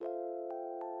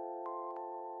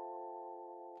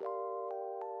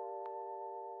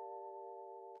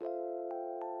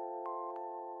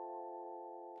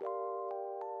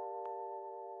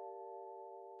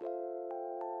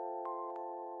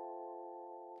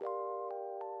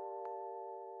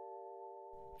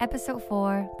Episode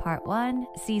 4, Part 1,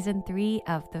 Season 3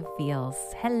 of The Feels.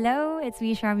 Hello, it's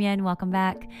me, Charmian. Welcome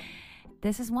back.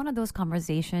 This is one of those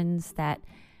conversations that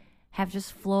have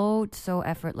just flowed so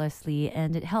effortlessly,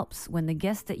 and it helps when the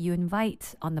guest that you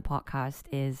invite on the podcast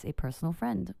is a personal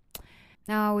friend.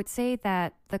 Now, I would say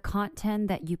that the content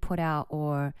that you put out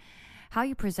or how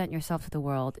you present yourself to the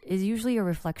world is usually a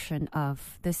reflection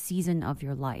of the season of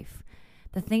your life.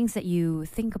 The things that you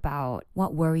think about,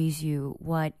 what worries you,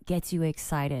 what gets you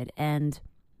excited. And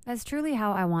that's truly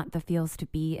how I want the feels to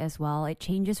be as well. It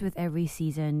changes with every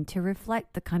season to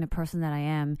reflect the kind of person that I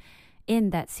am in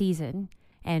that season.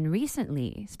 And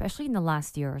recently, especially in the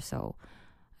last year or so,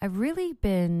 I've really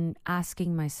been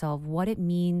asking myself what it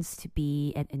means to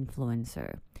be an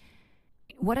influencer.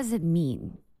 What does it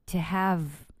mean to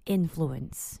have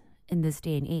influence in this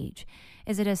day and age?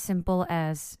 Is it as simple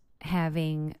as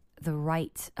having the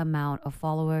right amount of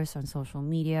followers on social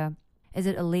media? Is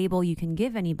it a label you can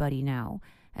give anybody now,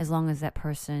 as long as that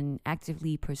person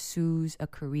actively pursues a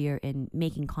career in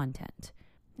making content?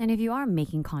 And if you are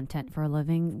making content for a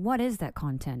living, what is that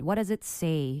content? What does it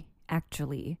say,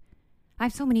 actually? I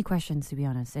have so many questions, to be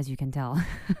honest, as you can tell.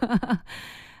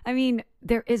 I mean,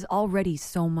 there is already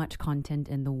so much content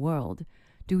in the world.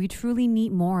 Do we truly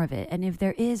need more of it? And if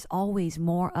there is always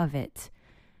more of it,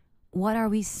 what are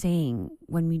we saying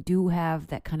when we do have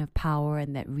that kind of power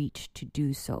and that reach to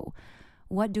do so?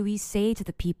 What do we say to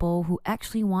the people who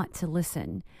actually want to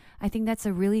listen? I think that's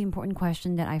a really important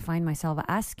question that I find myself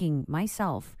asking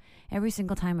myself every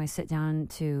single time I sit down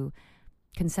to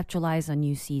conceptualize a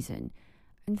new season.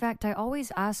 In fact, I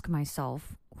always ask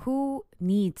myself, who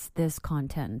needs this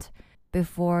content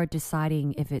before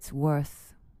deciding if it's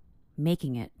worth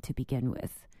making it to begin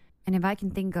with? And if I can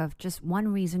think of just one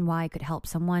reason why I could help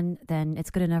someone, then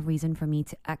it's good enough reason for me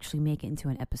to actually make it into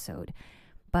an episode.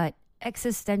 But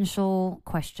existential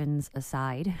questions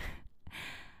aside,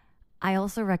 I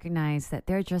also recognize that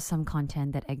there are just some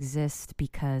content that exists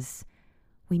because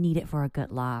we need it for a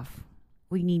good laugh.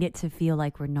 We need it to feel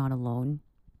like we're not alone.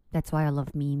 That's why I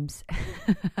love memes.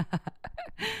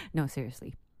 No,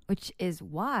 seriously. Which is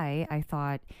why I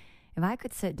thought if I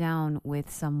could sit down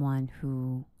with someone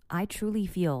who I truly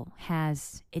feel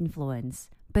has influence,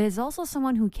 but is also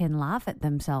someone who can laugh at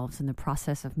themselves in the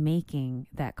process of making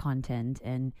that content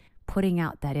and putting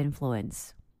out that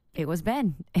influence. It was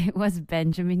Ben. It was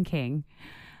Benjamin Kheng.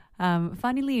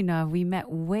 Funnily enough, we met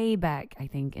way back, I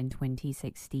think, in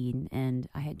 2016, and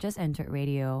I had just entered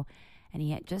radio, and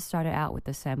he had just started out with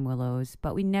the Sam Willows,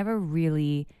 but we never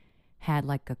really had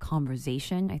like a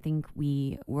conversation. I think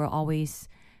we were always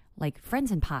like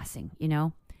friends in passing, you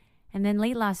know? And then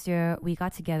late last year, we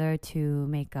got together to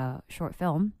make a short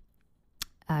film.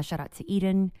 Shout out to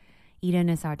Eden. Eden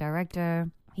is our director.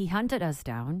 He hunted us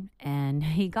down and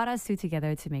he got us two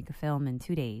together to make a film in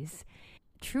 2 days.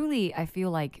 Truly, I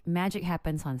feel like magic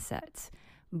happens on set,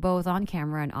 both on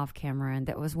camera and off camera. And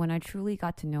that was when I truly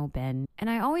got to know Ben. And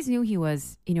I always knew he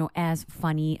was, as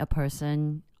funny a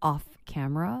person off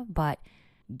camera, but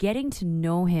getting to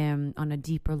know him on a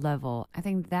deeper level, I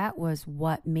think that was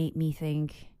what made me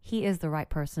think he is the right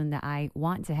person that I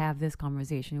want to have this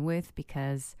conversation with,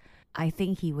 because I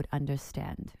think he would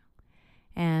understand.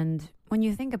 And when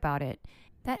you think about it,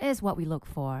 that is what we look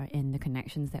for in the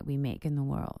connections that we make in the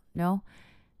world, no?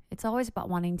 It's always about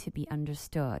wanting to be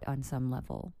understood on some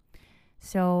level.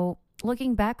 So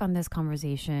looking back on this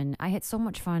conversation, I had so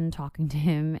much fun talking to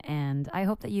him, and I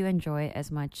hope that you enjoy it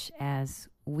as much as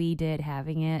we did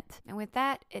having it. And with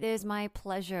that, it is my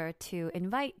pleasure to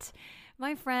invite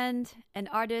my friend, an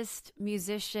artist,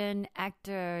 musician,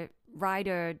 actor,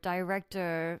 writer,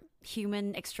 director,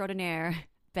 human extraordinaire,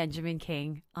 Benjamin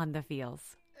Kheng, on the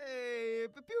feels. Hey,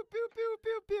 pew, pew, pew, pew,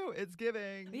 pew, pew. It's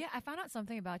giving. Yeah, I found out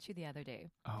something about you the other day.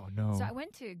 Oh, no. So I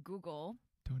went to Google.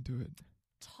 Don't do it.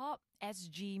 Top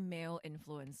SG male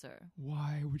influencer.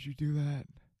 Why would you do that?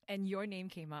 And your name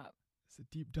came up. It's a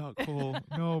deep dark hole.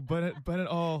 No, burn it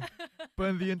all.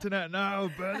 Burn the internet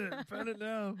now. Burn it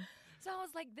now. So I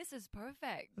was like, this is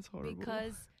perfect. That's horrible.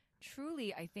 Because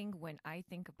truly, I think when I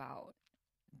think about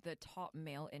the top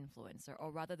male influencer, or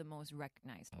rather the most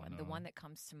recognized one, the one that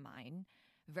comes to mind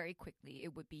very quickly,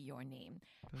 it would be your name.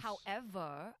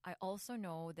 However, I also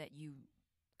know that you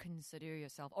consider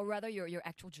yourself, or rather your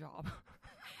actual job,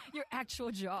 your actual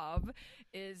job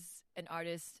is an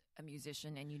artist, a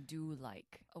musician, and you do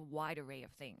like a wide array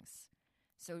of things.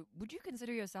 So would you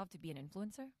consider yourself to be an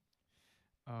influencer?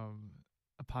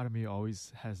 A part of me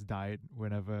always has died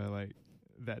whenever like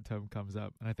that term comes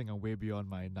up, and I think I'm way beyond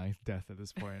my 9th death at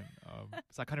this point.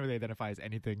 So I can't really identify as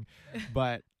anything,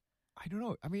 but I don't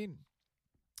know. I mean,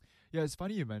 yeah, it's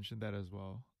funny you mentioned that as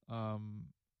well.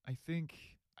 I think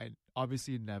I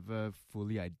obviously never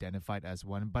fully identified as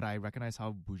one, but I recognize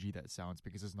how bougie that sounds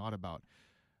because it's not about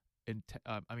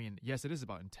I mean, yes, it is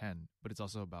about intent, but it's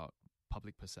also about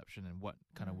public perception and what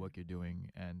kind of work you're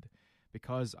doing. And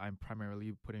because I'm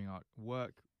primarily putting out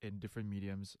work in different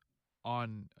mediums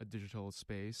on a digital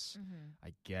space,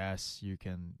 I guess you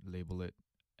can label it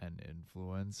an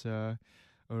influencer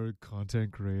or a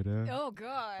content creator. Oh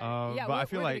God! But I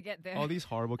feel we're gonna like get there. all these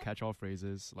horrible catch-all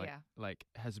phrases, Yeah. like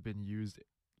has been used,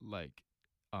 like,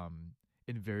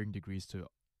 in varying degrees to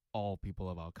all people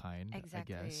of our kind.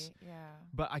 Exactly. I guess. Yeah.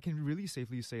 But I can really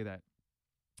safely say that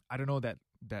I don't know that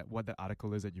what the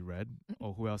article is that you read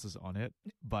or who else is on it,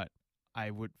 but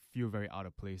I would feel very out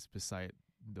of place beside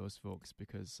those folks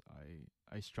because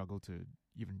I struggle to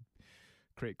even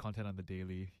create content on the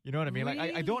daily. You know what I mean? Like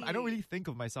I don't really think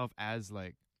of myself as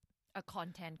like a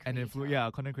content creator.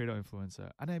 A content creator,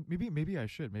 influencer. And maybe I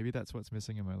should. Maybe that's what's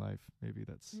missing in my life. Maybe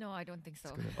that's No, I don't think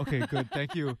so. Okay, good.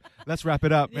 Thank you. Let's wrap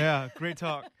it up. Yeah, great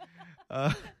talk.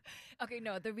 Okay,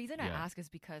 no, the reason I Yeah. ask is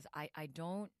because I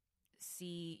don't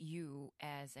see you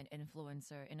as an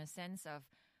influencer in a sense of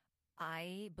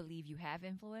I believe you have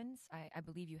influence. I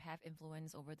believe you have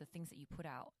influence over the things that you put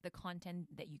out, the content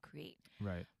that you create.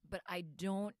 Right. But I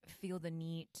don't feel the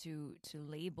need to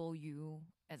label you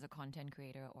as a content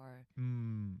creator or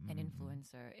an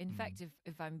influencer. In fact,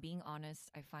 if I'm being honest,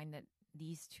 I find that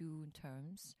these two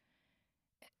terms,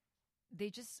 they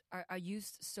just are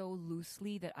used so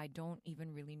loosely that I don't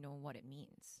even really know what it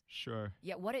means. Sure.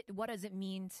 Yeah, what does it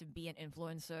mean to be an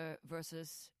influencer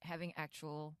versus having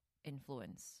actual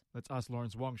influence? Let's ask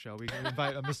Lawrence Wong, shall we? Can we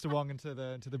invite Mr. Wong into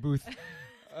the booth?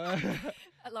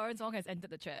 Lawrence Wong has entered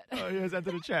the chat. Oh, he has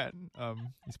entered the chat.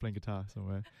 He's playing guitar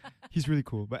somewhere. He's really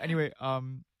cool. But anyway,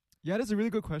 yeah, that's a really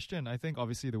good question. I think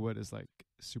obviously the word is like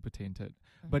super tainted.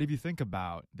 But if you think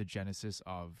about the genesis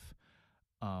of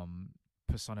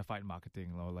personified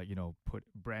marketing, or like, you know, put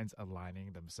brands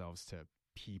aligning themselves to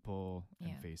people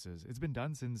and faces, it's been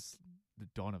done since the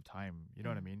dawn of time. You know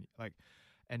what I mean? Like,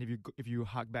 and if you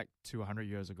hark back to 100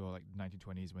 years ago, like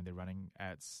 1920s, when they're running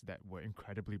ads that were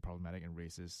incredibly problematic and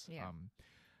racist,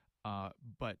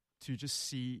 but to just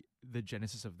see the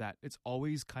genesis of that, it's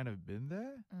always kind of been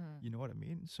there. You know what I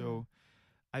mean? So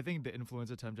I think the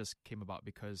influencer term just came about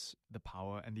because the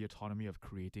power and the autonomy of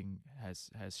creating has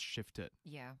shifted,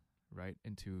 right,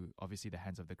 into obviously the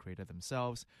hands of the creator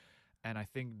themselves. And I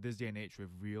think this day and age, with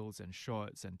Reels and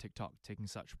Shorts and TikTok taking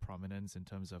such prominence in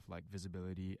terms of like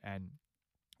visibility and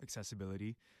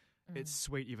accessibility, it's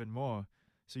swayed even more.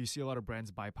 So you see a lot of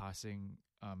brands bypassing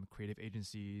creative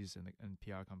agencies and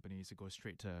PR companies to go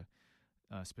straight to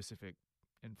specific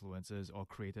influencers or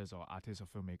creators or artists or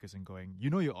filmmakers and going, you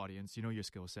know your audience, you know your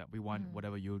skill set. We want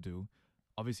whatever you'll do.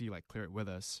 Obviously, like, clear it with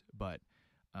us, but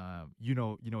you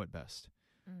know it best.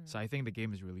 So I think the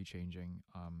game is really changing.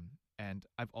 And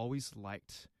I've always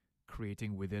liked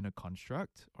creating within a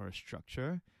construct or a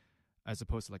structure, as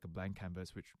opposed to like a blank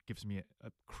canvas, which gives me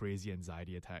a crazy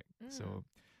anxiety attack. So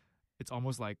it's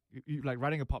almost like like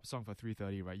writing a pop song for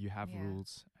 3:30, right? You have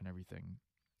rules and everything.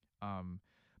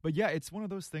 But yeah, it's one of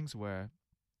those things where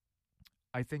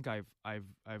I think I've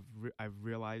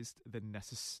realized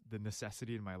the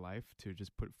necessity in my life to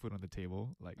just put food on the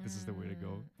table. Like, this is the way to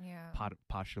go.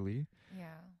 Partially.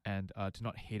 And to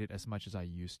not hate it as much as I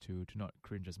used to not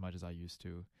cringe as much as I used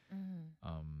to,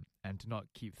 and to not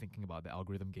keep thinking about the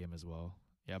algorithm game as well.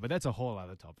 Yeah, but that's a whole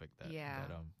other topic.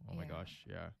 Oh my gosh,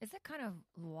 yeah. Is that kind of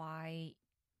why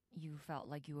you felt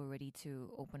like you were ready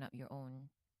to open up your own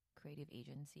creative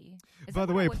agency? By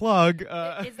the way, plug.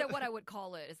 Is that what I would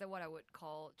call it? Is that what I would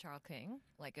call Charles Kheng?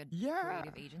 Like a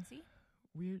creative agency?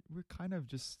 We're kind of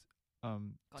just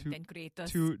content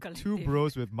creators. Two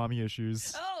bros with mommy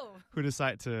issues who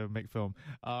decide to make film.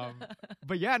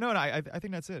 But yeah, no, I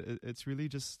think that's it. It's really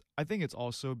just, I think it's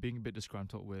also being a bit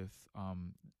disgruntled with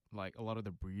like a lot of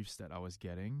the briefs that I was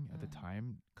getting at the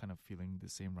time, kind of feeling the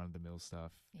same run-of-the-mill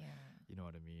stuff. Yeah, you know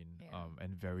what I mean.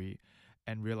 Yeah.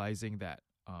 And realizing that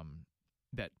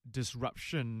that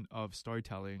disruption of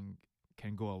storytelling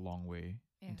can go a long way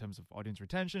in terms of audience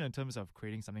retention, in terms of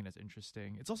creating something that's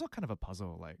interesting. It's also kind of a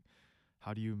puzzle, like,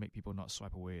 how do you make people not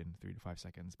swipe away in 3 to 5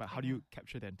 seconds? But how do you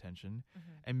capture their attention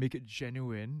and make it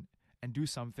genuine and do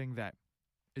something that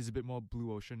is a bit more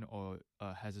blue ocean or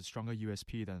has a stronger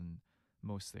USP than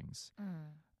most things?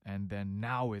 And then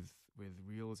now with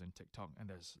Reels and TikTok, and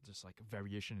there's just like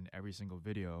variation in every single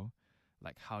video,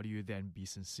 like, how do you then be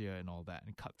sincere and all that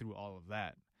and cut through all of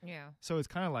that? Yeah. So it's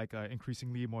kind of like an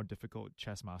increasingly more difficult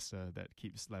chess master that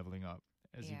keeps leveling up.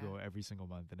 as you go every single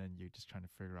month, and then you're just trying to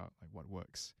figure out like what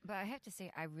works. But I have to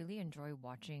say, I really enjoy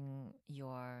watching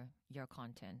your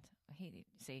content. I hate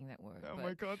saying that word. Oh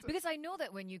my god! Because I know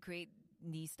that when you create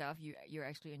these stuff, you're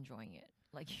actually enjoying it.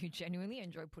 Like you genuinely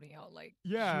enjoy putting out like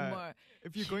humor.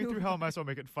 If you're going through hell, might as well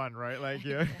make it fun, right? Like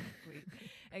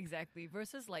exactly.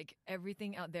 Versus like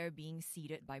everything out there being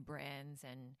seeded by brands,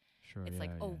 and sure, it's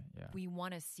we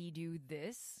want to see do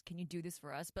this. Can you do this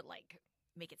for us? But like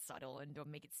make it subtle and don't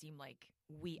make it seem like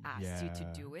we asked you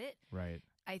to do it. Right.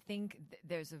 I think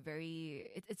there's a very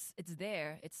it's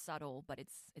there. It's subtle, but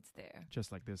it's there.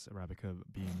 Just like this Arabica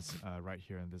beans right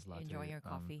here in this latte. Enjoy your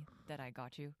coffee that I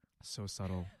got you. So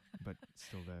subtle, but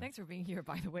still there. Thanks for being here,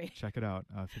 by the way. Check it out.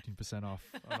 15% off.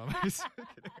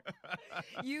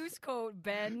 Use code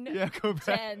Ben. Yeah, code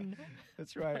Ben. 10.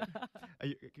 That's right.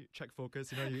 You check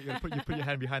focus. You know, you put your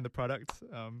hand behind the product.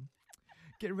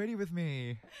 Get ready with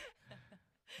me.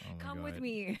 Oh Come with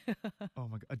me. Oh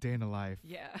my god, a day in the life.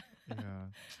 Yeah. Yeah.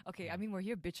 Okay, I mean we're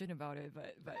here bitching about it,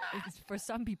 but for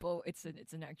some people it's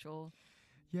an actual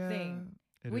thing.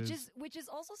 Which is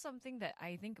also something that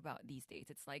I think about these days.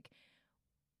 It's like,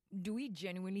 do we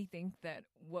genuinely think that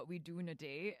what we do in a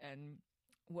day and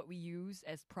what we use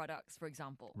as products, for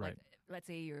example, right. like let's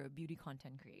say you're a beauty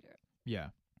content creator. Yeah.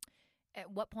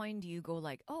 At what point do you go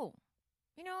like, oh,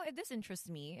 you know, if this interests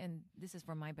me and this is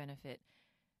for my benefit,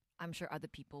 I'm sure other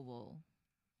people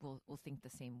will think the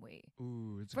same way.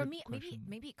 Ooh, it's for a good me. question.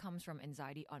 Maybe it comes from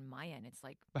anxiety on my end. It's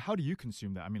like, but how do you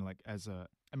consume that? I mean, like as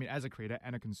a creator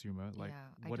and a consumer, like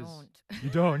I don't. You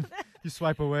don't. You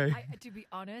swipe away. To be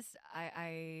honest,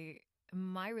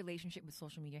 my relationship with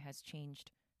social media has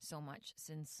changed so much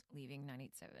since leaving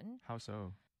 987. How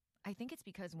so? I think it's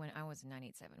because when I was in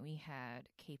 987, we had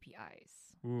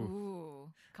KPIs. Ooh.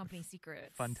 Company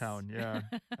secrets. Fun town, yeah.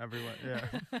 Everyone, yeah.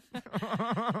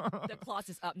 The clause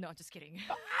is up. No, just kidding.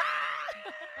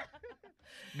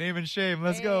 Name and shame.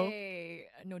 Let's go.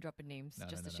 No dropping names. No,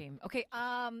 just no, a no. shame. Okay.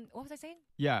 What was I saying?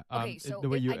 Yeah. Okay. So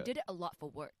I did it a lot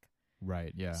for work.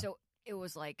 Right. Yeah. So it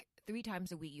was like 3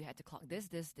 times a week you had to clock this.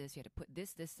 You had to put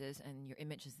this, and your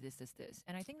image is this.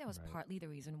 And I think that was partly the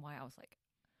reason why I was like,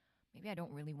 maybe I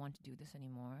don't really want to do this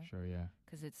anymore. Sure. Yeah.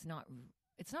 Because it's not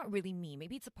really me.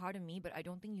 Maybe it's a part of me, but I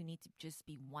don't think you need to just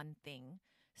be one thing,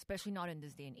 especially not in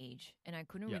this day and age. And I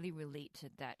couldn't really relate to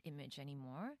that image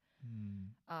anymore.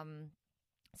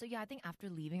 So yeah, I think after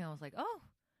leaving, I was like,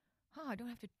 I don't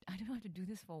have to do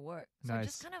this for work. So I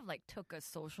just kind of like took a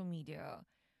social media,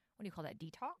 what do you call that,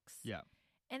 detox? Yeah.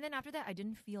 And then after that, I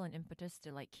didn't feel an impetus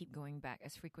to like keep going back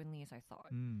as frequently as I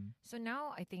thought. So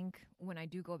now I think when I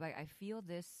do go back, I feel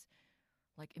this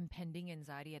like impending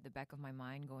anxiety at the back of my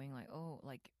mind going like, oh,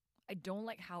 like I don't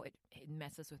like how it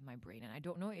messes with my brain. And I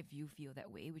don't know if you feel that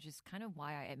way, which is kind of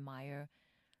why I admire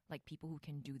like people who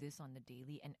can do this on the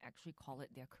daily and actually call it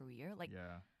their career. Like,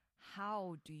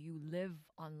 how do you live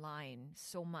online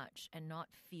so much and not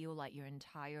feel like your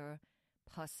entire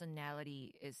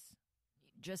personality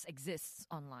just exists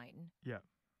online? Yeah.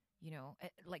 You know,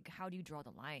 like how do you draw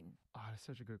the line? Oh, that's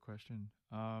such a good question.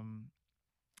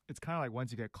 It's kind of like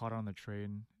once you get caught on the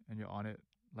train and you're on it,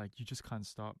 like you just can't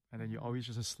stop, and then you're always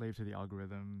just a slave to the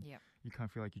algorithm. Yeah. You kind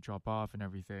of feel like you drop off and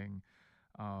everything.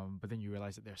 But then you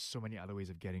realize that there's so many other ways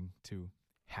of getting to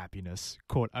happiness,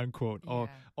 quote unquote, or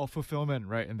fulfillment,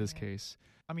 right? In this case.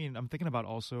 I mean, I'm thinking about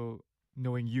also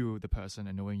knowing you, the person,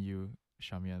 and knowing you,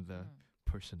 Shamia, the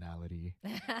personality.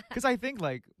 Because I think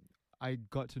like I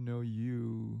got to know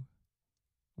you.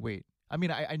 Wait. I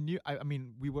mean, I knew. I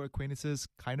mean, we were acquaintances,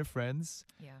 kind of friends.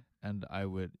 Yeah. And I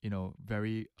would,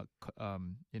 very,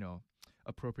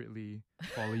 appropriately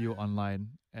follow you online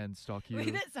and stalk you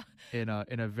in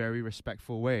a very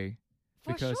respectful way,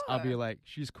 because I'll be like,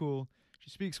 she's cool, she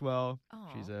speaks well,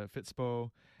 she's a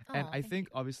fitspo, and I think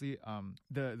obviously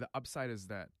the upside is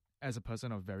that as a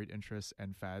person of varied interests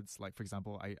and fads, like for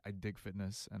example, I dig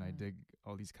fitness and I dig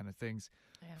all these kind of things.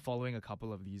 Following a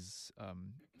couple of these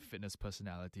fitness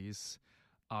personalities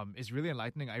is really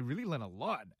enlightening. I really learn a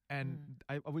lot, and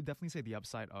I would definitely say the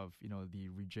upside of the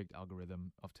reject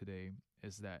algorithm of today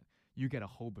is that you get a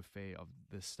whole buffet of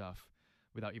this stuff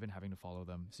without even having to follow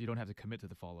them. So you don't have to commit to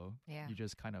the follow. Yeah. You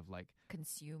just kind of like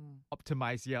consume,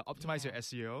 optimize your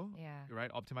SEO. Yeah. Right.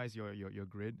 Optimize your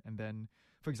grid, and then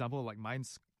for example, like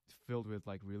mine's filled with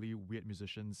like really weird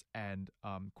musicians and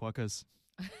quackers.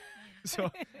 So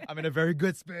I'm in a very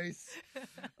good space.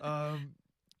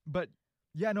 But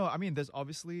yeah, no, I mean, there's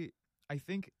obviously, I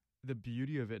think the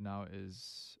beauty of it now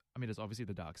is, I mean, there's obviously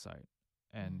the dark side.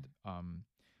 And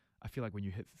I feel like when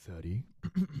you hit 30,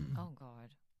 oh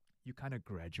God, you kind of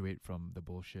graduate from the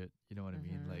bullshit. You know what I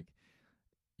mean? Like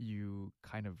you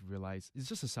kind of realize, it's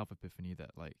just a self-epiphany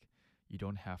that like, you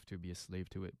don't have to be a slave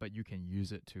to it, but you can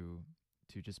use it to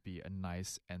just be a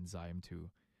nice enzyme to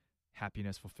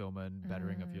happiness, fulfillment,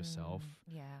 bettering of yourself.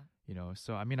 Yeah. You know,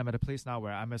 so I mean, I'm at a place now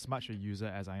where I'm as much a user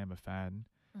as I am a fan.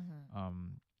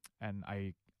 And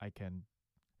I can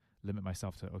limit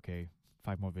myself to, okay,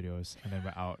 5 more videos and then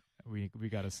we're out. We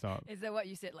gotta stop. Is that what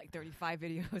you said? Like 35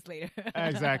 videos later.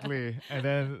 Exactly. And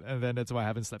then that's why I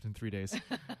haven't slept in 3 days.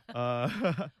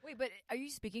 Wait, but are you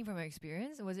speaking from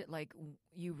experience? Was it like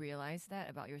you realized that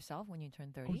about yourself when you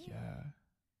turned 30? Oh yeah.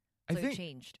 So I think it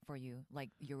changed for you,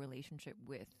 like your relationship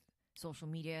with social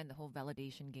media and the whole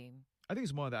validation game. I think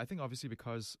it's more of that. I think obviously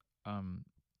because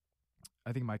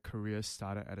I think my career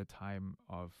started at a time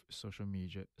of social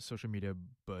media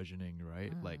burgeoning,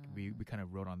 right? Like we kind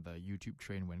of rode on the YouTube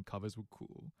train when covers were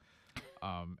cool.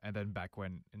 And then back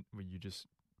when you just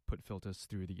put filters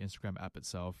through the Instagram app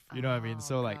itself, you know what I mean?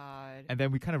 So like, and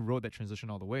then we kind of rode that transition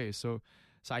all the way. So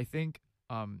I think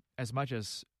as much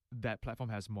as that platform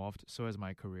has morphed, so has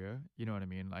my career. You know what I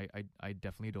mean? I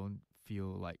definitely don't feel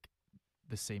like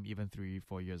the same even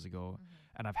 3-4 years ago.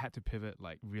 And I've had to pivot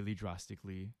like really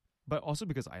drastically. But also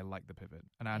because I like the pivot,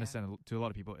 and I understand to a lot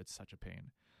of people it's such a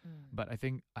pain. But I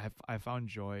think I found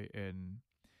joy in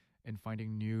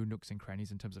finding new nooks and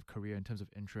crannies in terms of career, in terms of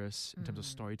interests, in terms of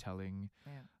storytelling,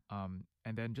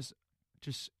 and then just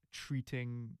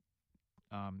treating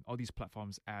all these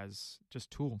platforms as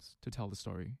just tools to tell the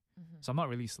story. So I'm not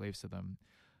really slaves to them,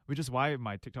 which is why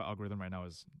my TikTok algorithm right now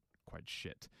is quite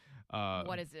shit.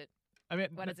 What is it? I mean,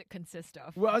 what does it consist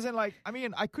of? Well, as in, like, I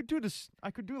mean, I could do this.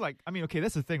 I could do like, I mean, okay,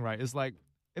 that's the thing, right? It's like,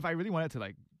 if I really wanted to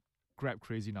like grab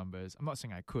crazy numbers, I'm not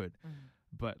saying I could,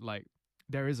 but like,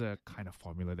 there is a kind of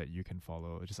formula that you can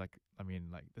follow. It's just like, I mean,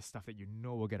 like the stuff that you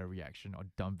know will get a reaction, or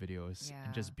dumb videos,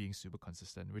 and just being super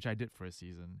consistent, which I did for a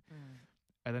season.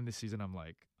 And then this season, I'm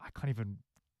like, I can't even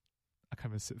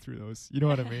sit through those. You know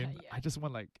what I mean? I just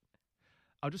want like,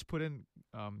 I'll just put in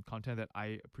content that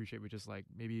I appreciate, which is like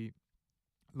maybe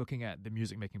looking at the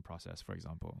music making process, for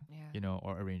example, you know,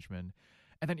 or arrangement.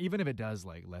 And then even if it does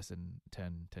like less than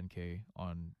 10K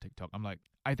on TikTok, I'm like,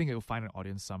 I think it will find an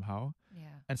audience somehow.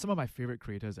 And some of my favorite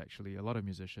creators, actually, a lot of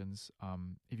musicians,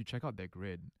 if you check out their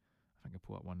grid, if I can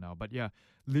pull out one now, but yeah,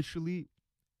 literally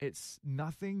it's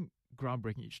nothing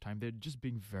groundbreaking each time. They're just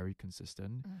being very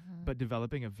consistent, but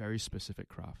developing a very specific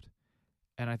craft.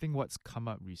 And I think what's come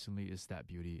up recently is the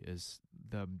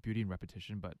beauty in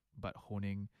repetition, but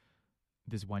honing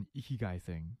this one ikigai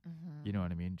thing, you know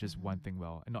what I mean? Just one thing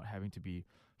well, and not having to be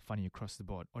funny across the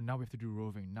board. Or now we have to do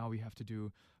roving. Now we have to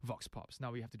do vox pops.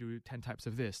 Now we have to do 10 types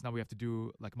of this. Now we have to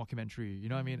do like mockumentary. You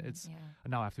know what I mean? It's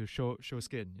now I have to show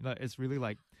skin. You know, it's really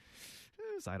like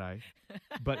side eye,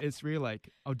 but it's really like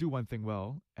I'll do one thing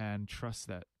well and trust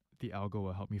that the algo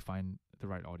will help me find the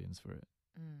right audience for it.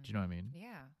 Do you know what I mean?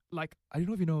 Yeah. Like I don't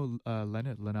know if you know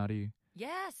Leonard Lenardi.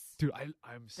 Yes. Dude, I'm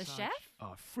the such chef?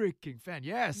 a freaking fan.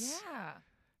 Yes. Yeah.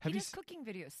 Have he you does cooking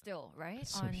videos still, right?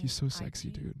 He's so sexy,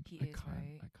 IG? dude. He I is, can't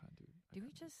right? I can't do it. Did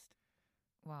we just?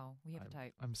 Wow, we have a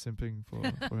type. I'm simping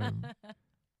for him.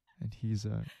 And he's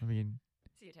I mean,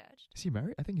 Is he attached? is he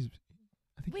married? I think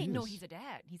Wait, he no, is. he's a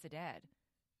dad. He's a dad.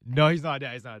 No, he's not a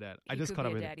dad. He's not a dad. I He just could caught be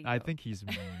up a with it. daddy, I though. think he's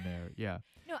married. Yeah.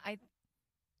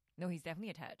 No, he's definitely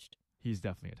attached. He's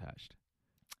definitely attached.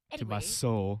 Anyway, To my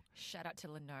soul. shout out to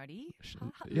Lenardi.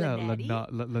 Yeah, Lenardi.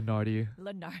 Lenardi.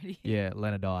 Lenardi. Yeah,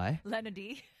 Lenardi.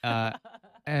 Lenardi.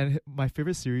 And my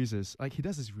favorite series is like he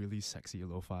does this really sexy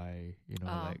lo-fi, you know,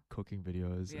 Oh. like cooking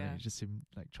videos, Yeah. and it's just him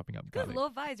like chopping up Because garlic.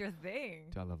 lo-fi is your thing.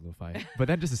 Dude, I love lo-fi. But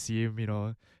then just to see him, you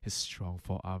know, his strong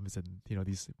forearms and you know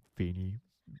these veiny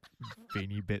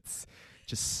bits,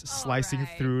 just slicing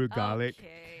Alright, through garlic.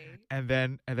 Okay. And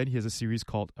then he has a series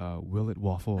called Will It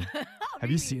Waffle. Have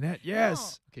you Really? seen it?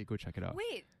 Yes. Okay, go check it out.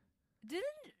 Wait, didn't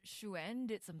Shuen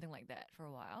did something like that for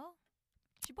a while?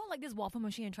 She bought like this waffle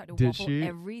machine and tried to Did waffle she?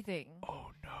 everything.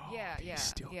 Oh no. Yeah, Did he yeah,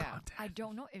 steal yeah. content? I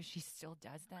don't know if she still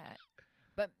does that,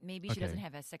 but maybe she Okay. doesn't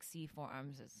have as sexy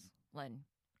forearms as Len.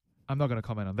 I'm not gonna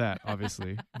comment on that,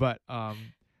 obviously. but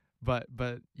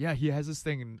yeah, he has this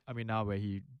thing. I mean, now where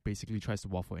he basically tries to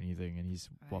waffle anything, and he's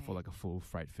waffled Right. like a full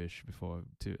fried fish before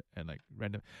and like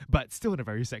random, but still in a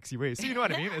very sexy way. So you know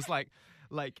what I mean? It's like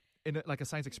in like a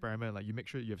science experiment. Like you make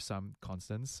sure you have some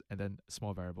constants, and then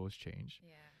small variables change.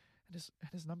 Yeah.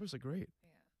 And his numbers are great.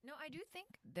 No, I do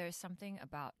think there's something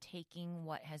about taking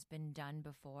what has been done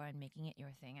before and making it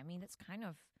your thing. I mean, that's kind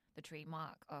of the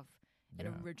trademark of an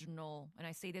Yeah. original, and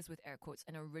I say this with air quotes,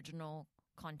 an original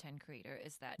content creator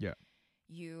is that Yeah.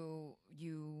 you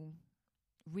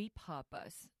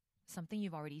repurpose something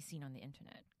you've already seen on the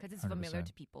internet because it's familiar 100%.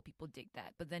 to people. People dig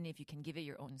that. But then if you can give it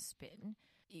your own spin,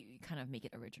 you kind of make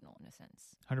it original in a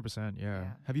sense. 100%. Yeah.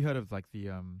 Have you heard of like the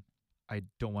I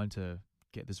don't want to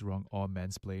get this wrong or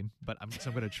mansplain, but I'm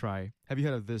going to try. Have you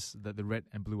heard of this, the red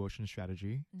and blue ocean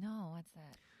strategy? No, what's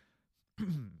that?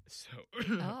 So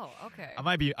Oh, okay. I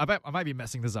might be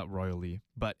messing this up royally,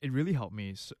 but it really helped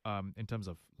me in terms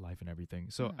of life and everything.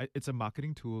 So it's a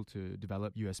marketing tool to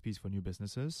develop USPs for new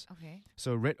businesses. Okay.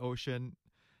 So red ocean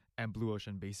and blue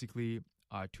ocean basically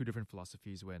are two different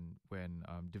philosophies when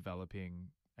developing,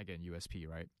 again, USP,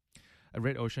 right? A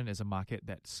red ocean is a market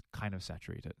that's kind of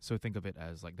saturated. So think of it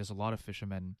as like there's a lot of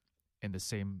fishermen in the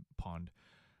same pond,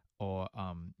 or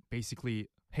basically,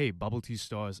 hey, bubble tea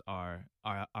stores are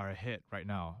a hit right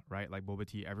now, right? Like boba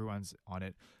tea, everyone's on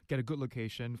it. Get a good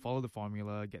location, follow the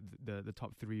formula, get the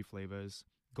top 3 flavors,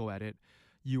 go at it.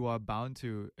 You are bound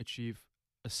to achieve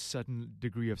a certain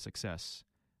degree of success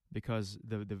because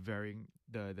the varying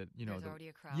the There's already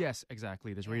a crowd. Yes,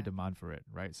 exactly. There's already demand for it,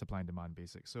 right? Supply and demand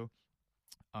basic. So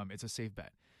it's a safe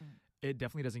bet. It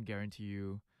definitely doesn't guarantee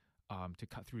you to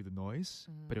cut through the noise,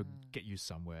 but it'll get you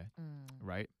somewhere,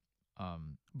 right?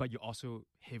 But you're also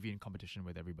heavy in competition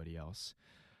with everybody else,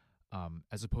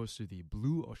 as opposed to the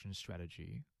blue ocean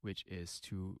strategy, which is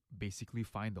to basically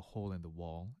find the hole in the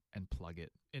wall and plug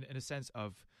it in a sense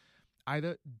of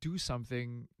either do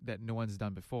something that no one's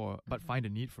done before, but find a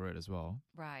need for it as well.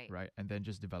 Right. Right. And then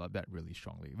just develop that really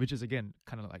strongly, which is, again,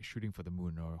 kind of like shooting for the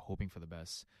moon or hoping for the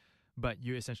best. But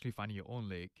you're essentially finding your own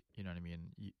lake, you know what I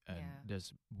mean? And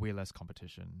there's way less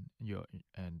competition.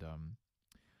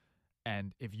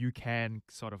 And if you can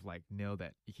sort of like nail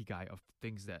that ikigai of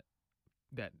things that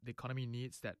the economy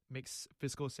needs, that makes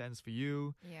fiscal sense for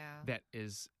you, that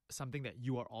is something that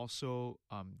you are also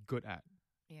good at.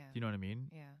 Yeah. You know what I mean?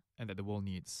 Yeah. And that the world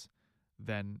needs,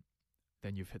 then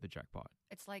you've hit the jackpot.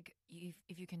 It's like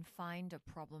if you can find a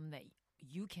problem that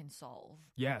you can solve.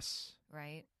 Yes.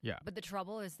 Right? Yeah. But the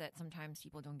trouble is that sometimes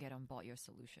people don't get on board your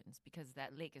solutions because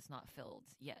that lake is not filled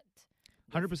yet.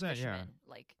 100%, yeah.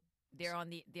 Like they're on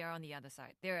the other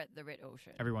side. They're at the red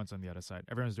ocean. Everyone's on the other side.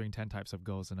 Everyone's doing 10 types of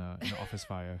girls in an office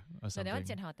fire or So something. that one's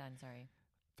Jian Tan, sorry.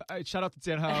 Shout out to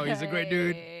Jian Hao. He's a great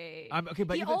dude. Okay,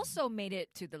 but he also made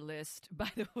it to the list,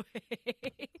 by the way.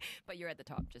 But you're at the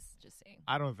top, just saying.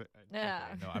 I don't think. Yeah.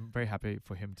 Okay, no, I'm very happy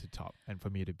for him to top and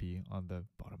for me to be on the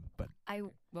bottom. But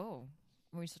were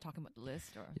we still talking about the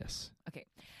list or? Yes. Okay.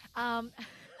 I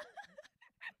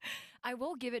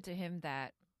will give it to him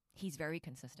that he's very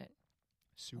consistent.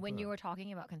 Super. When you were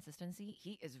talking about consistency,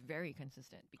 he is very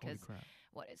consistent because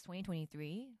it's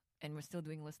 2023 and we're still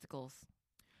doing listicles.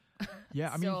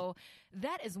 Yeah, I mean, so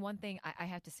that is one thing I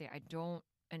have to say. I don't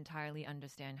entirely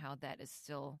understand how that is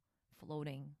still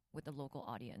floating with the local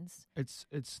audience. It's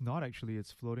not actually.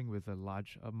 It's floating with a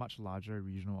much larger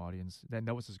regional audience. Then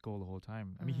that was his goal the whole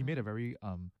time. I mean, he made a very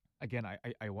again, I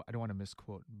don't want to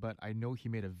misquote, but I know he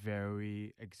made a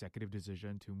very executive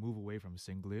decision to move away from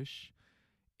Singlish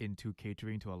into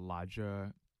catering to a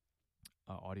larger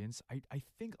audience. I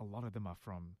think a lot of them are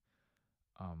from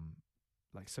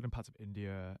like certain parts of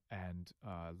India and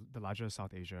the larger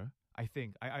South Asia. I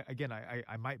think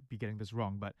I might be getting this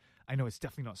wrong, but I know it's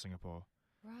definitely not Singapore.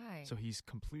 Right. So he's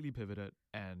completely pivoted,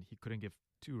 and he couldn't give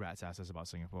two rat's asses about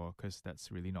Singapore because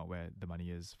that's really not where the money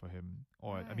is for him,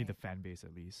 or I mean the fan base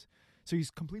at least. So he's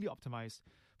completely optimized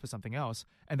for something else,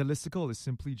 and the listicle is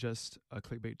simply just a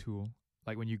clickbait tool.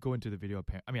 Like when you go into the video,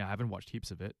 I mean, I haven't watched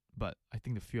heaps of it, but I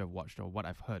think the few I've watched or what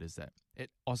I've heard is that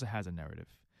it also has a narrative.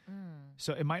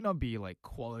 So it might not be like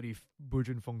quality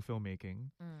Bujin Feng filmmaking,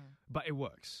 but it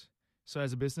works. So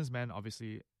as a businessman,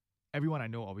 obviously, everyone I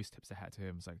know always tips their hat to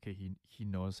him. It's like, okay, he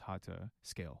knows how to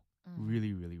scale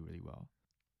really, really, really well.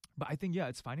 But I think,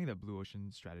 it's finding that blue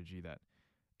ocean strategy that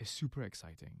is super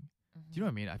exciting. Do you know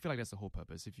what I mean? I feel like that's the whole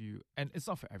purpose. And it's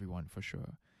not for everyone, for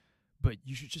sure. But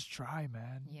you should just try,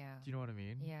 man. Yeah. Do you know what I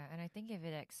mean? Yeah, and I think if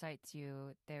it excites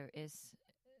you,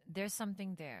 there's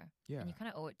something there. Yeah. And you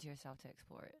kind of owe it to yourself to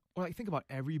explore it. Or like think about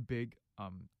every big,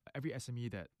 every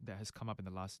SME that has come up in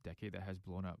the last decade that has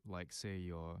blown up, like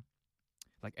say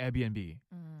like Airbnb,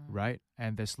 right?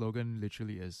 And their slogan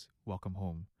literally is "Welcome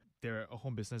home." They're a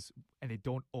home business and they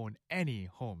don't own any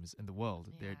homes in the world.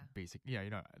 Yeah. They're basic,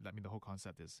 I mean, the whole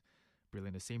concept is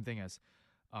brilliant. The same thing as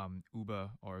Uber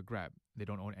or Grab. They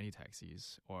don't own any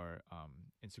taxis, or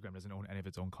Instagram doesn't own any of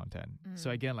its own content.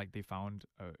 So again, like they found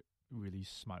a really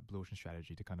smart blue ocean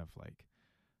strategy to kind of like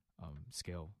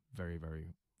scale very,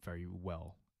 very, very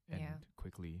well and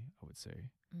quickly, I would say.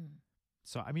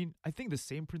 So, I mean, I think the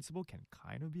same principle can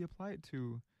kind of be applied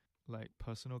to like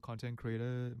personal content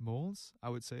creator molds, I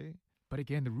would say. But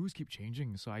again, the rules keep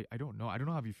changing, so I don't know. I don't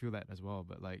know how you feel that as well,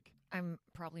 but like I'm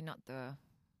probably not the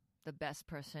best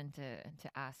person to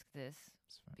ask this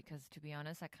it's fine. because, to be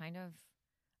honest,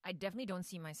 I definitely don't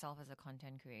see myself as a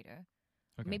content creator.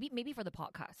 Okay. Maybe for the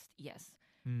podcast, yes.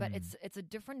 But Mm. it's a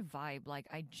different vibe. Like,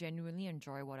 I genuinely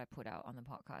enjoy what I put out on the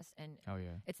podcast, and Oh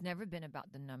yeah. it's never been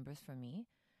about the numbers for me.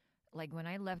 Like, when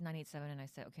I left 987 and I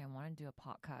said, okay, I want to do a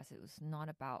podcast, it was not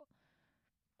about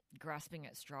grasping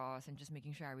at straws and just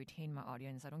making sure I retain my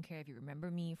audience. I don't care if you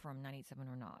remember me from 987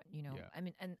 or not, you know. Yeah. I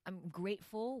mean, and I'm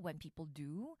grateful when people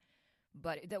do,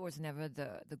 but that was never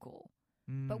the goal.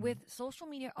 But Mm. with social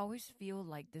media, I always feel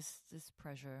like this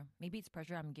pressure. Maybe it's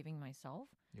pressure I'm giving myself,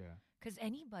 yeah. because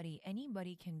anybody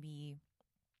can be,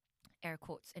 air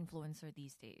quotes, influencer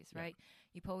these days, Yeah. right?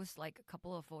 You post like a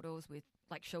couple of photos with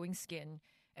like showing skin,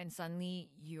 and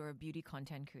suddenly you're a beauty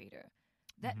content creator.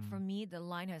 That Mhm. for me, the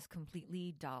line has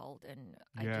completely dulled, and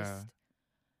I Yeah. just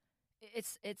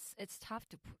it's tough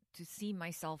to see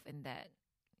myself in that.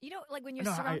 You know, like when you're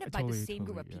No, I surrounded by the totally- same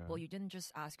group of totally, people, yeah. you didn't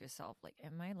just ask yourself, like,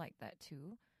 am I like that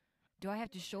too? Do I have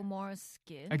to show more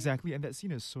skin? Exactly, and that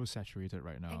scene is so saturated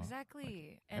right now. Exactly.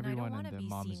 Like, and I everyone don't want and to their be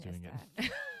mom seen is doing as it.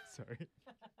 that. Sorry.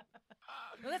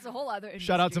 Well, that's a whole other industry.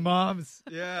 Shout out to moms.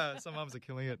 Yeah, some moms are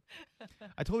killing it.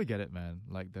 I totally get it, man.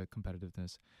 Like the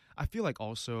competitiveness. I feel like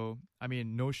also, I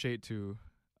mean, no shade to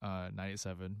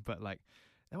 987, but like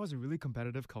that was a really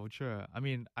competitive culture. I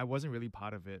mean, I wasn't really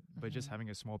part of it, but just Mhm. having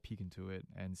a small peek into it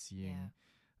and seeing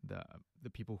the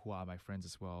people who are my friends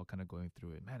as well kind of going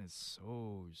through it, man, it's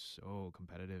so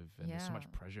competitive, and there's so much Yeah.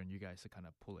 pressure on you guys to kind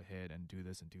of pull ahead and do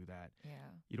this and do that.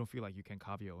 Yeah. You don't feel like you can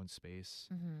carve your own space.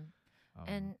 Mm-hmm.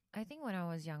 And I think when I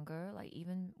was younger, like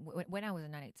even when I was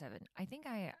in 987, I think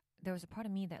there was a part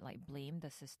of me that like blamed the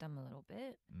system a little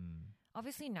bit. mm,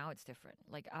 Obviously now it's different.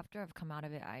 Like after I've come out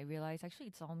of it, I realized actually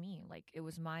it's all me. Like it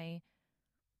was my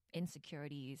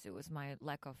insecurities, it was my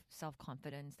lack of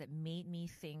self-confidence that made me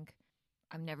think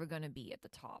I'm never going to be at the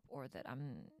top, or that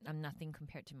I'm nothing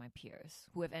compared to my peers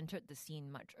who have entered the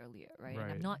scene much earlier, right? And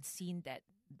I've Right. not seen that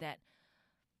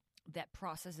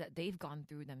process that they've gone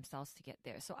through themselves to get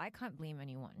there. So I can't blame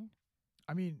anyone.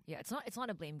 I mean, Yeah, it's not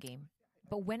a blame game.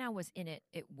 But when I was in it,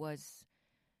 it was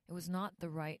not the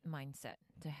right mindset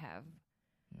to have.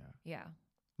 yeah. Yeah.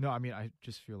 No, I mean, I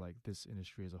just feel like this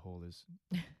industry as a whole is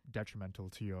detrimental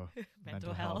to your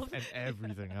mental health and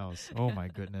everything else. Oh my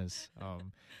goodness.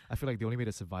 I feel like the only way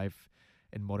to survive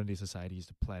in modern day society is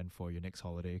to plan for your next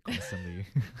holiday constantly.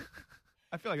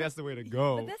 I feel like that's the way to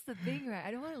go. But that's the thing, right? I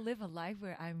don't want to live a life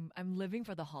where I'm living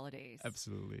for the holidays.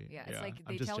 Absolutely. Yeah, it's like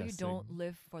I'm they just tell you jesting. don't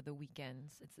live for the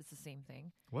weekends. It's the same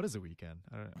thing. What is a weekend?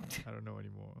 I don't know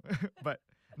anymore. But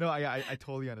no, I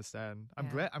totally understand. I'm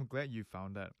Yeah. glad you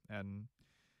found that, and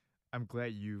I'm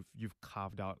glad you've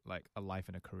carved out like a life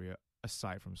and a career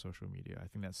aside from social media. I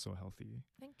think that's so healthy.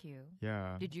 Thank you.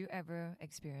 Yeah. Did you ever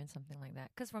experience something like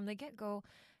that? Because from the get-go,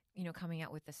 you know, coming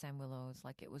out with the Sam Willows,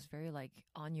 like it was very like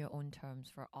on your own terms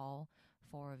for all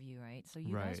four of you, right? So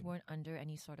you guys Right. weren't under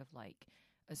any sort of like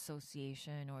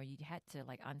association, or you had to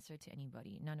like answer to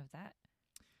anybody. None of that.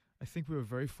 I think we were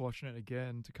very fortunate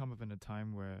again to come up in a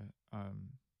time where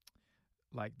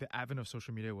like the advent of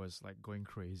social media was like going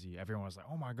crazy. Everyone was like,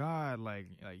 "Oh my god, like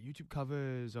YouTube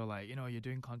covers, or like, you know, you're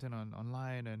doing content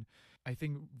online." And I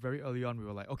think very early on we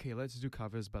were like, "Okay, let's do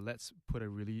covers, but let's put a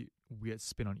really weird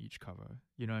spin on each cover."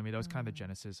 You know what I mean? That was kind of the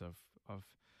genesis of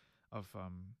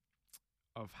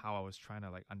how I was trying to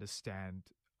like understand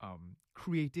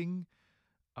creating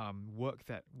work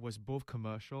that was both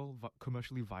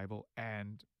commercially viable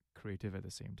and creative at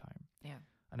the same time. Yeah.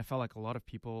 And I felt like a lot of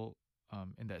people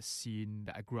in that scene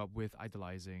that I grew up with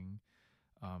idolizing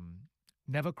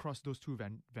never crossed those two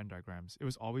Venn diagrams. It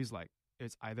was always like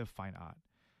it's either fine art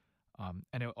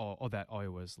and or it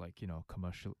was like, you know,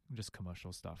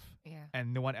 commercial stuff. Yeah.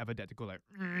 And no one ever dared to go like,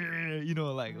 you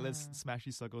know, like let's smash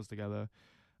these circles together.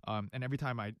 And every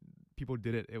time people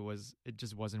did it, it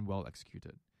just wasn't well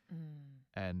executed.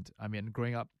 And I mean,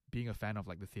 growing up, being a fan of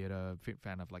like the theater,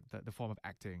 fan of like the form of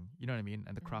acting, you know what I mean,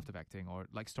 and the craft of acting, or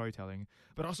like storytelling,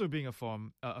 but also being a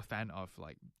fan of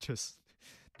like just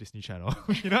Disney Channel,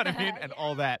 you know what I mean, and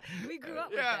all that. We grew up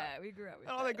with Yeah. that. We grew up with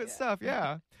And all that good stuff.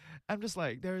 Yeah, I'm just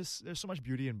like there's so much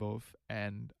beauty in both,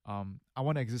 and I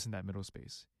want to exist in that middle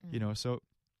space, you know. So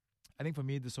I think for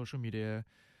me, the social media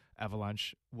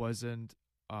avalanche wasn't.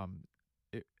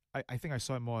 I think I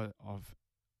saw it more of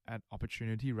an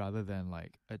opportunity rather than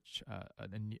like a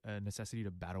necessity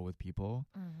to battle with people,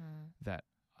 that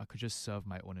I could just serve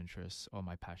my own interests or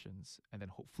my passions, and then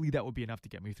hopefully that would be enough to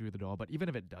get me through the door. But even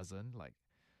if it doesn't, like,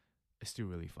 it's still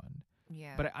really fun.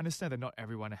 Yeah. But I understand that not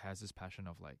everyone has this passion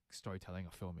of like storytelling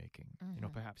or filmmaking. You know,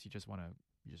 Mhm. perhaps you just want to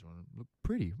look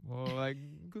pretty or like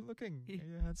good looking, and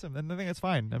you're handsome. And I think it's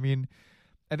fine. I mean,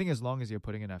 I think as long as you're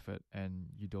putting in effort and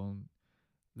you don't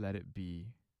let it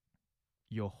be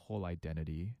your whole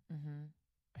identity,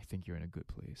 I think you're in a good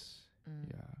place.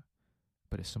 Yeah.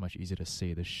 But it's so much easier to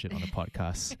say this shit on a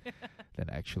podcast than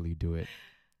actually do it.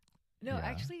 No, Yeah.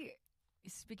 actually,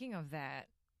 speaking of that,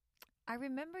 I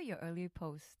remember your earlier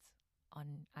posts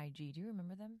on IG. Do you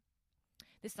remember them?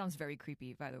 This sounds very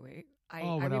creepy, by the way. I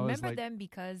when I was, remember like- them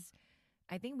because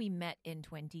I think we met in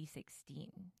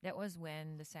 2016. That was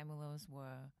when the Samuelos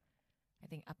were, I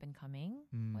think, up and coming,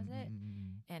 was it?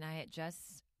 And I had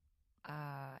just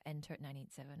entered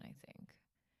 987, I think.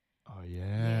 Oh, yeah.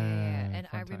 Yeah. And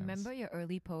Fun I times. remember your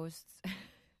early posts.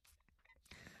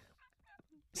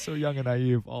 So young and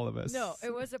naive, all of us. No,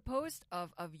 it was a post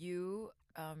of you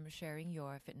sharing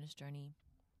your fitness journey.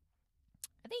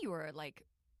 I think you were like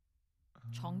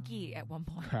chonky at one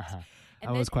point. And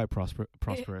I was quite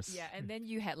prosperous. Yeah, and then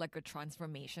you had like a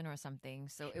transformation or something.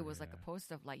 So it Sure, was like yeah. a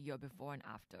post of like your before and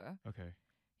after. Okay.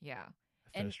 Yeah.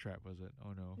 A And- thirst trap, was it?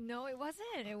 Oh, no. No, it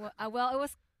wasn't. It was well, it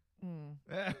was. Anyway,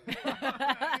 I'm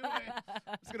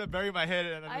just going to bury my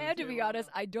head. I have to be honest.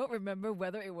 I don't remember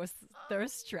whether it was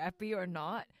thirst trappy or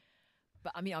not.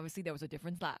 But I mean, obviously there was a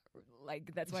difference.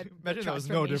 Like that's why. the Imagine there was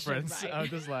no transformation, difference. right? I was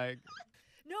just like,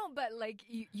 No, but like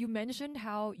you mentioned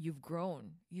how you've grown,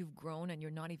 and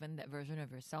you're not even that version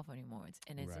of yourself anymore. It's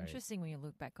Right. interesting when you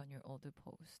look back on your older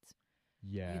posts.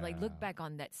 yeah. You like look back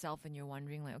on that self, and you're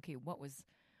wondering like, okay, what was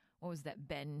that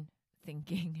Ben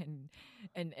thinking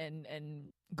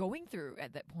and going through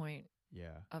at that point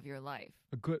Yeah. of your life?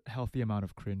 A good, healthy amount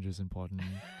of cringe is important.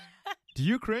 Do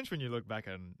you cringe when you look back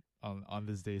on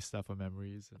this day's stuff or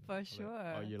memories? And For all that?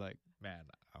 sure. Or you're like, man,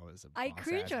 I was a I boss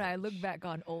cringe ass when I look bitch." back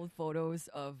on old photos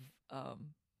of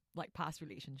like past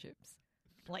relationships.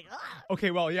 Like,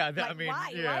 Okay, well, yeah. That, like I mean,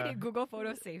 why? yeah. Why did Google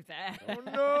Photos save that? Oh,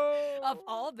 no. Of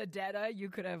all the data you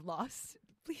could have lost,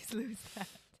 please lose that.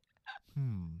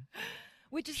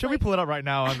 Which is Should we like, pull it up right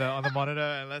now on the monitor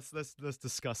and let's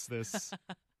discuss this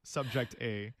subject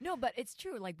A? no, but it's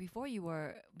true. Like before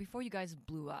you guys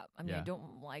blew up. I mean, I Yeah.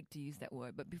 don't like to use that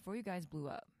word, but before you guys blew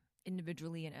up,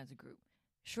 individually and as a group,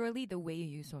 surely the way you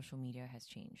use social media has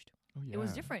changed. Oh, yeah. It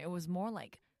was different. It was more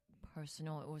like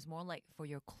personal. It was more like for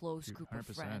your close Dude, group of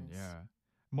 100%, friends. Yeah.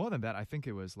 More than that, I think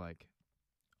it was like,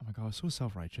 oh my God, I was so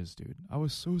self-righteous, dude. I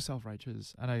was so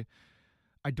self-righteous. And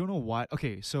I don't know why.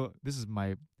 Okay, so this is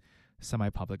my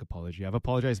semi-public apology. I've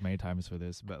apologized many times for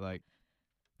this, but like,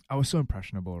 I was so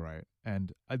impressionable, right?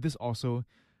 And this also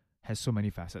has so many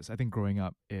facets. I think growing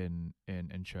up in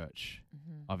church,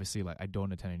 obviously, like I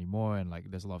don't attend anymore, and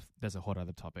like there's a whole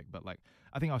other topic. But like,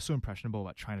 I think I was so impressionable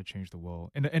about trying to change the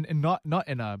world, and not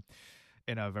in a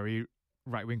very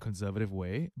right-wing conservative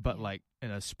way, but Yeah. like in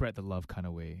a spread the love kind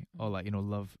of way, or like, you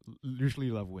know,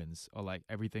 usually love wins, or like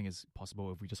everything is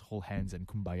possible if we just hold hands and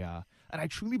kumbaya. And I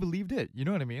truly believed it. You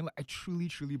know what I mean? Like I truly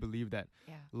believed that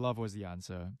Yeah. love was the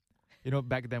answer. You know,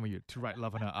 back then when you to write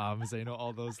love on her arms, and, you know,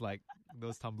 all those like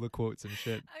those Tumblr quotes and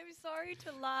shit. I'm sorry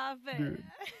to laugh. Dude,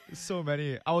 so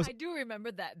many. I do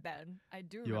remember that, Ben. I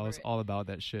do remember I was it. all about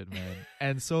that shit, man.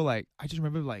 And so like I just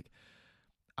remember like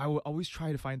I would always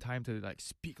try to find time to like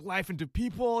speak life into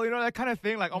people, you know, that kind of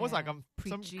thing. Like almost Yeah. like I'm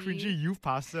some Preachy. cringy youth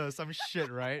pastor or some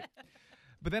shit, right?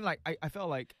 But then like I felt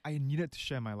like I needed to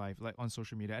share my life like on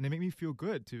social media, and it made me feel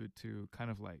good to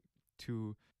kind of like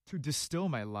to distill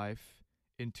my life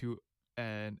into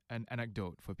an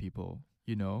anecdote for people,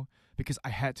 you know, because I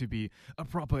had to be a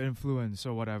proper influence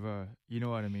or whatever, you know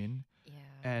what I mean? Yeah.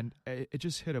 And it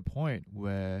just hit a point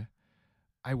where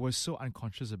I was so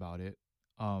unconscious about it.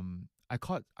 I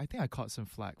think I caught some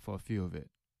flack for a few of it,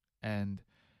 and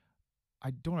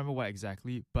I don't remember what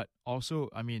exactly, but also,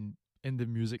 I mean, in the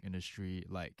music industry,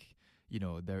 like, you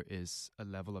know, there is a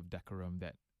level of decorum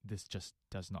that this just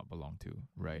does not belong to,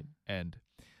 right? And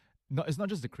it's not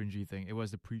just the cringy thing, it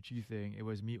was the preachy thing, it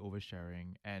was me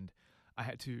oversharing, and I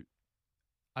had to,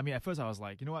 I mean, at first I was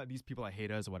like, you know what, these people are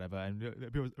haters or whatever, and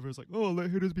everyone was like, oh, let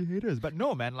haters be haters. But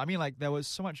no, man, I mean, like, there was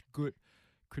so much good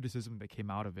criticism that came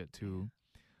out of it too,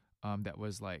 that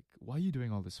was like, why are you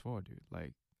doing all this for, dude?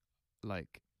 Like,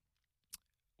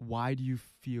 why do you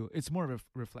feel, it's more of a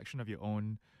reflection of your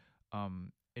own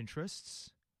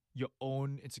interests, your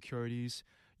own insecurities,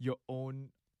 your own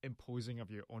imposing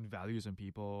of your own values on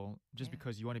people, just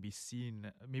because you want to be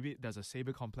seen. Maybe there's a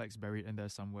saber complex buried in there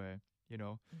somewhere, you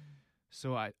know?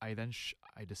 So I then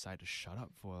I decided to shut up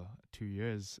for 2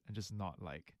 years and just not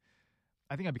like,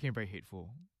 I think I became very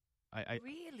hateful.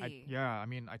 Really? I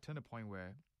mean, I turned a point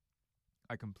where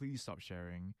I completely stopped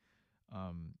sharing.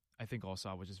 I think also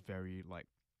I was just very like,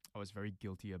 I was very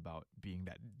guilty about being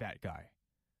that guy.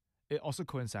 It also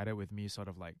coincided with me sort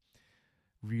of like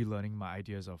relearning my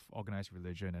ideas of organized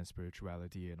religion and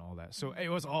spirituality and all that. So it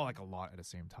was all like a lot at the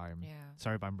same time. Yeah.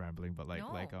 Sorry if I'm rambling, but No.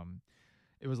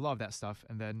 it was a lot of that stuff.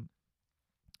 And then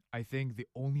I think the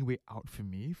only way out for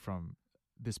me from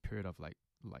this period of like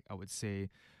I would say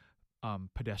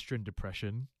pedestrian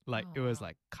depression, like it was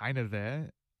like kind of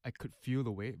there. I could feel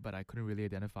the weight, but I couldn't really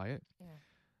identify it. Yeah.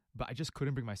 But I just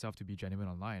couldn't bring myself to be genuine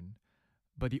online.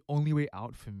 But the only way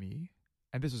out for me,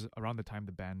 and this was around the time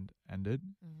the band ended,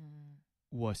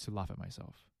 was to laugh at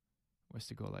myself. Was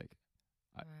to go like,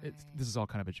 this is all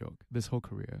kind of a joke. This whole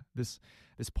career, this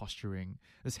posturing,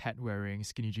 this hat wearing,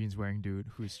 skinny jeans wearing dude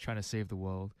who's trying to save the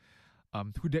world,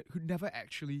 who never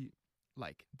actually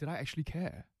like, did I actually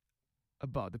care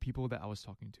about the people that I was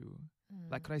talking to?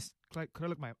 Like, could I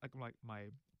look my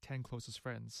 10 closest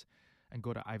friends and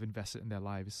go to I've invested in their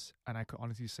lives, and I could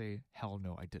honestly say, hell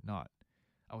no, I did not.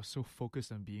 I was so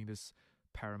focused on being this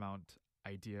paramount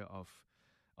idea of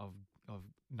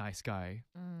nice guy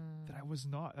that I was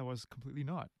not. I was completely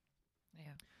not.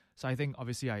 Yeah. So I think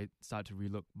obviously I started to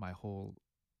relook my whole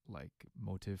like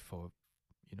motive for,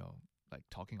 like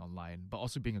talking online, but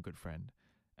also being a good friend,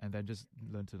 and then just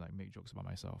learn to like make jokes about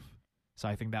myself. So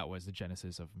I think that was the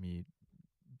genesis of me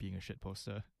being a shit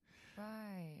poster.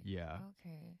 Right. Yeah.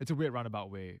 Okay. It's a weird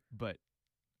roundabout way, but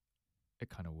it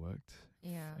kind of worked.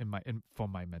 Yeah. For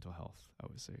my mental health, I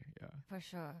would say. Yeah. For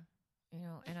sure.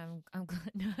 And I'm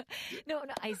glad. No,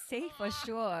 I say for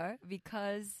sure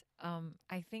because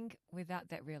I think without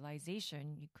that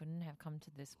realization, you couldn't have come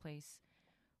to this place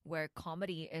where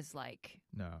comedy is like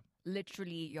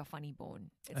literally your funny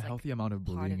bone. It's a healthy amount of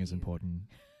part bullying of is you. important.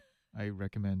 I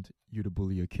recommend you to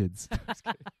bully your kids. Just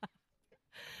kidding.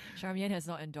 Charmian has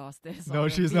not endorsed this. No, on the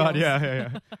she's not. fields.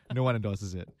 Yeah. No one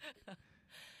endorses it.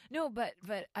 No, but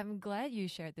I'm glad you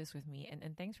shared this with me,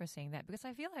 and thanks for saying that, because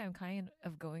I feel like I'm kind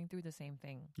of going through the same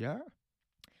thing. Yeah.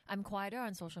 I'm quieter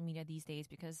on social media these days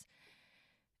because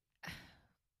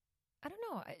I don't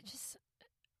know.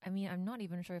 I'm not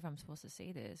even sure if I'm supposed to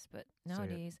say this, but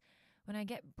nowadays when I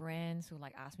get brands who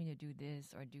like ask me to do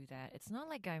this or do that, it's not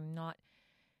like I'm not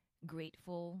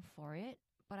grateful for it,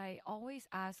 but I always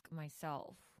ask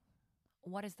myself,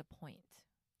 what is the point?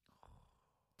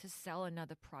 To sell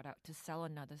another product, to sell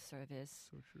another service.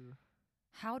 So true.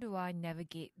 How do I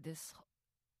navigate this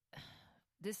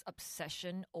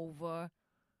obsession over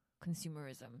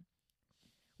consumerism?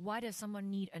 Why does someone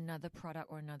need another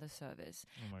product or another service?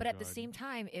 Oh my But at the God. same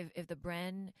time, if the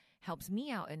brand helps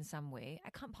me out in some way, I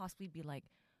can't possibly be like,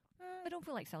 I don't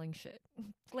feel like selling shit.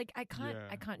 Like I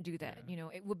can't do that. Yeah.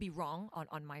 It would be wrong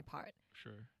on my part.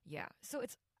 Sure. Yeah. So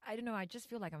I don't know. I just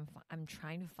feel like I'm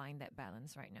trying to find that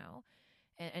balance right now.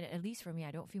 And at least for me, I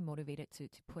don't feel motivated to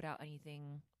put out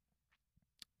anything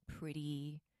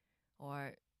pretty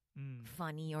or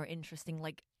funny or interesting.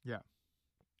 Like,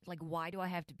 why do I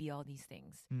have to be all these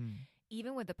things?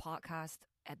 Even with the podcast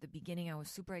at the beginning, I was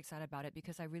super excited about it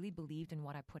because I really believed in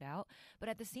what I put out. But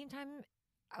at the same time,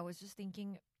 I was just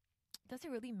thinking, does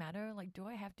it really matter? Like, do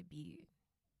I have to be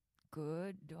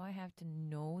good? Do I have to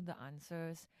know the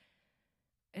answers?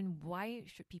 And why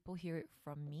should people hear it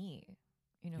from me?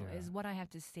 Is what I have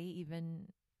to say even...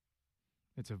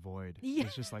 It's a void. Yeah.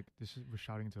 It's just like, we're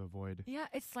shouting to a void. Yeah,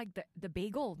 it's like the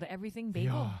bagel, the everything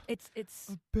bagel. Yeah. It's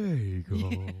A bagel.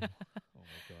 Yeah. Oh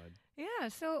my God. Yeah,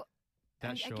 so I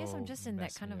That guess I'm show just in that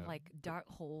messed kind me of up. like dark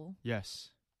hole.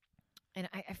 Yes. And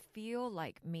I feel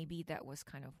like maybe that was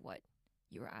kind of what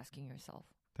you were asking yourself.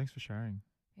 Thanks for sharing.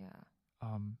 Yeah.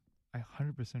 I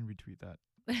 100% retweet that.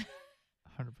 100%.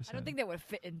 I don't think that would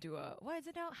fit into what is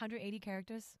it now? 180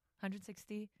 characters?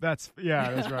 160? That's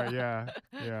right.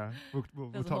 Yeah.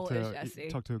 We'll There's a talk whole-ish essay.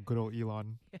 to good old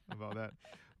Elon about that.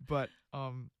 But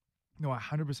no, I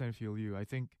 100% feel you. I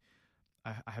think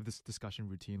I have this discussion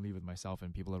routinely with myself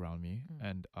and people around me,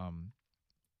 and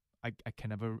I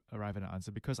can never arrive at an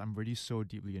answer because I'm already so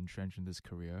deeply entrenched in this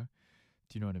career.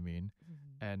 Do you know what I mean?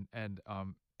 And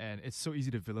it's so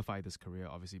easy to vilify this career,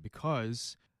 obviously,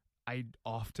 because I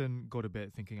often go to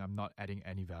bed thinking I'm not adding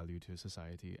any value to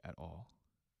society at all.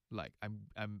 Like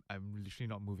I'm literally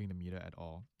not moving the meter at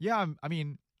all. Yeah, I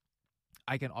mean,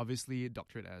 I can obviously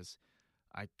doctor it as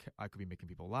I could be making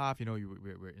people laugh.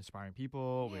 We're inspiring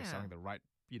people. Yeah. We're selling the right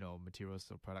materials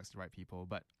or products to the right people.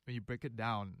 But when you break it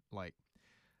down, like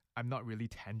I'm not really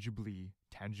tangibly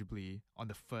on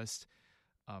the first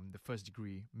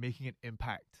degree making an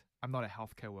impact. I'm not a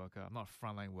healthcare worker. I'm not a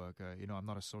frontline worker. I'm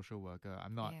not a social worker.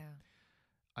 I'm not.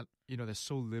 There's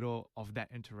so little of that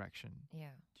interaction. Yeah.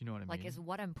 Do you know what I mean? Like, is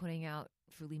what I'm putting out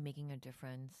truly making a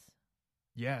difference?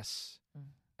 Yes. Mm.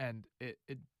 And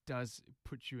it does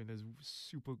put you in this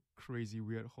super crazy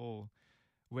weird hole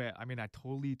where, I mean, I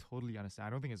totally understand. I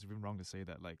don't think it's even wrong to say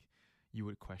that, like, you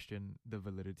would question the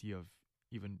validity of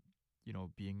even,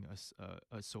 being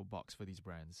a soapbox for these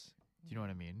brands. Do you know what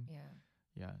I mean? Yeah.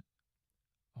 Yeah.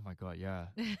 Oh my God, yeah.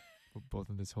 We're both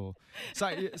in this hole. So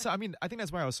I mean, I think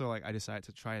that's why also, like, I decided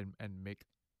to try and make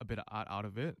a bit of art out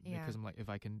of it. Yeah. Because I'm like, if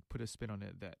I can put a spin on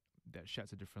it that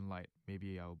sheds a different light,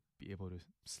 maybe I'll be able to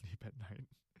sleep at night.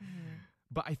 Mm.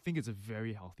 But I think it's a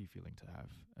very healthy feeling to have,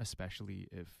 especially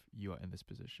if you are in this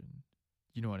position.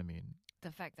 You know what I mean?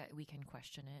 The fact that we can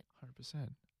question it. 100%.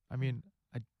 I mean,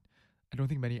 I don't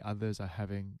think many others are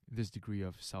having this degree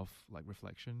of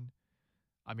reflection.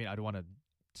 I mean, I don't want to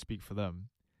speak for them.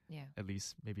 Yeah. At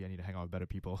least maybe I need to hang out with better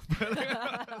people.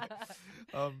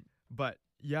 But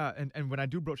yeah, and when I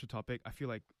do broach the topic, I feel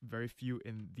like very few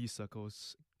in these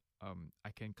circles I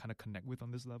can kind of connect with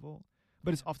on this level.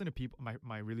 But it's often the people,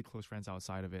 my really close friends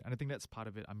outside of it. And I think that's part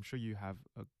of it. I'm sure you have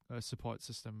a support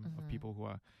system of people who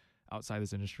are outside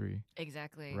this industry.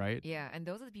 Exactly. Right? Yeah. And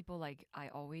those are the people, like, I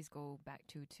always go back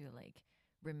to like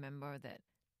remember that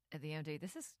at the end of the day,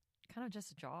 this is kind of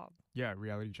just a job. Yeah,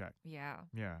 reality check. Yeah.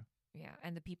 Yeah. Yeah.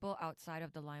 And the people outside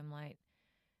of the limelight,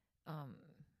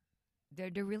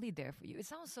 they're really there for you. It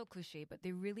sounds so cliche, but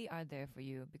they really are there for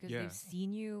you because Yeah. they've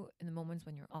seen you in the moments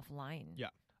when you're offline. Yeah.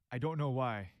 I don't know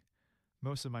why.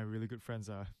 Most of my really good friends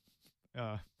are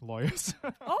lawyers.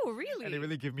 Oh, really? And they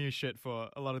really give me shit for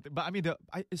a lot of things. But I mean,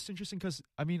 it's interesting because,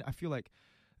 I mean, I feel like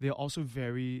they're also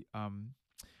very,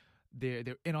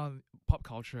 they're in on pop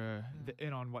culture. They're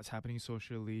in on what's happening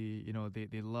socially. You know,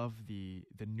 they love the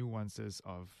nuances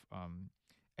of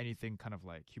anything kind of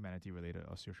like humanity related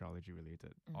or sociology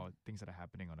related or things that are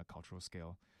happening on a cultural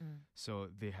scale. So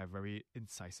they have very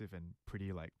incisive and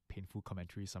pretty like painful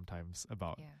commentary sometimes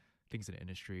about things in the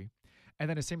industry. And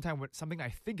then at the same time, something I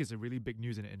think is a really big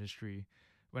news in the industry,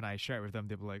 when I share it with them,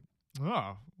 they'll be like,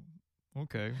 oh,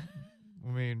 okay.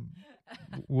 I mean,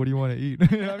 what do you want to eat?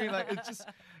 You know what I mean? Like,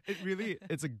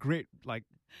 it's a great, like,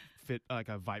 fit, like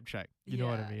a vibe check. You know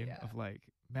what I mean? Yeah. Of like,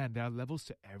 man, there are levels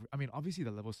to obviously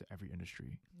there are levels to every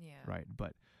industry. Yeah. Right.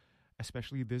 But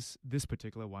especially this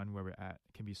particular one where we're at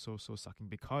can be so sucking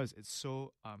because it's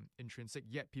so intrinsic,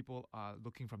 yet people are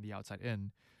looking from the outside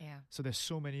in. Yeah. So there's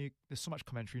so much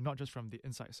commentary, not just from the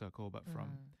inside circle, but from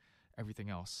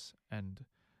everything else. And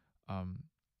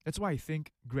that's why I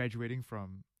think graduating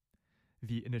from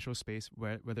the initial space,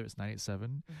 whether it's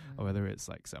 987 or whether it's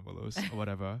like Sam Willows or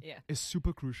whatever, is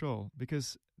super crucial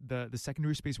because the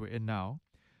secondary space we're in now,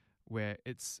 where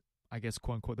it's, I guess,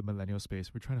 quote unquote, the millennial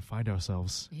space, we're trying to find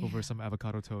ourselves over some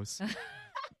avocado toast.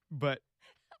 but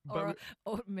or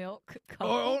oat milk.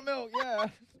 Oat milk, yeah.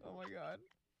 Oh my God.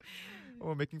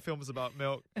 We're making films about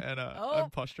milk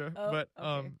and posture. But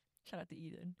okay. Shout out to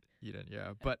Eden,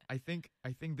 yeah. But I think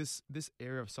this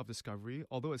area of self-discovery,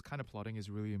 although it's kind of plotting, is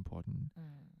really important.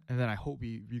 And then I hope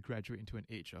we graduate into an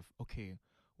age of, okay,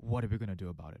 what are we going to do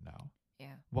about it now?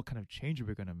 Yeah. What kind of change are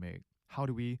we going to make? How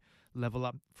do we level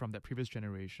up from that previous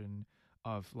generation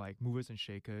of like movers and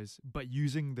shakers, but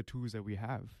using the tools that we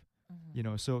have? You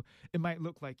know, so it might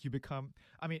look like you become,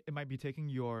 I mean, it might be taking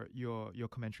your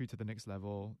commentary to the next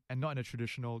level, and not in a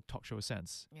traditional talk show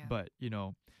sense, but, you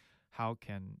know, how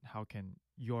can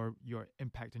your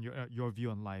impact and your view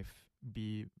on life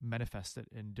be manifested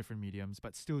in different mediums,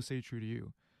 but still stay true to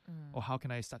you? Or how can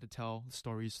I start to tell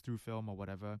stories through film or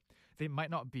whatever? They might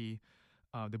not be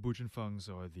the Bu Junfengs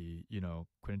or the, you know,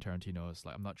 Quentin Tarantino's.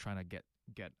 Like, I'm not trying to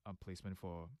get a placement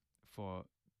for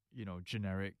you know,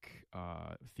 generic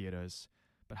theaters,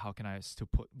 but how can I still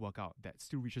put work out that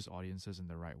still reaches audiences in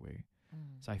the right way?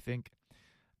 So I think,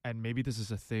 and maybe this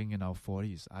is a thing in our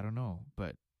 40s, I don't know,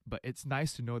 but it's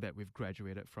nice to know that we've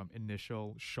graduated from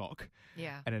initial shock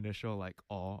and initial like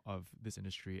awe of this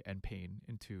industry and pain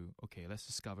into, okay, let's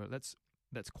discover, let's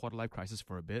quarter life crisis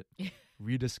for a bit,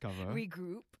 rediscover,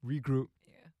 regroup,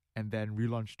 and then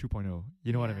relaunch 2.0.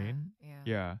 You know what I mean?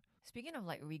 Yeah. Speaking of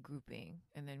like regrouping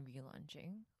and then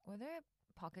relaunching, were there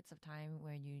pockets of time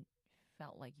where you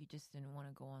felt like you just didn't want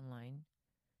to go online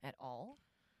at all?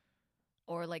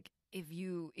 Or like if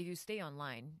you stay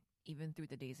online, even through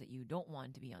the days that you don't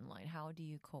want to be online, how do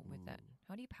you cope with that?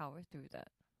 How do you power through that?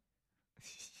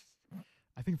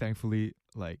 I think thankfully,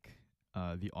 like,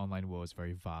 the online world is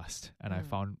very vast, and I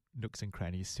found nooks and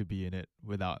crannies to be in it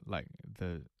without like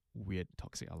the weird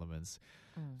toxic elements.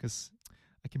 Because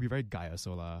I can be very Gaia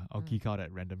solar. I'll geek out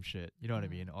at random shit. You know what I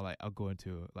mean? Or like I'll go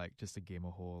into like just a gamer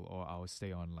hole, or I'll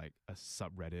stay on like a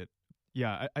subreddit.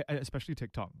 Yeah, I especially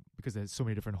TikTok, because there's so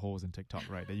many different holes in TikTok,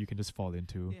 right? That you can just fall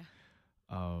into.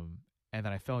 And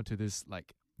then I fell into this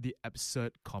the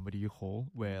absurd comedy hole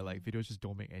where like videos just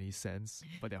don't make any sense,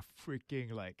 but they're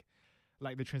freaking like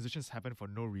the transitions happen for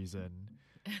no reason.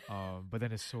 But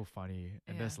then it's so funny.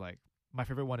 And there's like, my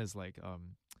favorite one is like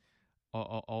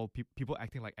people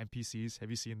acting like NPCs. Have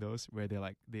you seen those where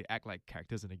they act like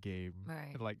characters in a game? Right.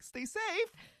 And like, stay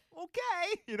safe,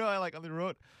 okay. You know, like on the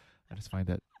road. I just find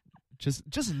that just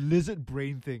lizard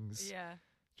brain things. Yeah.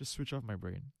 Just switch off my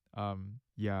brain.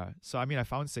 Yeah. So I mean, I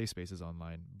found safe spaces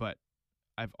online, but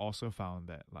I've also found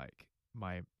that like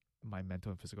my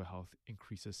mental and physical health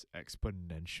increases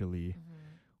exponentially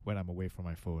when I'm away from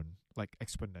my phone, like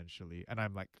exponentially. And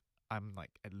I'm like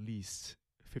at least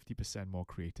 50% more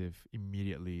creative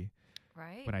immediately.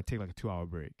 Right. When I take like a 2-hour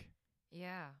break.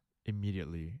 Yeah.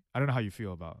 Immediately. I don't know how you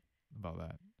feel about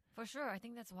that. For sure. I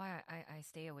think that's why I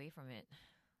stay away from it.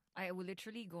 I will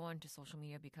literally go onto social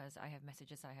media because I have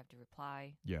messages I have to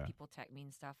reply. Yeah. People tag me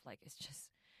and stuff. Like, it's just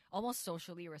almost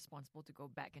socially irresponsible to go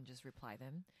back and just reply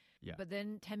them. Yeah. But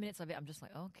then 10 minutes of it, I'm just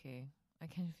like, okay, I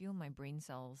can feel my brain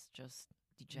cells just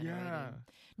degenerating. Yeah.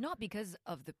 Not because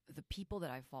of the people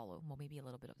that I follow. Well, maybe a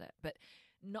little bit of that. But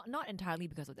not entirely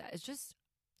because of that. It's just,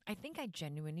 I think I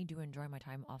genuinely do enjoy my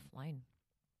time offline.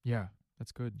 Yeah.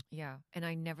 That's good. Yeah. And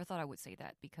I never thought I would say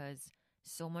that because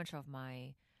so much of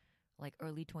my like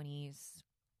early 20s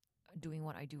doing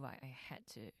what I do, I had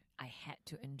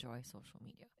to enjoy social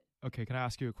media. Okay, can I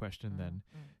ask you a question then?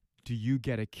 Do you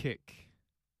get a kick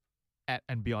at,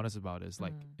 and be honest about this,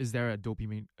 like is there a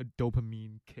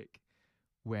dopamine kick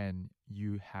when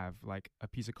you have like a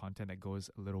piece of content that goes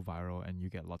a little viral and you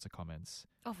get lots of comments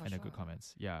good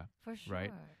comments? Yeah. For sure.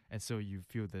 Right? And so you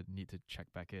feel the need to check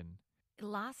back in.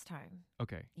 Last time.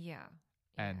 Okay. Yeah.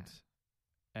 And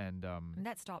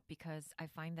that stopped because I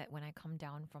find that when I come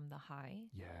down from the high,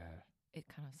 it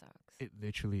kind of sucks. It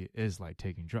literally is like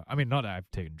taking drugs. I mean, not that I've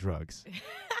taken drugs,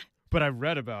 but I've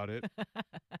read about it.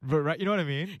 But right, you know what I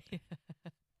mean? Yeah.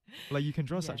 Like you can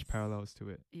draw such parallels to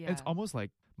it. Yeah. It's almost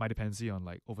like my dependency on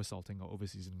like oversalting or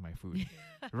overseasoning my food,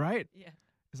 right? Yeah.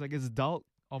 It's like it's dulled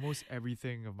almost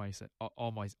everything of my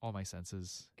all my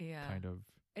senses. Yeah. Kind of.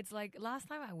 It's like last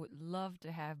time I would love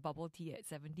to have bubble tea at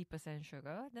 70%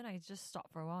 sugar. Then I just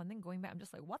stopped for a while and then going back, I'm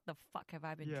just like, what the fuck have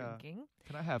I been drinking?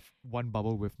 Can I have one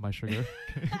bubble with my sugar?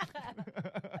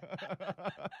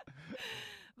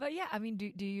 But yeah, I mean,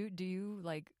 do you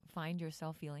like find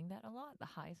yourself feeling that a lot, the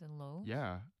highs and lows?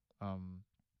 Yeah. And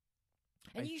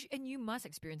you must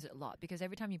experience it a lot because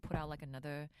every time you put out like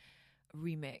another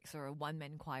remix or a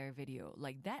one-man choir video,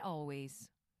 like that always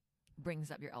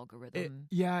brings up your algorithm.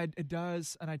 It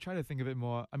does. And I try to think of it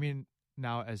more. I mean,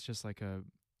 now as just like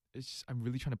I'm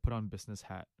really trying to put on business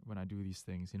hat when I do these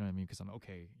things. You know what I mean? Because I'm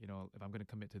okay. You know, if I'm going to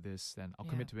commit to this, then I'll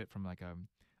commit to it from like a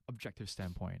objective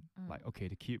standpoint. Like, okay,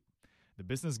 to keep the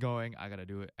business going, I got to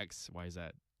do X, Y, Z.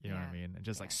 You know what I mean? And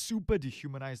just like super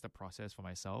dehumanize the process for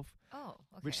myself. Oh,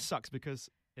 okay. Which sucks because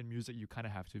in music, you kind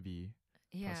of have to be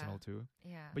personal too.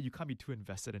 Yeah. But you can't be too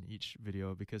invested in each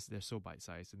video because they're so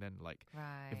bite-sized. And then like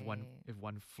if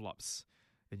one flops,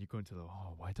 then you go into the,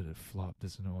 why did it flop?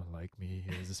 Does no one like me?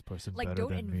 Is this person like better than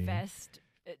me? Like don't invest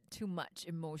too much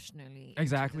emotionally.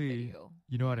 Exactly. Into the video.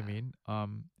 You know what I mean?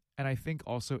 And I think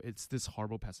also it's this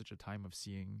horrible passage of time of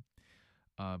seeing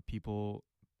people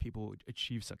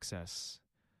achieve success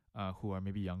who are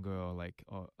maybe younger or like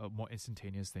or more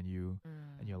instantaneous than you,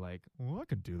 and you're like, well, I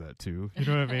can do that too. You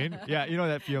know what I mean? Yeah, you know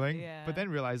that feeling. Yeah. But then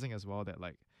realizing as well that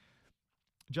like,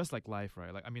 just like life,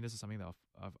 right? Like, I mean, this is something that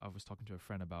I was talking to a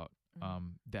friend about.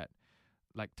 That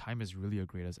like time is really your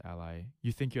greatest ally.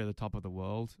 You think you're at the top of the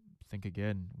world, think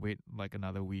again. Wait like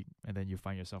another week, and then you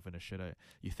find yourself in a shitter.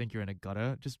 You think you're in a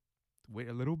gutter, just wait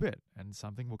a little bit, and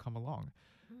something will come along.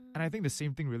 And I think the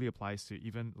same thing really applies to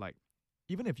even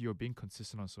if you're being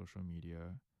consistent on social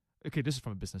media. Okay, this is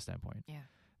from a business standpoint. Yeah.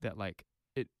 That like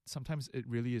sometimes it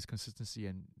really is consistency,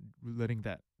 and letting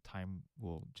that time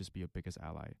will just be your biggest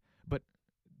ally. But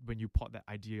when you port that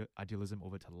idealism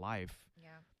over to life,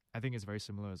 I think it's very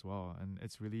similar as well. And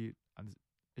it's really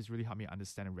helped me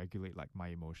understand and regulate like my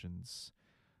emotions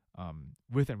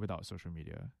with and without social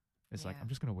media. It's like I'm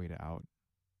just gonna wait it out.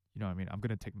 You know what I mean? I'm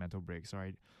gonna take mental breaks. All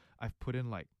right. I've put in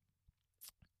like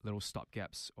little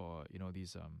stopgaps or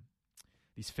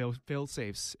these fail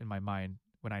safes in my mind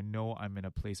when I know I'm in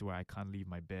a place where I can't leave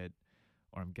my bed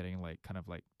or I'm getting like kind of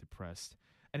like depressed.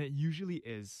 And it usually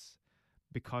is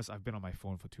because I've been on my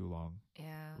phone for too long.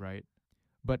 Yeah. Right?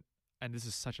 And this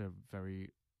is such a very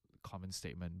common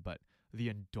statement, but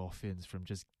the endorphins from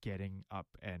just getting up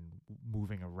and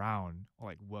moving around or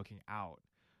like working out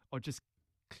or just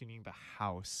cleaning the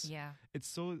house. Yeah. It's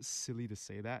so silly to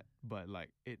say that, but like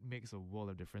it makes a world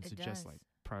of difference It to just does. like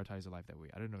prioritize your life that way.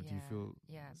 I don't know. Do you feel?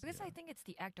 Yeah. Because I think it's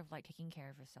the act of like taking care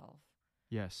of yourself.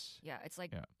 Yes. Yeah. It's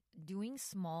like Yeah. doing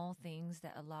small things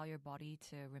that allow your body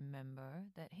to remember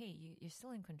that, hey, you're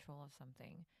still in control of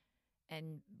something.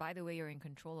 And by the way, you're in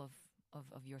control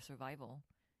of your survival.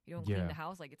 You don't clean the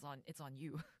house, like it's on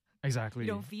you. Exactly.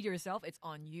 You don't feed yourself, it's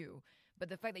on you. But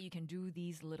the fact that you can do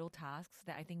these little tasks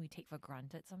that I think we take for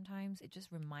granted sometimes, it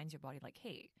just reminds your body like,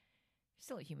 hey, you're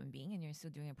still a human being and you're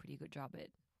still doing a pretty good job at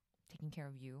taking care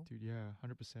of you. Dude, yeah,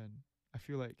 100%. I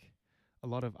feel like a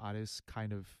lot of artists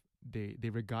kind of they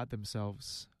regard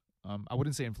themselves. I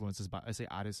wouldn't say influencers, but I say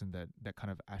artists in that kind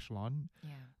of echelon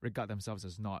Yeah. regard themselves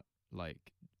as not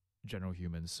like general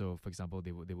humans. So, for example,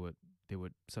 they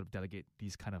would sort of delegate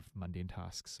these kind of mundane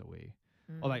tasks away.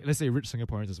 Or like, let's say rich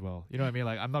Singaporeans as well. You know what I mean?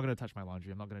 Like, I'm not going to touch my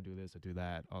laundry. I'm not going to do this or do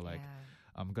that. Or like,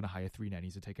 I'm going to hire 3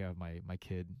 nannies to take care of my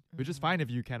kid, which is fine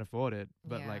if you can't afford it.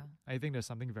 But like, I think there's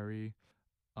something very,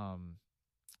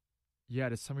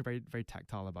 there's something very, very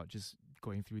tactile about just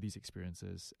going through these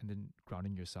experiences and then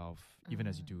grounding yourself, even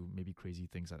as you do maybe crazy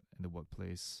things in the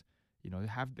workplace. You know,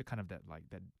 have the kind of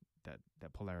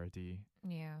that polarity.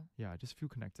 Yeah. Yeah, I just feel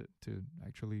connected to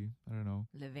actually, I don't know,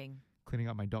 Living. cleaning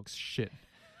up my dog's shit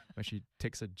when she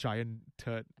takes a giant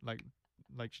turd, like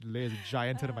she lays a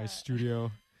giant turd in my studio.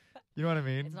 You know what I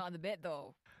mean? It's not on the bed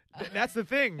though. That's the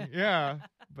thing. Yeah,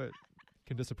 but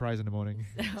can just surprise in the morning.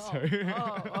 Sorry.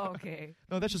 Okay.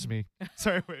 No, that's just me.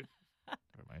 Sorry, wait.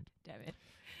 Never mind. Damn it.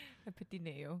 A petit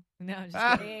Neo. No,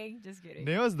 just kidding. Just kidding.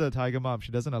 Neo's the tiger mom.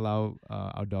 She doesn't allow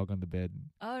our dog on the bed.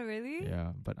 Oh, really?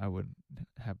 Yeah, but I would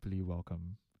happily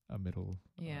welcome a middle.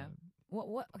 Yeah.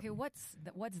 What? Okay. What's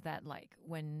that like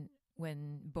when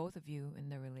both of you in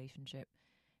the relationship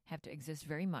have to exist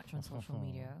very much on social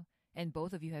media, and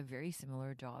both of you have very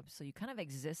similar jobs, so you kind of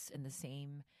exist in the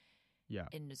same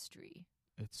industry.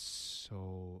 It's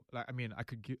so like, I mean,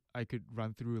 I could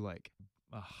run through like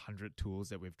 100 tools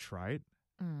that we've tried,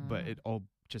 but it all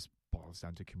just boils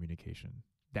down to communication.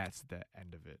 That's the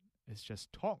end of it. It's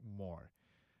just talk more.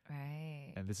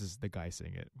 Right. And this is the guy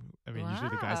saying it. I mean, usually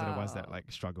the guys are the ones that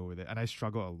like struggle with it, and I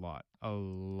struggle a lot.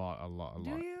 Do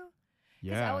you?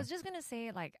 Yeah. I was just gonna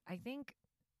say, like, I think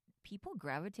people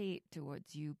gravitate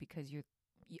towards you because you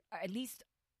at least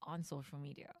on social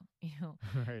media, you know,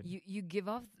 right. you give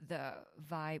off the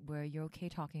vibe where you're okay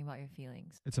talking about your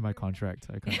feelings. It's in my contract.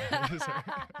 I can't.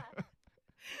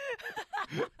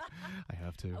 I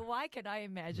have to. Why can I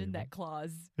imagine that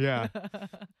clause? Yeah.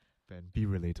 Ben, be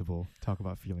relatable. Talk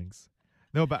about feelings.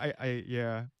 No, but I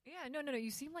Yeah, no.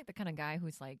 You seem like the kind of guy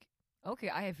who's like, okay,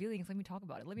 I have feelings. Let me talk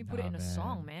about it. Let me put it in a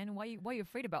song, man. Why you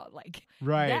afraid about like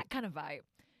that kind of vibe?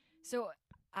 So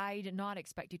I did not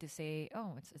expect you to say,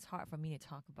 oh, it's hard for me to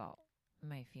talk about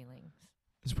my feelings.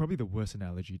 It's probably the worst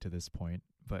analogy to this point,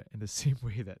 but in the same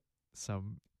way that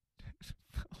some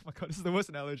oh my god, this is the worst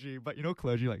analogy, but you know,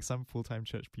 clergy, like some full-time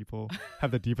church people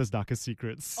have the deepest, darkest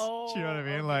secrets. Do you know what I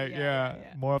mean?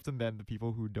 Like, more often than the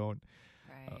people who don't.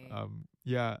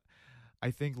 Right.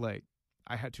 I think like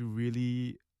I had to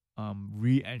really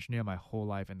re-engineer my whole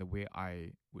life and the way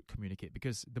I would communicate,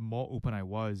 because the more open I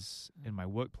was in my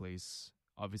workplace,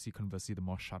 obviously conversely the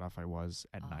more shut off I was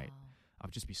at night. I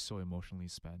would just be so emotionally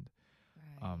spent.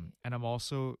 Right. And I'm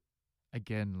also,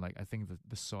 again, like I think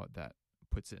the sort that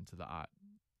puts it into the art,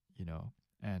 you know.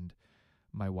 And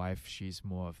my wife, she's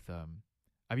more of the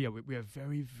I mean, we have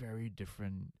very, very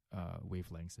different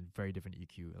wavelengths and very different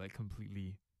EQ, like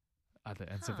completely other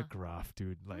ends of the graph,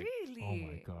 dude. Like, really? Oh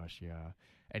my gosh, yeah.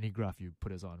 Any graph you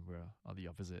put us on, we're on the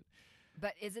opposite.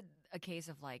 But is it a case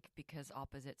of like, because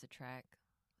opposites attract,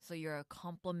 so you're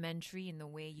complementary in the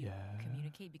way you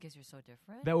communicate because you're so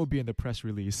different? That would be in the press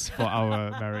release for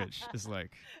our marriage. It's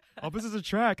like, opposites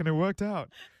attract, and it worked out.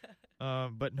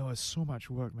 But no, it's so much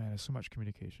work, man. It's so much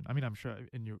communication. I mean, I'm sure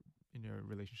in your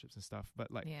relationships and stuff,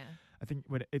 but like, I think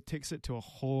when it takes it to a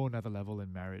whole nother level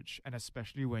in marriage, and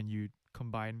especially when you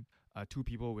combine two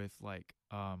people with like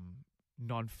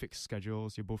non-fixed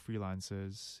schedules. You're both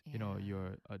freelancers. You know,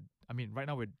 I mean, right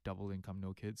now we're double income,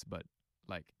 no kids, but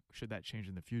like, should that change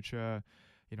in the future?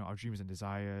 You know, our dreams and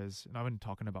desires. And I've been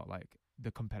talking about like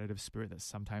the competitive spirit that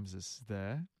sometimes is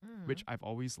there, which I've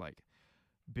always like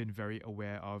been very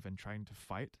aware of and trying to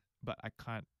fight, but I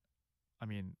can't. I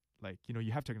mean, like, you know,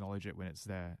 you have to acknowledge it when it's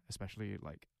there, especially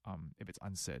like if it's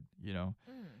unsaid, you know.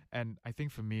 And I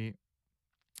think for me,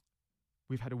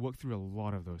 we've had to work through a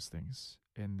lot of those things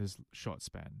in this short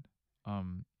span.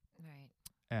 Right.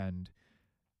 And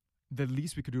the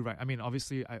least we could do, right? I mean,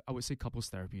 obviously, I would say couples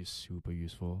therapy is super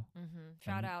useful.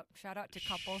 Shout out to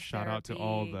couples Shout therapy. out to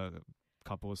all the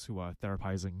couples who are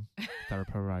therapizing,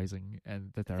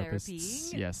 and the therapists.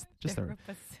 Therapying? Yes, just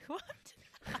Therapist. What?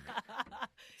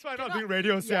 That's why I'm not doing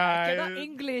radio. Cannot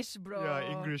English, bro.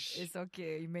 Yeah, English. It's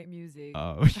okay. You make music.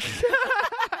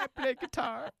 I play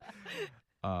guitar.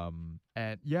 And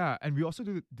we also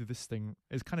do this thing.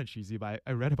 It's kind of cheesy, but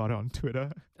I read about it on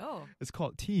Twitter. Oh. It's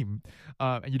called Team,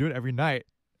 and you do it every night.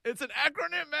 It's an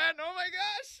acronym, man. Oh my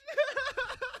gosh.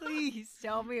 Please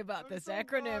tell me about this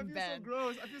acronym, Ben.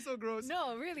 I feel so gross.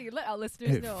 No, really. Let our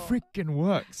listeners It know. freaking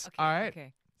works. Okay, All right.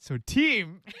 Okay. So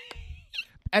Team,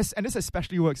 and this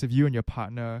especially works if you and your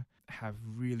partner have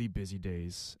really busy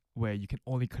days where you can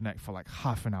only connect for like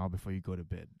half an hour before you go to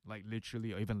bed, like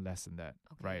literally, or even less than that,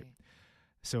 right?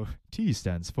 So T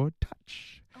stands for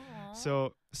touch.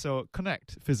 Aww. So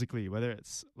connect physically, whether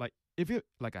it's like if you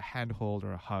like a handhold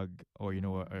or a hug or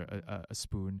a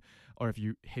spoon, or if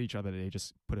you hate each other today,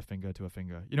 just put a finger to a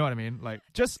finger. You know what I mean? Like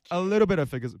just a little bit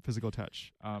of physical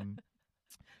touch.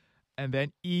 And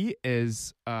then E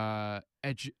is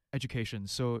education.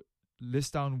 So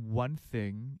list down one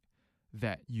thing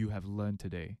that you have learned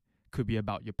today. Could be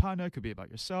about your partner, could be about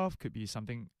yourself, could be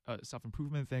something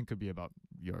self-improvement thing, could be about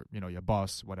your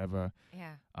boss, whatever.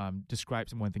 Yeah. Describe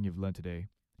one thing you've learned today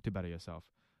to better yourself.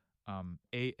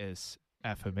 A is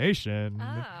affirmation.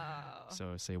 Oh.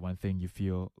 So say one thing you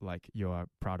feel like you're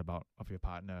proud about of your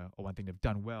partner, or one thing they've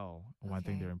done well, or one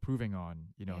thing they're improving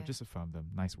on. Just affirm them.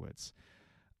 Nice words.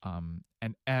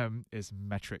 And M is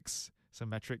metrics. So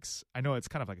metrics, I know it's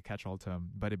kind of like a catch-all term,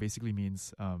 but it basically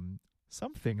means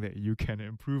something that you can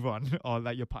improve on, or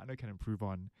that your partner can improve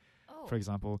on. Oh. For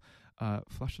example,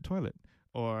 flush the toilet,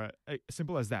 or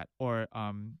simple as that, or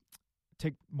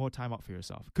take more time out for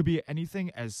yourself. Could be anything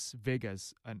as vague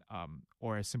as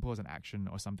or as simple as an action,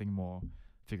 or something more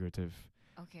figurative.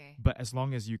 Okay. But as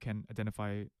long as you can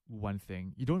identify one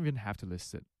thing, you don't even have to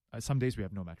list it. Some days we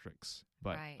have no metrics,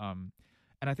 but Right.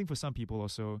 and I think for some people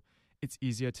also, it's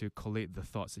easier to collate the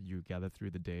thoughts that you gather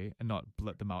through the day and not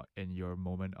blurt them out in your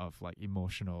moment of like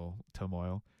emotional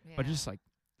turmoil, but just like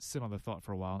sit on the thought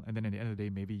for a while, and then at the end of the day,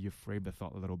 maybe you frame the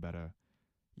thought a little better.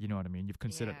 You know what I mean? You've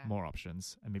considered more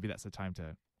options, and maybe that's the time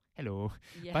to, hello,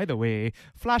 by the way,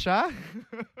 flasha.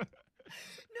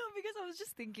 No, because I was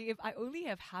just thinking, if I only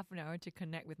have half an hour to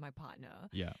connect with my partner,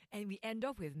 and we end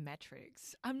up with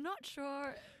metrics, I'm not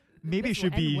sure. Maybe it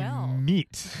should be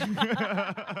meet.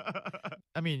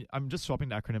 I mean, I'm just swapping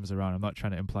the acronyms around. I'm not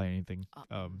trying to imply anything,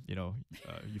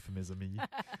 euphemism-y.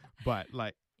 But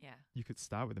like, you could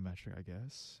start with the metric, I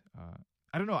guess.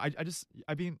 I don't know.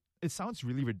 I mean, it sounds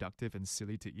really reductive and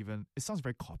silly to even, it sounds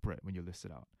very corporate when you list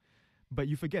it out. But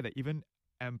you forget that even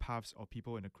empaths or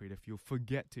people in the creative field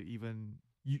forget to even,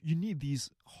 you need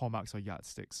these hallmarks or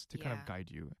yardsticks to kind of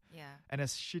guide you. Yeah. And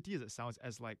as shitty as it sounds,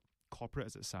 as like corporate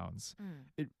as it sounds,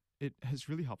 it has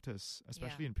really helped us,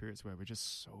 especially in periods where we're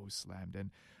just so slammed,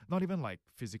 and not even like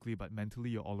physically, but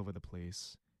mentally you're all over the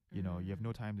place. You know, you have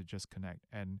no time to just connect.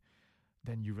 And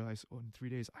then you realize, oh, in 3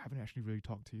 days, I haven't actually really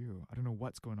talked to you. I don't know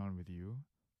what's going on with you.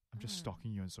 I'm just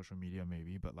stalking you on social media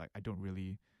maybe, but like I don't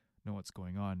really know what's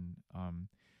going on.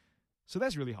 So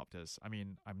that's really helped us. I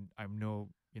mean, I'm no,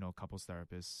 couples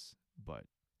therapist, but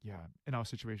yeah, in our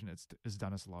situation, it's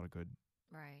done us a lot of good.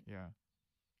 Right. Yeah.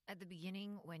 At the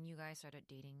beginning, when you guys started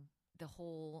dating, the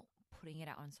whole putting it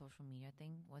out on social media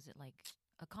thing, was it like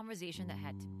a conversation that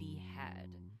had to be had?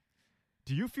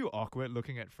 Do you feel awkward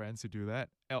looking at friends who do that?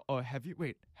 Or have you done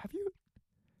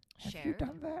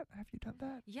that? Have you done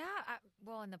that? Yeah,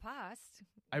 well, in the past.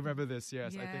 I remember this,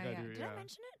 yes. I think I do, Did I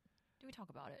mention it? Did we talk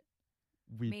about it?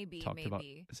 We talked about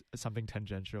something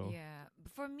tangential. Yeah.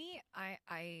 For me,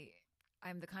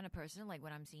 I'm the kind of person, like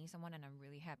when I'm seeing someone and I'm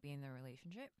really happy in their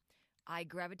relationship, I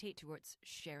gravitate towards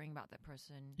sharing about that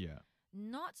person. Yeah.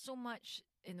 Not so much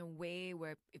in a way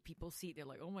where if people see it, they're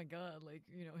like, oh my God, like,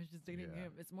 he's just dating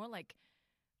him. It's more like,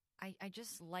 I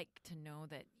just like to know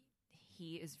that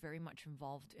he is very much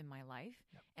involved in my life.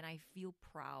 Yep. And I feel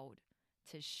proud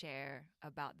to share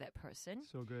about that person.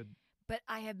 So good. But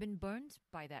I have been burned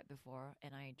by that before,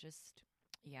 and I just,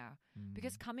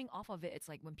 because coming off of it, it's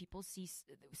like when people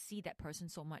see that person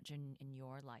so much in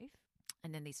your life,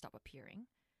 and then they stop appearing.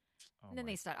 And then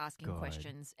they start asking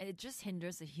questions, and it just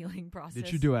hinders the healing process.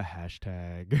 Did you do a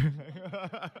hashtag?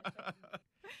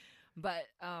 But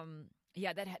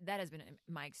that has been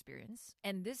my experience,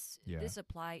 and this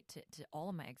applied to all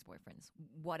of my ex-boyfriends,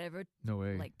 whatever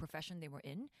like profession they were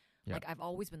in. Yeah. Like I've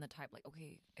always been the type, like,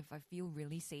 okay, if I feel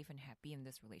really safe and happy in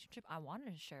this relationship, I want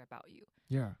to share about you.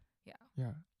 Yeah.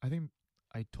 I think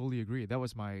I totally agree. That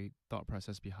was my thought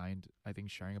process behind, I think,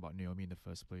 sharing about Naomi in the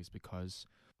first place, because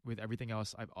with everything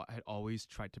else, I had always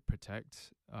tried to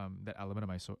protect that element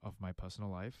of my personal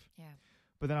life. Yeah.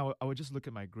 But then I would just look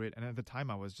at my grid, and at the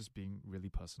time I was just being really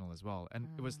personal as well. And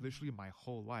it was literally my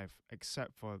whole life,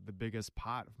 except for the biggest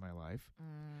part of my life.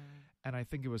 And I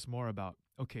think it was more about,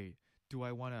 okay, do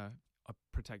I want to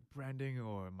protect branding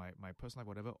or my personal life,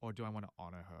 whatever, or do I want to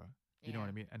honor her? You know what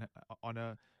I mean? And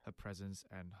honor her presence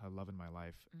and her love in my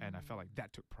life. And I felt like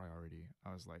that took priority.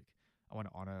 I was like, I want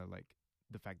to honor like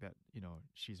the fact that, you know,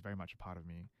 she's very much a part of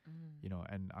me, you know,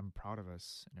 and I'm proud of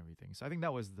us and everything. So I think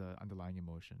that was the underlying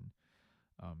emotion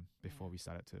before we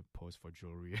started to pose for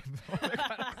jewelry and all that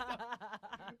kind of stuff.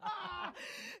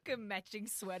 Good matching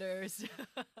sweaters.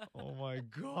 Oh my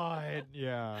God.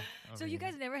 Yeah. So you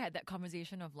guys never had that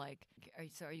conversation of like,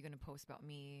 are you going to post about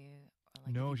me? Or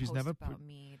like, no, if you she's post never about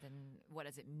me. Then what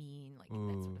does it mean? Like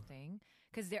that sort of thing.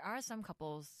 Because there are some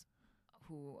couples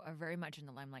who are very much in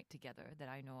the limelight together that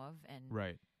I know of, and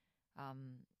right.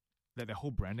 That the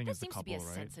whole branding that is the seems couple, to be a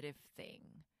right? sensitive thing.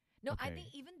 No, I Okay. think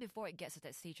even before it gets to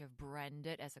that stage of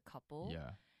branded as a couple,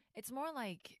 Yeah. it's more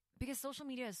like, because social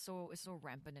media is so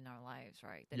rampant in our lives,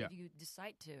 right? That if you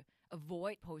decide to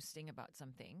avoid posting about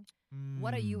something,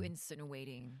 what are you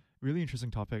insinuating? Really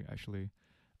interesting topic, actually.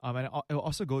 And it'll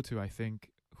also go to, I think,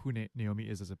 who Naomi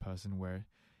is as a person, where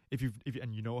if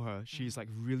and you know her, she's like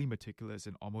really meticulous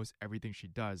in almost everything she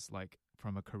does, like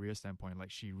from a career standpoint.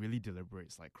 Like she really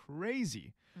deliberates like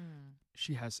crazy.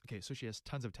 She has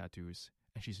tons of tattoos,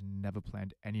 and she's never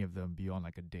planned any of them beyond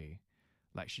like a day.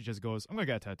 Like she just goes, I'm gonna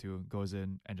get a tattoo, goes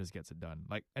in and just gets it done.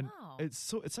 Like, and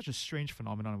it's such a strange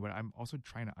phenomenon where I'm also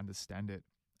trying to understand it.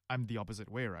 I'm the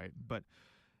opposite way, right? But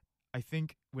I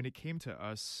think when it came to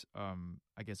us,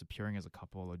 I guess appearing as a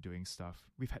couple or doing stuff,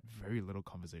 we've had very little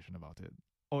conversation about it.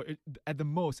 Or at the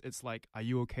most, it's like, are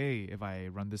you okay if I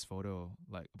run this photo?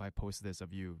 Like, if I post this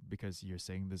of you because you're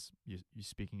saying this, you're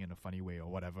speaking in a funny way or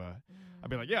whatever. I'd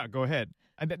be like, yeah, go ahead.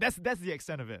 And that's the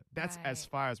extent of it. That's as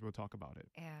far as we'll talk about it.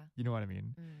 Yeah. You know what I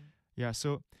mean? Yeah.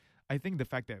 So I think the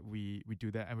fact that we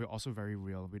do that, and we're also very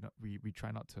real. We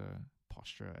try not to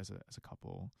posture as a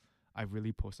couple. I've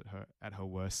really posted her at her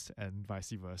worst and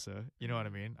vice versa. You know what I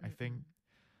mean? I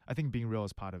think being real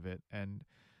is part of it, and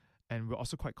we're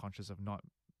also quite conscious of not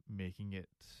making it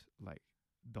like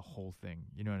the whole thing.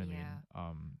 You know what I mean?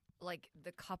 Like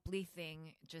the coupley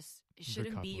thing just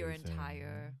shouldn't be your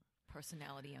entire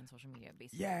personality on social media,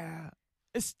 basically. Yeah,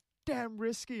 it's damn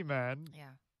risky, man.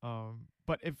 Yeah.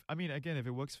 But if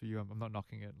it works for you, I'm not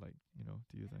knocking it. Like, you know,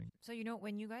 do you think? So, you know,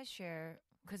 when you guys share,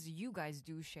 because you guys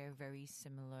do share very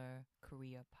similar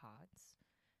career paths.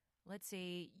 Let's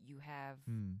say you have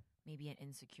maybe an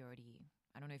insecurity.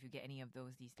 I don't know if you get any of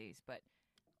those these days, but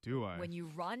do I? When you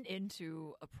run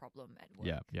into a problem at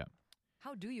work, yeah.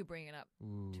 How do you bring it up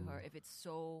to her if it's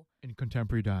so... In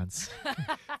contemporary dance.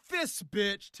 This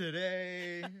bitch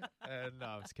today. No,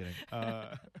 I'm just kidding.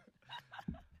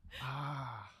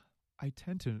 I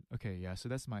tend to... Okay, yeah, so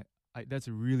that's that's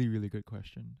a really, really good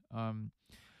question.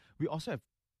 We also have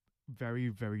very,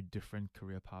 very different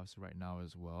career paths right now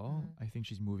as well. I think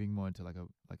she's moving more into like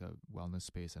a wellness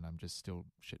space, and I'm just still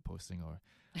shit posting, or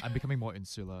I'm becoming more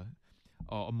insular,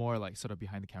 or more like sort of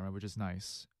behind the camera, which is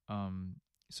nice.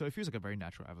 So it feels like a very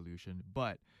natural evolution.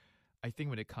 But I think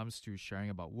when it comes to sharing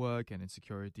about work and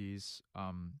insecurities,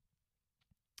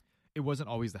 it wasn't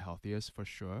always the healthiest, for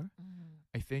sure.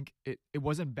 I think it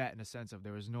wasn't bad in the sense of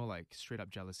there was no like straight up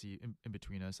jealousy in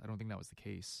between us. I don't think that was the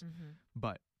case.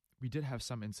 But we did have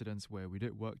some incidents where we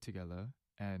did work together,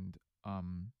 and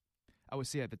I would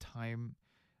say at the time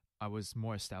I was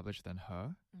more established than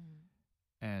her,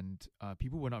 and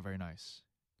people were not very nice.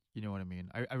 You know what I mean?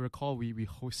 I recall we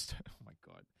hosted, oh my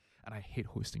God, and I hate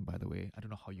hosting, by the way. I don't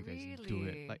know how you guys do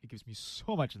it. Like, it gives me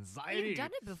so much anxiety. You've done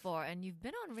it before, and you've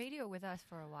been on radio with us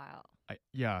for a while.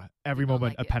 Every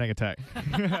moment a panic attack.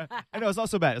 I know, it's not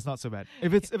so bad. It's not so bad.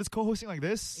 If it's co-hosting like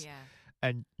this,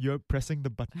 and you're pressing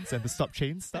the buttons and the stop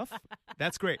chain stuff,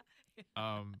 that's great.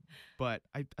 But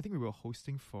I think we were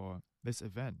hosting for this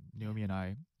event, Naomi and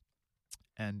I,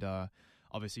 and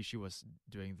obviously she was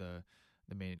doing the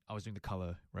main. I was doing the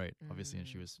color, right? Obviously, and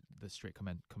she was the straight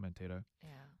commentator,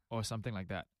 or something like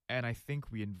that. And I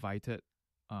think we invited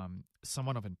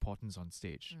someone of importance on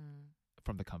stage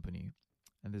from the company,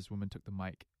 and this woman took the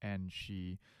mic, and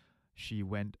she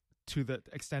went to the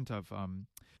extent of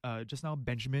just now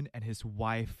Benjamin and his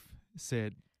wife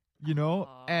said, you know,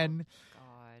 and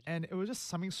it was just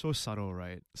something so subtle,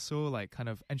 right? So like kind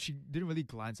of, and she didn't really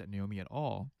glance at Naomi at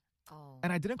all.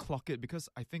 And I didn't clock it because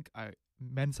I think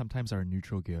men sometimes are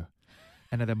neutral gear.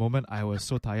 And at that moment, I was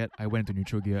so tired, I went into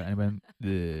neutral gear and I went,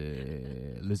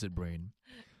 lizard brain.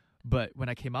 But when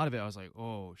I came out of it, I was like,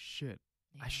 oh shit,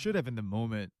 I should have in the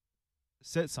moment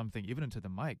said something, even into the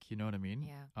mic, you know what I mean?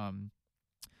 Yeah.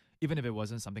 Even if it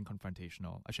wasn't something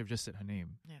confrontational, I should have just said her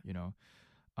name, you know?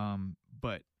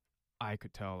 But I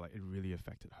could tell like it really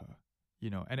affected her,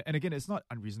 you know? And again, it's not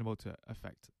unreasonable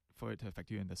for it to affect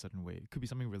you in a certain way. It could be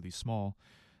something really small,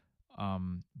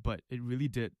 but it really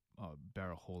did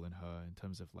bear a hole in her in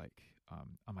terms of like,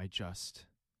 am I just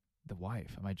the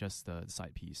wife? Am I just the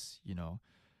side piece, you know?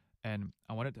 And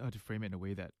I wanted her to frame it in a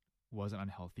way that wasn't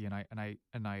unhealthy, and I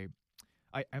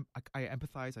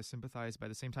empathize, I sympathize, but at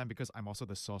the same time, because I'm also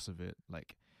the source of it,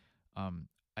 like,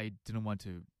 I didn't want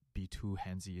to be too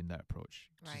handsy in that approach.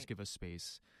 Right. Just give her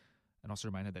space, and also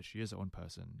remind her that she is her own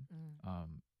person.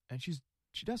 And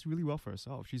she does really well for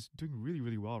herself. She's doing really,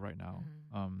 really well right now.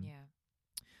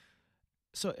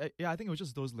 So I think it was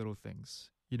just those little things.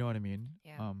 You know what I mean?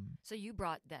 Yeah. So you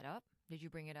brought that up. Did you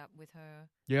bring it up with her?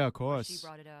 Yeah, of course. She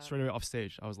brought it up straight away off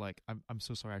stage. I was like, I'm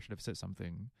so sorry. I should have said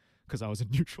something because I was in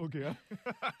neutral gear.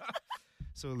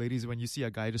 So, ladies, when you see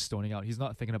a guy just stoning out, he's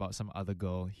not thinking about some other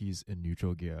girl. He's in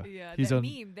neutral gear. Yeah, he's that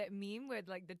meme with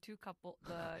like the two people.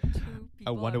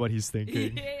 I wonder what he's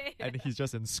thinking. And he's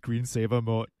just in screensaver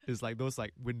mode. It's like those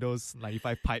like Windows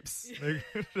 95 pipes.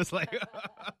 Just like.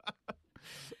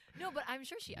 No, but I'm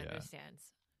sure she understands.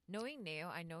 Knowing Neo,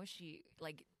 I know she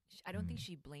like. I don't think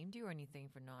she blamed you or anything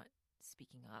for not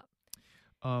speaking up.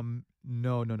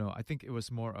 No. I think it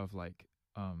was more of like,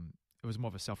 it was more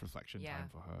of a self-reflection time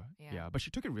for her. Yeah, but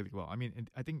she took it really well. I mean,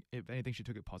 I think if anything, she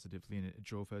took it positively, and it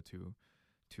drove her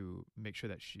to make sure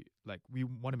that we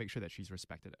want to make sure that she's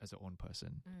respected as her own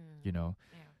person. You know.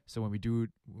 Yeah. So when we do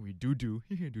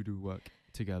work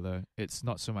together, it's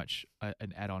not so much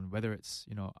an add-on, whether it's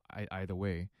either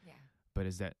way. Yeah. But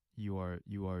is that you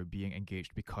are being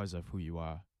engaged because of who you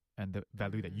are and the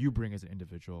value that you bring as an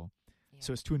individual. Yeah.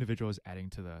 So it's two individuals adding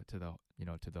to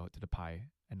the pie,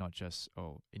 and not just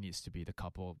it needs to be the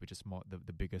couple, which is more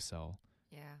the bigger cell.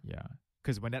 Yeah. Yeah.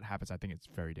 Because when that happens, I think it's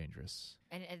very dangerous.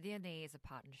 And at the end of the day, it's a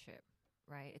partnership,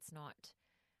 right? It's not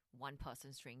one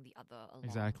person stringing the other along.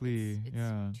 Exactly.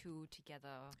 It's two together.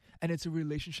 And it's a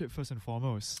relationship first and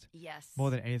foremost. Yes. More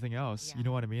than anything else. Yeah. You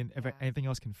know what I mean? If anything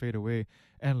else can fade away.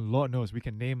 And Lord knows, we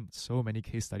can name so many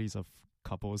case studies of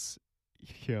couples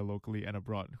here locally and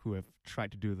abroad who have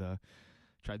tried to do the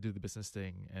business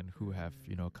thing, and who have,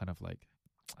 kind of like,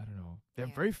 I don't know. There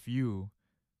are very few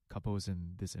couples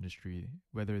in this industry,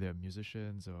 whether they're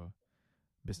musicians or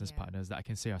business partners, that I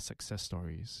can say are success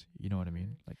stories. You know what I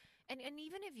mean? Like, and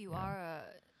even if you are a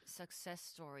success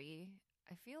story,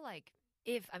 I feel like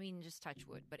just touch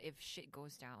wood, but if shit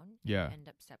goes down, you end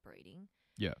up separating.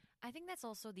 Yeah. I think that's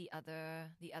also the other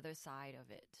side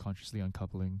of it. Consciously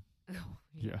uncoupling. Oh,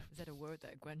 yeah. Is that a word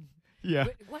that Gwen? Yeah.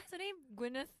 What's her name?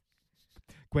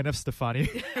 Gwyneth Stefani.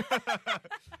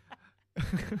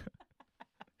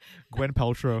 Gwen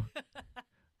Paltrow.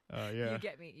 Yeah. You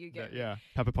get me. Yeah.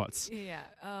 Pepper Potts. Yeah.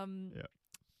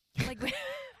 Like.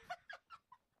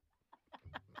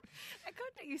 I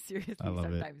can't take you seriously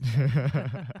sometimes.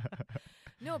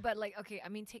 No, but like, okay,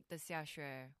 take the Xia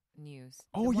Xue news.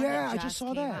 Oh yeah, I just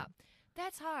saw that.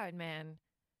 That's hard, man.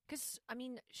 Because,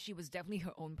 she was definitely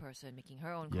her own person, making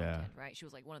her own content, right? She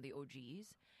was like one of the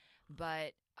OGs.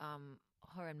 But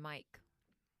her and Mike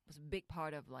was a big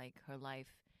part of like her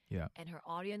life. Yeah. And her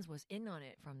audience was in on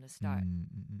it from the start.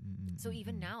 So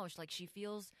even now, she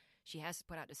feels she has to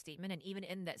put out a statement. And even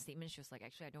in that statement, she was like,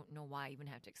 actually, I don't know why I even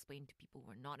have to explain to people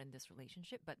who are not in this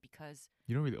relationship. But because...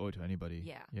 You don't really owe it to anybody.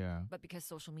 Yeah. Yeah. But because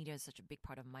social media is such a big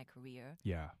part of my career.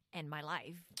 Yeah. And my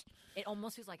life, it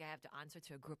almost feels like I have to answer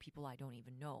to a group of people I don't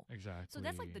even know. Exactly. So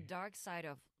that's like the dark side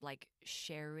of like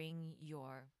sharing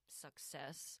your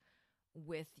success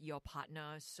with your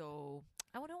partner. So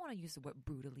I don't want to use the word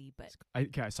brutally, but...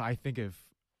 So I think if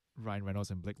Ryan Reynolds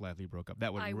and Blake Lively broke up,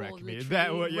 that would wreck me.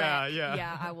 That would, yeah.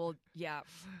 Yeah, I will, Yeah,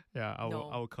 I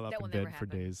will curl up in bed for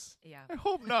days. Yeah. I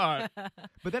hope not.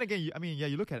 But then again,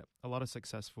 you look at a lot of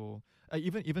successful,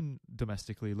 even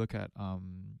domestically, look at,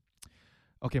 one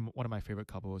of my favorite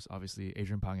couples, obviously,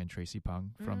 Adrian Pang and Tracy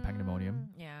Pang from Pandemonium.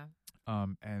 Yeah.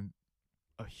 And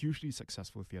a hugely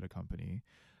successful theater company.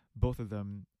 Both of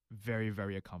them very,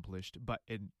 very accomplished, but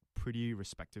in pretty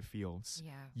respective fields.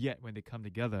 Yeah. Yet when they come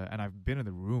together, and I've been in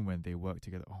the room when they work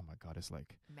together, oh my God, it's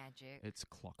like magic. It's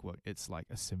clockwork. It's like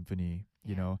a symphony,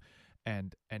 you know.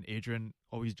 And Adrian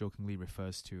always jokingly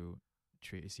refers to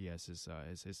Tracy as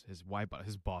his wife, but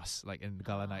his boss, like in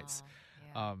Gala Nights.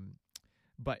 Yeah.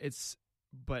 But it's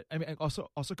but I mean, and also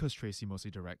because Tracy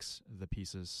mostly directs the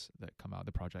pieces that come out,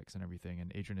 the projects and everything,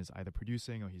 and Adrian is either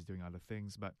producing or he's doing other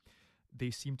things, but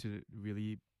they seem to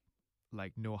really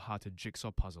like know how to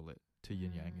jigsaw puzzle it to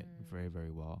yin yang it very,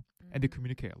 very well, and they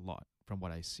communicate a lot from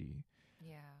what I see.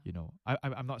 Yeah. You know,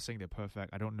 I'm not saying they're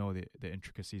perfect. I don't know the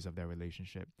intricacies of their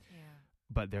relationship, Yeah.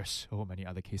 but there's so many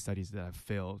other case studies that have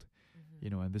failed. You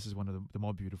know, and this is one of the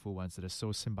more beautiful ones that is so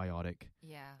symbiotic.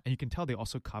 Yeah. And you can tell they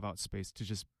also carve out space to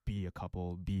just be a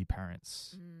couple, be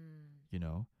parents, you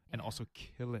know, and Yeah. also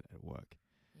kill it at work.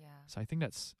 Yeah. So I think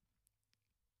that's,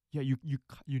 yeah,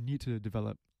 you need to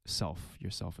develop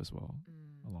yourself as well.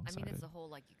 I Alongside mean, it's it. the whole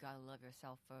like you gotta love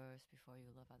yourself first before you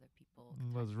love other people.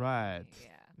 That's type right. thing.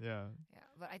 Yeah. Yeah. Yeah.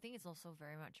 But I think it's also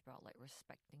very much about like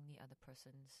respecting the other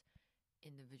person's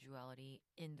individuality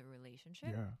in the relationship.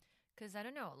 Yeah. Because I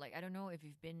don't know, like, I don't know if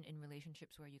you've been in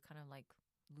relationships where you kind of like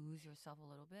lose yourself a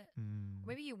little bit.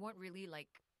 Maybe you weren't really like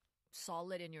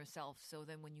solid in yourself. So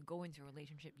then when you go into a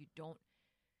relationship, you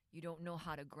don't know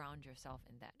how to ground yourself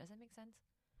in that. Does that make sense?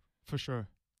 For sure.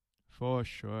 For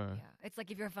sure. Yeah. It's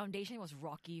like if your foundation was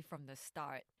rocky from the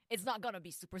start, it's not going to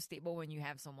be super stable when you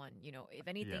have someone, you know, if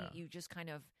anything, Yeah. you just kind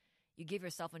of, you give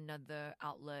yourself another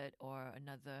outlet or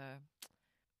another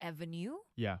avenue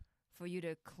Yeah. for you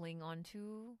to cling on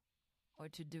to or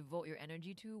to devote your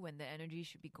energy to when the energy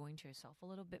should be going to yourself a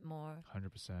little bit more.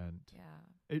 100%.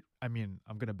 Yeah. I mean,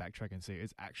 I'm going to backtrack and say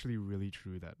it's actually really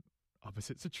true that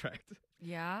opposites attract.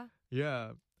 Yeah.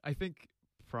 Yeah. I think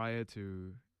prior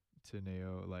to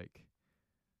Neo, like,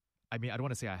 I mean, I don't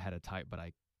want to say I had a type, but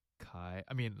I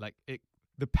mean, like,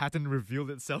 the pattern revealed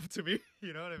itself to me.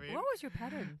 You know what I mean? What was your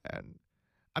pattern? And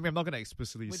I mean, I'm not going to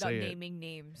explicitly Without say naming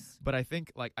names. but I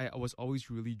think, like, I was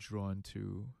always really drawn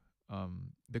to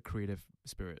the creative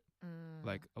spirit.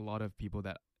 Like, a lot of people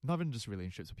that, not even just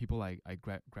relationships, but people I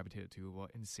gravitated to were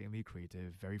insanely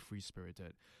creative, very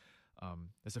free-spirited.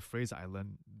 There's a phrase I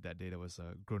learned that day that was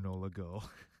a granola girl.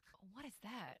 What is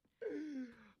that?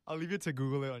 I'll leave you to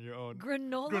Google it on your own.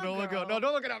 Granola girl. No,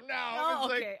 don't look it up now. Oh,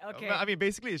 It's okay, like, okay. I mean,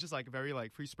 basically, it's just like very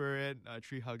like free spirit,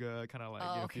 tree hugger, kind of like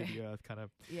Oh, feel okay. the earth, kind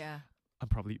of. Yeah. I'm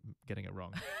probably getting it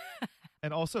wrong,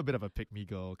 and also a bit of a pick me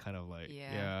girl, kind of like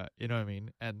Yeah. you know what I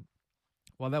mean. And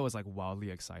while that was like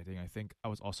wildly exciting, I think I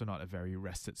was also not a very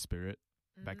rested spirit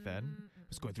back then. I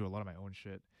was going through a lot of my own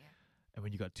shit. Yeah. And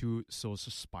when you got two souls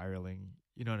just spiraling,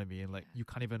 you know what I mean? Like, you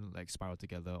can't even like spiral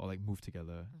together or like move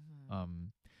together.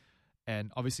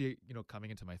 And obviously, you know, coming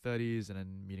into my 30s and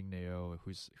then meeting Neo,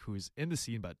 who's in the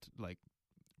scene, but like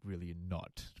really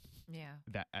not Yeah.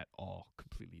 that at all,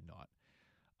 completely not.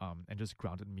 And just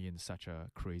grounded me in such a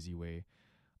crazy way.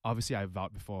 Obviously, I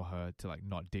vowed before her to like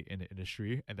not date in the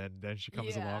industry, and then she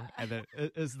comes Yeah. along, and then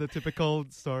it's the typical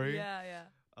story. Yeah.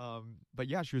 But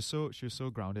yeah, she was so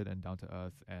grounded and down to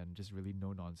earth, and just really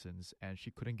no nonsense, and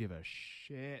she couldn't give a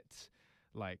shit.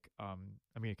 Like, I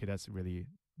mean, okay, that's really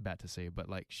bad to say, but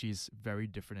like, she's very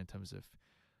different in terms of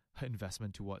her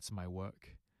investment towards my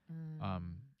work.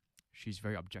 She's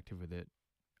very objective with it,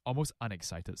 almost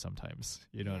unexcited sometimes.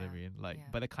 You know what I Yeah, mean? Like, yeah.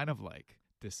 but the kind of like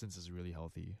distance is really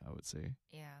healthy, I would say.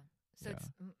 Yeah. So Yeah. it's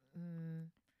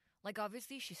like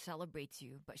obviously she celebrates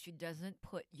you, but she doesn't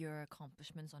put your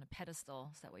accomplishments on a pedestal.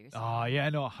 Is that what you're saying? Oh yeah,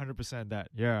 no, 100% that.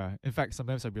 Yeah. In fact,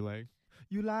 sometimes I'd be like,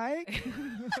 "You like?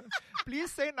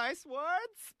 Please say nice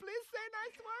words. Please say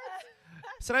nice words."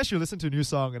 Sometimes she'll listen to a new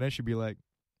song and then she'll be like,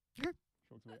 "Okay."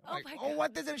 Oh Like, my oh, God.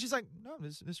 what is it? And she's like, "No,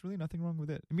 there's really nothing wrong with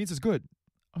it. It means it's good."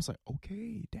 I was like,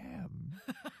 "Okay, damn,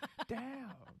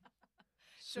 damn."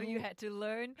 So you had to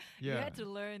learn. You Yeah. had to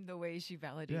learn the way she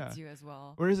validates Yeah. you as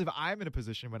well. Whereas if I'm in a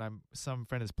position when some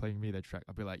friend is playing me the track,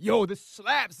 I'll be like, "Yo, this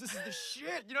slaps. This is the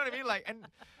shit." You know what I mean? Like, and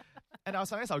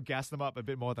sometimes I'll gas them up a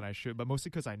bit more than I should, but mostly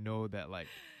because I know that like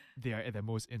they are at their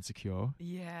most insecure.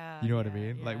 Yeah. You know what I yeah,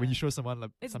 mean? Like yeah. when you show someone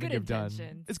like It's something good you've done,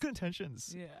 intentions. it's good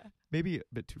intentions. Yeah. Maybe a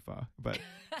bit too far, but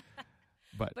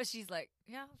but But she's like,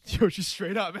 yeah. Okay. yo, she's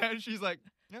straight up, man. She's like,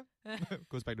 yeah,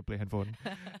 goes back to play handphone.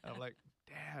 And I'm like,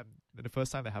 damn. Then the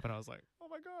first time that happened, I was like, oh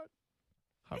my god,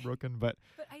 heartbroken. But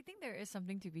But I think there is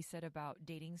something to be said about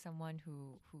dating someone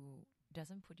who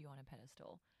doesn't put you on a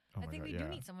pedestal. oh I my think god, we do yeah,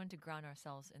 need someone to ground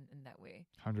ourselves in that way.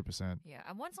 100%. Yeah,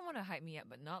 I want someone to hype me up,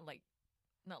 but not like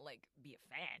be a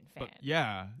fan. But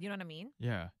yeah, You know what I mean?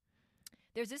 yeah,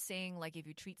 There's this saying like if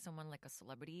you treat someone like a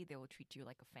celebrity, they will treat you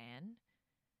like a fan.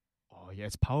 oh yeah,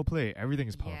 it's power play. Everything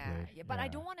is power yeah, play. yeah. But I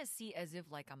don't want to see as if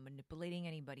like I'm manipulating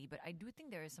anybody. But I do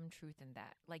think there is some truth in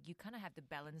that. Like you kind of have to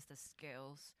balance the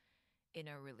scales in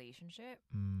a relationship.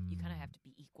 You kind of have to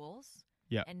be equals.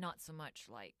 Yeah. And not so much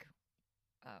like,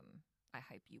 I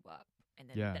hype you up, and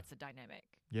then Yeah. that's a dynamic.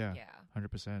 Yeah, Yeah.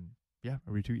 100%. Yeah,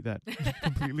 I retweet that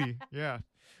completely. Yeah.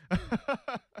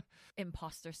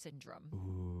 Imposter syndrome.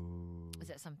 Ooh. Is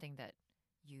that something that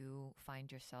you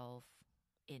find yourself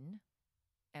in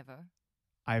ever?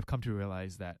 I've come to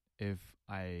realize that if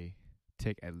I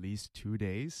take at least 2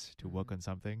 days to work on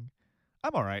something,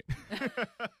 I'm all right.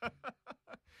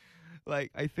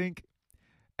 Like, I think,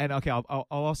 and okay, I'll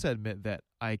also admit that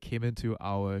I came into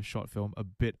our short film a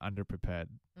bit underprepared.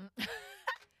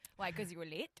 Why? Because you were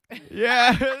late?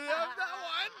 Yeah, that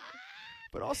one.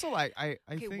 But also, like, I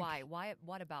Okay, think why? Why?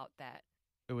 What about that?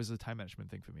 it was a time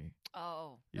management thing for me.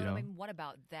 Oh, You no, know? I mean, what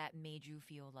about that made you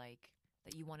feel like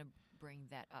that you want to bring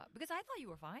that up? Because I thought you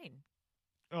were fine.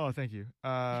 Oh, thank you.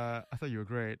 I thought you were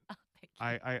great. Oh,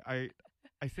 thank you.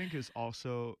 I think it's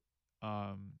also,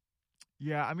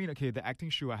 yeah. I mean, okay, the acting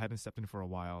shoe I hadn't stepped in for a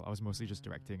while. I was mostly just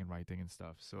directing and writing and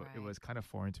stuff, so it Right. was kind of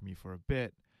foreign to me for a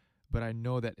bit. But I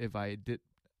know that if I did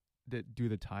do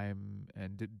the time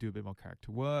and did do a bit more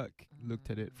character work, looked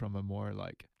at it from a more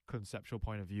like conceptual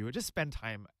point of view, just spend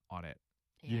time on it.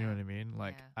 You know what I mean?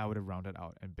 Like, Yeah. I would have rounded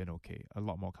out and been okay, a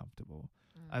lot more comfortable.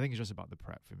 I think it's just about the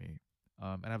prep for me.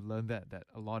 And I've learned that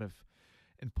a lot of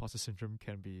imposter syndrome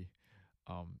can be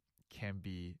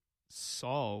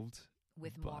solved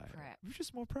With more prep. with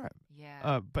just more prep.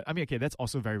 Yeah. But I mean, okay, that's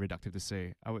also very reductive to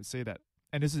say. I would say that,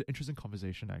 and this is an interesting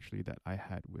conversation actually that I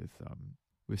had with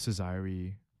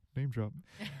Cesare, name drop.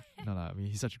 No, I mean,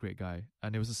 he's such a great guy,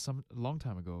 and it was a long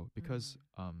time ago because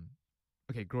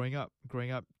okay, growing up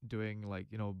doing, like,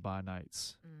 you know, bar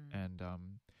nights and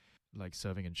like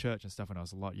serving in church and stuff when I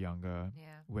was a lot younger,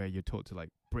 Yeah. where you're told to like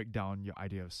break down your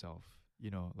idea of self.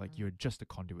 You know, like you're just a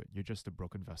conduit, you're just a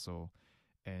broken vessel,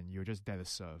 and you're just there to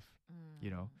serve.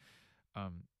 You know,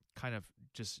 kind of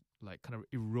just like kind of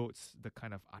erodes the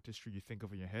kind of artistry you think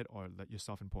of in your head, or like your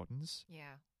self-importance.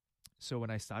 Yeah. So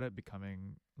when I started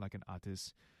becoming like an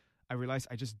artist, I realized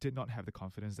I just did not have the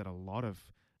confidence that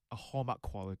a hallmark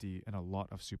quality in a lot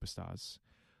of superstars,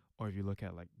 or if you look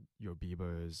at like your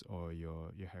Biebers or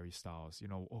your Harry Styles, you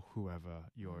know, or whoever,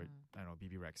 your I don't know,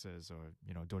 BB Rexes or,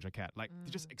 you know, Doja Cat, like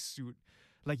they just exude,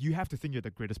 like you have to think you're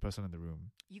the greatest person in the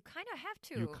room. You kind of have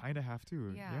to. You kind of have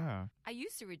to. Yeah. I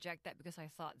used to reject that because I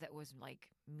thought that was like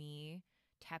me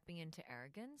tapping into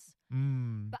arrogance.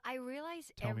 But I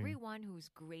realized Tell me. everyone who's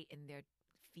great in their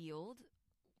field,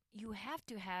 you have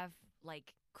to have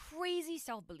like crazy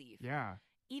self-belief. Yeah.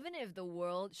 Even if the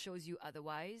world shows you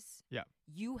otherwise, Yeah.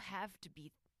 you have to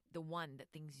be the one that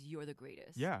thinks you're the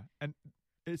greatest. Yeah. And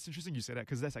it's interesting you say that,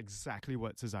 because that's exactly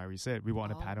what Cesare said. We were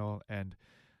on a panel and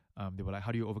they were like,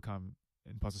 how do you overcome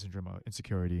imposter syndrome or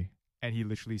insecurity? And he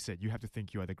literally said, you have to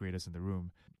think you are the greatest in the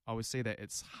room. I would say that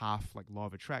it's half like law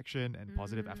of attraction and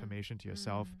positive affirmation to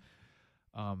yourself.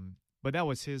 But that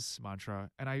was his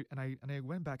mantra. And I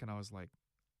went back and I was like,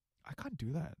 I can't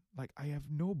do that. Like, I have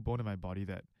no bone in my body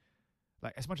that,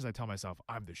 like, as much as I tell myself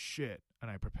I'm the shit and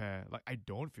I prepare, like, I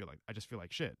don't feel like, I just feel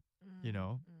like shit, you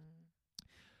know?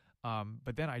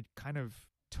 But then I kind of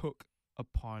took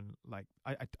upon, like,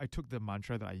 I took the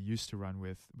mantra that I used to run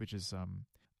with, which is,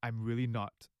 I'm really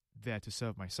not there to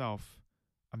serve myself.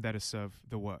 I'm there to serve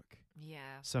the work.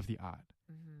 Yeah. Serve the art,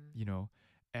 you know?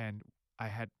 And I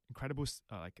had incredible,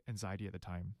 like, anxiety at the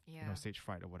time, you know, stage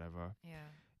fright or whatever. Yeah.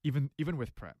 Even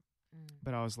with prep.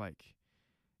 But I was like,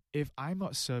 if I'm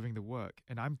not serving the work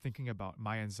and I'm thinking about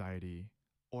my anxiety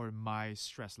or my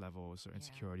stress levels or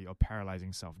insecurity or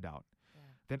paralyzing self-doubt,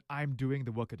 then I'm doing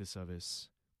the work a disservice.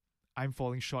 I'm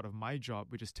falling short of my job,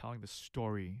 which is telling the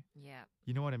story. Yeah.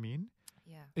 You know what I mean?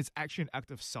 Yeah. It's actually an act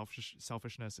of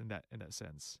selfishness in that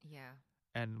sense. Yeah.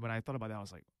 And when I thought about that, I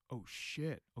was like, oh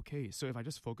shit. Okay, so if I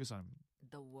just focus on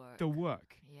The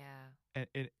work. Yeah.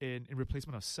 And in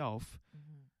replacement of self,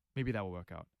 maybe that will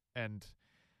work out. And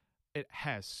it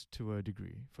has to a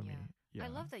degree for me. Yeah. I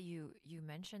love that you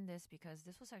mentioned this, because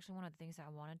this was actually one of the things that I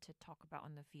wanted to talk about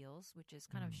on the feels, which is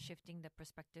kind of shifting the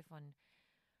perspective on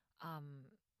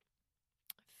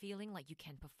feeling like you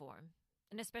can perform.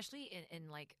 And especially in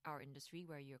like our industry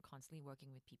where you're constantly working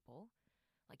with people,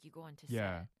 like you go onto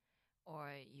set or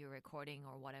you're recording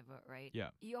or whatever, right? Yeah.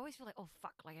 You always feel like, oh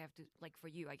fuck, like I have to, like for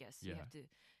you, I guess, you have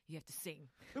to sing.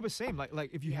 No, but same,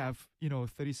 like if you have, you know,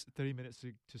 30 minutes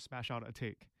to smash out a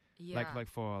take. Yeah. Like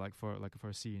for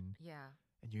a scene. Yeah.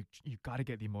 And you got to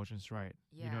get the emotions right.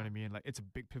 Yeah. You know what I mean? Like, it's a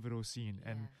big pivotal scene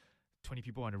and 20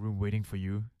 people in a room waiting for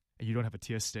you and you don't have a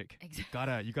tear stick.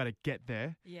 Exactly. You gotta get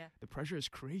there. Yeah. The pressure is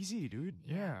crazy, dude.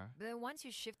 Yeah. But then once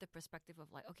you shift the perspective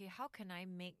of like, okay, how can I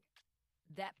make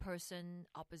that person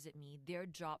opposite me, their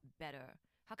job better?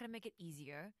 How can I make it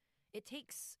easier? it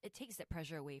takes that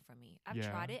pressure away from me. I've Yeah.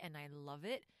 tried it and I love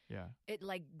it. Yeah. It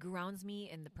like grounds me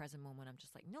in the present moment. I'm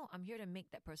just like, no, I'm here to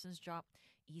make that person's job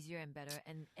easier and better.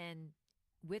 And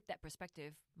with that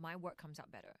perspective, my work comes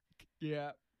out better.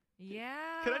 Yeah.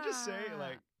 Yeah. Can I just say,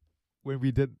 like, when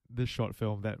we did this short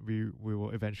film that we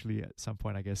will eventually at some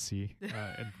point, I guess, see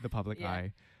in the public Yeah.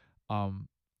 eye,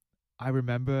 I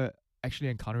remember actually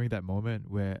encountering that moment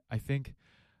where I think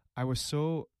I was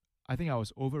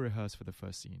over rehearsed for the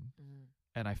first scene,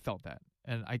 and I felt that,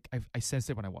 and I sensed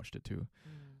it when I watched it too.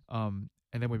 And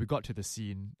then when we got to the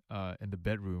scene in the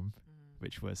bedroom,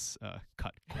 which was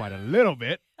cut quite a little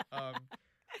bit,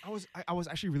 I was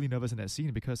actually really nervous in that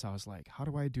scene because I was like, how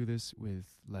do I do this with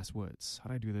less words? How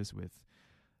do I do this with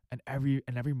and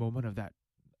every moment of that?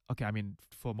 Okay, I mean,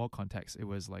 for more context, it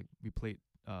was like we played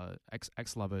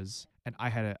ex lovers, and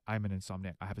I'm an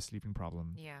insomniac. I have a sleeping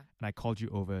problem. Yeah. And I called you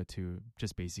over to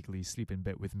just basically sleep in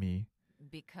bed with me.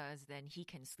 Because then he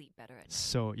can sleep better at night.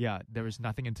 So yeah, there was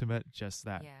nothing intimate, just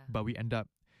that. Yeah. But we end up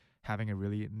having a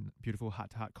really beautiful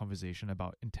heart-to-heart conversation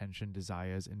about intention,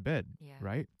 desires in bed, Yeah.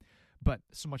 right? But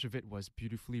so much of it was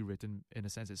beautifully written in a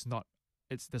sense. There's a lot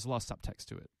of subtext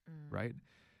to it, right?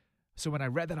 So when I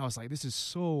read that, I was like, this is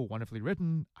so wonderfully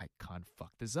written. I can't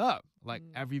fuck this up. Like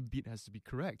every beat has to be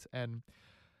correct. And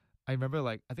I remember,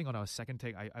 like, I think on our second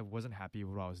take, I wasn't happy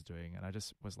with what I was doing. And I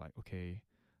just was like, okay,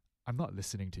 I'm not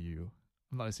listening to you.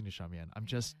 I'm not listening to Shamian. I'm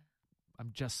just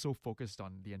so focused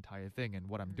on the entire thing and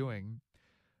what I'm doing.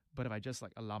 But if I just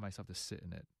like allow myself to sit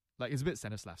in it, like it's a bit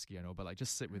Stanislavski, I know, but like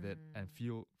just sit with it and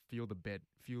feel the bed,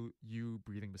 feel you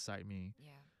breathing beside me,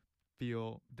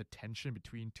 feel the tension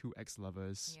between two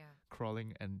ex-lovers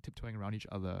crawling and tiptoeing around each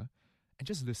other, and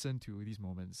just listen to these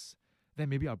moments. Then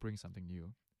maybe I'll bring something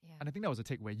new. Yeah. And I think that was a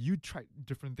take where you tried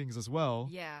different things as well.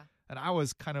 Yeah. And I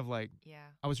was kind of like, Yeah.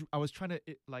 I was trying to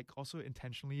like also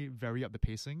intentionally vary up the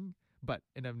pacing, but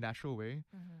in a natural way.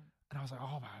 And I was like,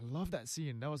 oh man, I love that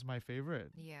scene. That was my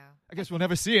favorite. Yeah. I guess we'll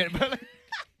never see it, but like,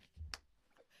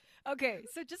 Okay,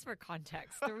 so just for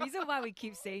context, the reason why we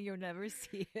keep saying you'll never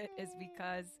see it is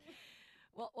because,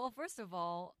 well, first of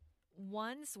all,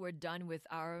 once we're done with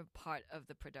our part of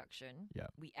the production,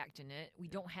 we act in it. We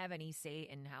don't have any say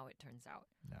in how it turns out.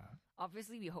 no.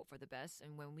 Obviously, we hope for the best,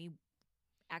 and when we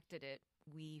acted it,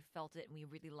 we felt it and we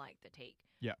really liked the take.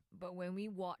 Yeah. But when we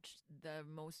watched the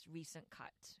most recent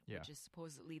cut, Yeah. which is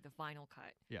supposedly the final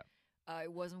cut, Yeah.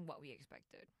 It wasn't what we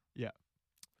expected. Yeah.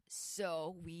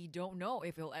 So we don't know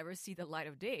if it'll ever see the light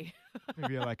of day.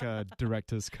 Maybe like a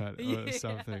director's cut or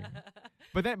something.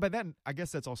 But then I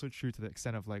guess that's also true to the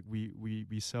extent of like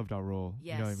we served our role.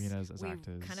 Yes. You know what I mean, as we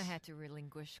actors. kind of had to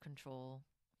relinquish control.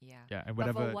 Yeah. Yeah, and But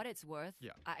whatever. for what it's worth,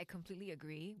 Yeah. I completely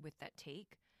agree with that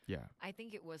take. Yeah. I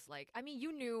think it was like, I mean,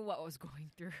 you knew what I was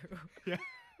going through Yeah.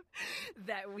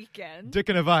 that weekend. Dick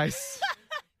in a vice.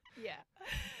 Yeah.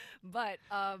 But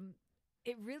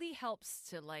it really helps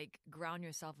to like ground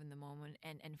yourself in the moment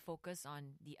and focus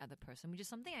on the other person, which is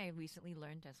something I recently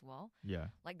learned as well. Yeah.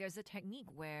 Like there's a technique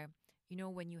where, you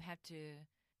know, when you have to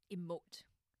emote,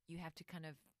 you have to kind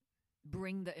of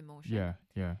bring the emotion. Yeah.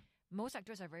 Yeah. Most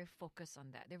actors are very focused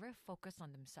on that. They're very focused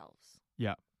on themselves.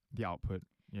 Yeah. The output.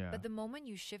 Yeah. But the moment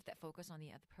you shift that focus on the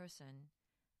other person,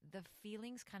 the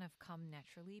feelings kind of come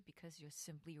naturally because you're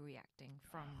simply reacting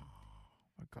from oh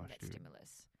my gosh, that dude.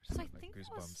 stimulus. Just So I like think that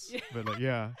was, goosebumps. But like,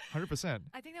 yeah, 100%.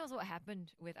 I think that was what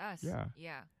happened with us. Yeah.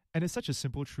 Yeah. And it's such a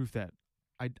simple truth that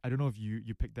I don't know if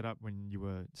you picked that up when you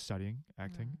were studying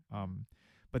acting.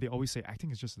 But they always say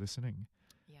acting is just listening.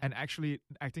 Yeah. And actually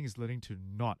acting is learning to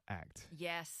not act.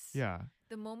 Yes. Yeah.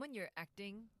 The moment you're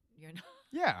acting, you're not.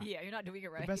 Yeah. Yeah, you're not doing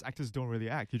it right. The best actors don't really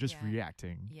act. You're just Yeah.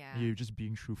 reacting. Yeah. You're just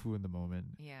being truthful in the moment.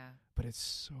 Yeah. But it's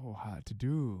so hard to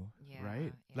do. Yeah,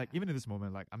 Right? Like yeah. even in this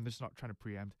moment, like I'm just not trying to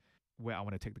preempt where I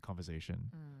want to take the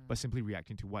conversation, Mm. but simply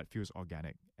reacting to what feels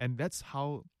organic. And that's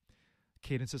how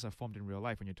cadences are formed in real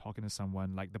life when you're talking to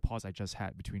someone, like the pause I just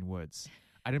had between words.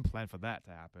 I didn't plan for that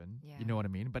to happen. Yeah. You know what I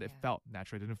mean? But it Yeah. felt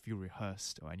natural. It didn't feel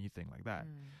rehearsed or anything like that.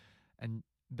 Mm. And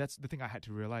that's the thing I had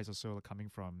to realize also, like, coming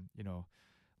from, you know,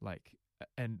 like,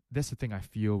 and that's the thing I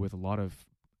feel with a lot of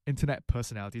internet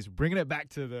personalities, bringing it back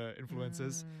to the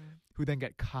influencers who then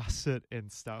get casted in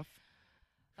stuff.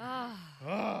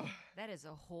 That is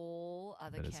a whole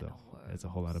other That is can of worms. it's a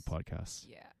whole other podcast.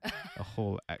 Yeah. A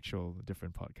whole actual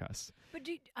different podcast. But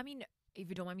I mean, if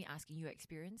you don't mind me asking, you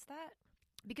experienced that?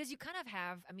 Because you kind of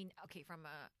have, I mean, okay, from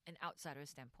an outsider's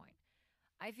standpoint,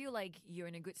 I feel like you're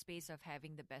in a good space of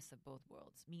having the best of both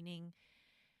worlds. Meaning,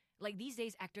 like these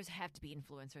days, actors have to be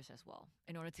influencers as well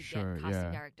in order to Sure, get casting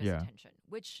yeah, directors' yeah. attention,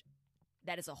 which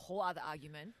that is a whole other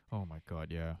argument. Oh my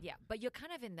God, yeah. Yeah, but you're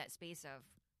kind of in that space of,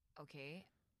 okay,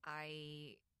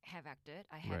 I have acted,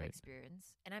 I have Right.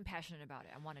 experience, and I'm passionate about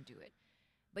it. I want to do it.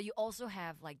 But you also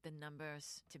have like the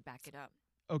numbers to back it up.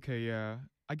 Okay, yeah.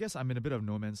 I guess I'm in a bit of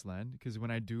no man's land because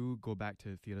when I do go back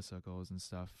to theater circles and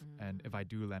stuff, and if I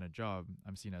do land a job,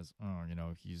 I'm seen as, oh, you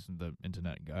know, he's the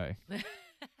internet guy.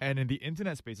 And in the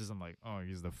internet spaces, I'm like, oh,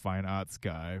 he's the fine arts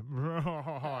guy. You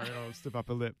know, stiff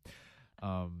upper lip.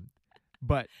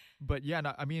 But yeah,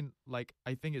 no, I mean, like,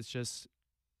 I think it's just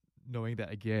knowing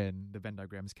that, again, the Venn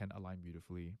diagrams can align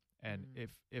beautifully. And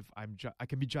if I'm I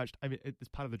can be judged. I mean, it's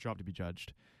part of the job to be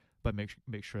judged, but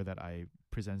make sure that I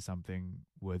present something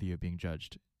worthy of being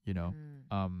judged, you know?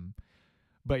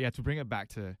 But yeah, to bring it back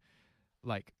to,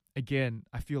 like, again,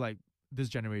 I feel like this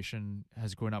generation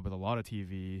has grown up with a lot of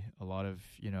TV, a lot of,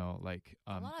 you know, like...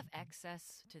 a lot of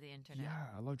access to the internet.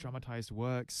 Yeah, a lot of dramatized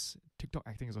works. TikTok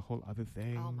acting is a whole other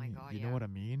thing. Oh my God, you know what I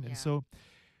mean? Yeah. And so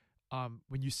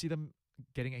when you see them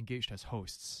getting engaged as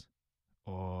hosts,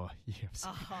 yes,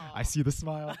 I see the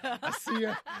smile. I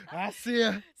see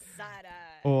you.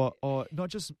 Or not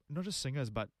just singers,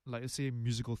 but like, let's say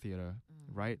musical theater,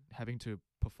 right? Having to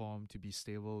perform, to be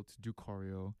stable, to do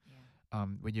choreo. Yeah.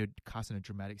 When you're cast in a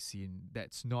dramatic scene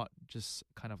that's not just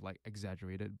kind of like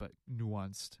exaggerated but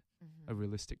nuanced, a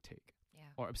realistic take,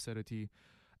 or absurdity,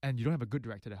 and you don't have a good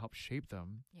director to help shape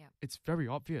them, it's very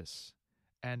obvious.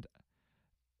 And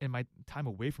in my time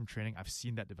away from training, I've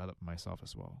seen that develop myself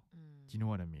as well. Do you know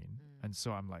what I mean? And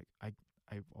so I'm like,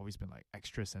 I've always been like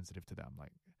extra sensitive to that. I'm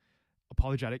like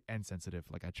apologetic and sensitive.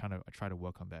 Like I try to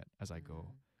work on that as I go.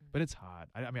 But it's hard.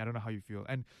 I mean, I don't know how you feel.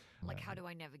 And like, how do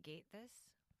I navigate this?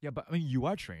 Yeah, but I mean, you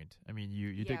are trained. I mean,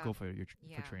 you did go for for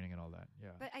Yeah. training and all that. Yeah.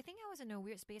 But I think I was in a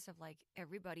weird space of like,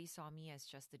 everybody saw me as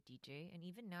just a DJ. And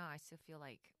even now, I still feel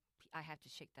like I have to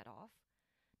shake that off.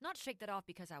 Not shake that off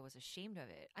because I was ashamed of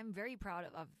it. I'm very proud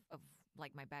of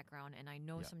like my background, and I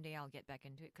know someday I'll get back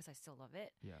into it because I still love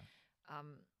it. Yeah.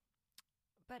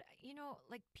 But you know,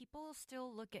 like, people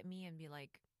still look at me and be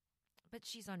like, "But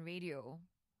she's on radio.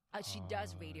 She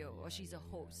does radio, or she's a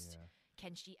host.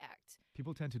 Can she act?"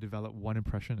 People tend to develop one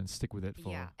impression and stick with it for...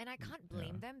 Yeah, and I can't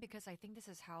blame them because I think this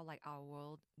is how like our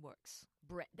world works.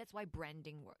 That's why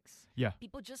branding works. Yeah.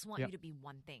 People just want you to be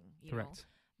one thing, you Correct. know?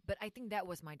 But I think that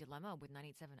was my dilemma with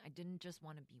 987. I didn't just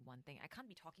want to be one thing. I can't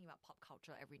be talking about pop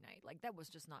culture every night. Like, that was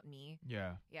just not me.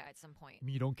 Yeah. Yeah, at some point. I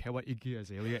mean, you don't care what Iggy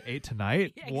Azalea ate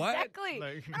tonight? Yeah, What? exactly.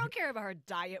 Like... I don't care about her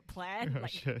diet plan. Oh,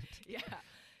 like, shit. Yeah.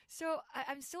 So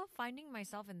I'm still finding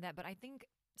myself in that, but I think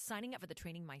signing up for the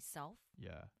training myself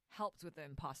helped with the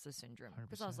imposter syndrome.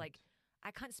 Because I was like,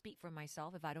 I can't speak for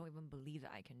myself if I don't even believe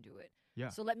that I can do it. Yeah.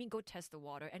 So let me go test the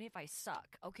water. And if I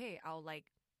suck, okay, I'll like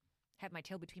have my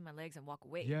tail between my legs and walk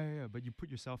away. Yeah. But you put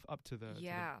yourself up to the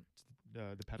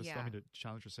pedestal. I mean, to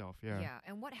challenge yourself. Yeah. Yeah.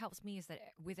 And what helps me is that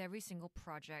with every single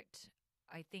project,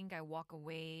 I think I walk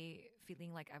away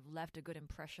feeling like I've left a good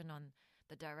impression on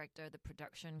the director, the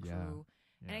production crew.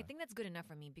 And I think that's good enough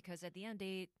for me because at the end of the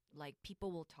day, like,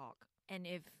 people will talk. And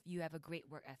if you have a great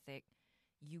work ethic,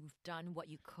 you've done what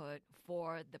you could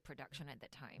for the production at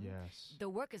that time. Yes. The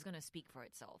work is going to speak for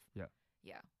itself. Yeah.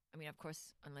 Yeah. I mean, of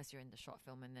course, unless you're in the short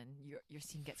film and then your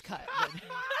scene gets cut.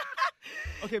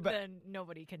 Okay, but then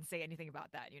nobody can say anything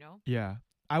about that, you know? Yeah.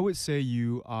 I would say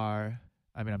you are,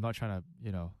 I mean, I'm not trying to,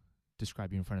 you know,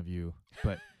 describe you in front of you,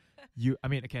 but I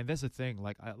mean, again, that's the thing.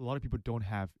 Like, a lot of people don't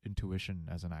have intuition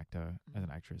as an actor, as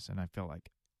an actress. And I felt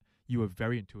like you were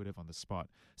very intuitive on the spot.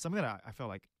 Something that I felt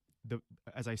like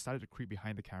as I started to creep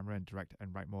behind the camera and direct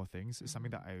and write more things is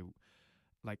something that I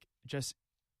like just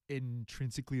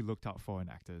intrinsically looked out for in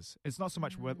actors. It's not so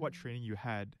much what training you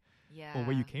had or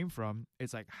where you came from.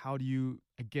 It's like, how do you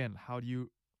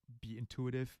be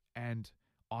intuitive and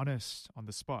honest on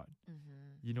the spot?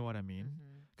 You know what I mean?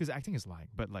 Because acting is lying,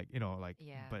 but like, you know, like,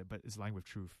 but it's lying with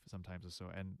truth sometimes or so.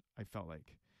 And I felt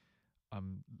like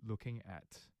looking at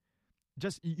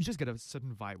you just get a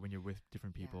certain vibe when you're with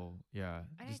different people. Yeah.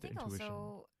 And just I think the intuition.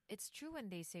 also it's true when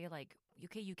they say like,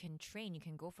 okay, you can train, you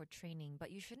can go for training, but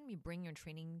you shouldn't be bringing your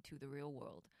training to the real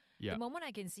world. Yeah. The moment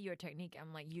I can see your technique,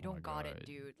 I'm like, you don't got it,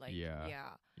 dude. Like,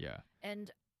 yeah.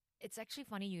 And it's actually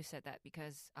funny you said that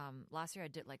because last year I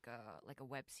did like a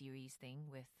web series thing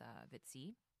with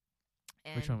Vitzi.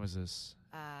 And Which one was this?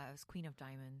 It was Queen of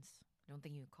Diamonds. I don't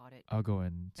think you caught it. I'll go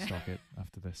and stalk it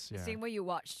after this. Yeah. The same way you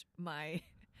watched my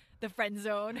the friend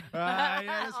zone. Ah,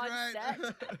 yes, on right.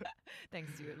 set.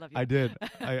 Thanks, dude. Love you. I did.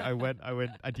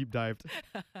 I deep dived.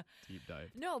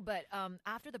 No, but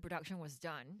after the production was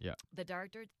done, Yeah. the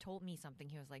director told me something.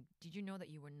 He was like, "Did you know that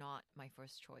you were not my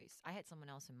first choice? I had someone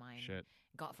else in mind. Shit.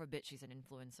 God forbid she's an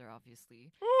influencer,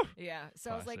 obviously." Woo! Yeah.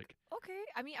 So I was like, Classic. okay.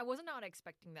 I mean, I wasn't not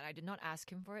expecting that. I did not ask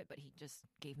him for it, but he just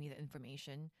gave me the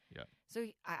information. Yeah. So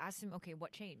I asked him, okay,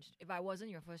 what changed? If I wasn't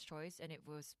your first choice and it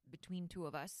was between two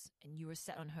of us and you were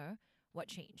set on her, what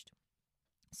changed?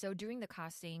 So during the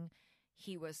casting,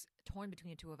 he was torn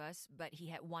between the two of us, but he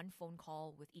had one phone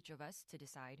call with each of us to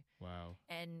decide. Wow.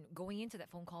 And going into that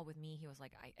phone call with me, he was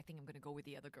like, I think I'm going to go with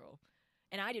the other girl.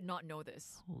 And I did not know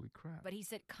this. Holy crap. But he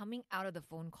said coming out of the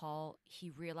phone call,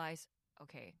 he realized,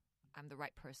 okay, I'm the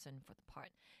right person for the part.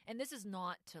 And this is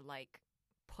not to like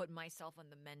put myself on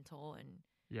the mental and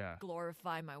Yeah.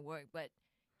 glorify my work, but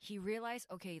he realized,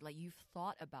 okay, like you've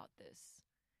thought about this.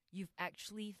 You've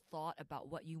actually thought about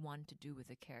what you want to do with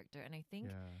the character. And I think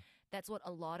Yeah. that's what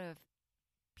a lot of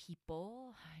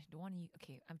people,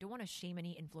 I don't want to shame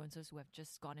any influencers who have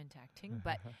just gone into acting,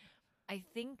 but I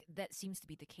think that seems to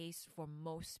be the case for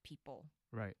most people.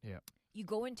 Right. Yeah. You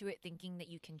go into it thinking that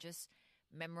you can just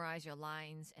memorize your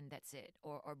lines and that's it,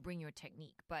 or bring your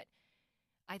technique. But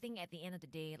I think at the end of the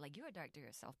day, like you're a director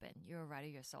yourself, Ben. You're a writer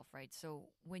yourself, right? So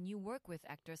when you work with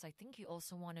actors, I think you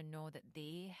also want to know that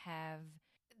they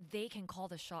can call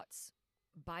the shots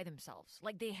by themselves.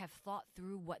 Like they have thought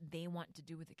through what they want to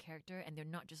do with the character and they're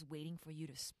not just waiting for you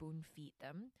to spoon feed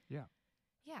them. Yeah.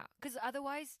 Yeah, because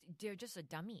otherwise they're just a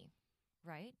dummy,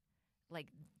 right? Like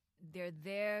they're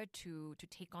there to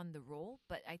take on the role,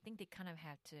 but I think they kind of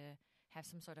have to have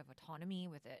some sort of autonomy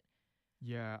with it.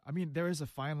 Yeah, I mean, there is a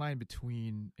fine line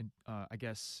between, I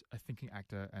guess, a thinking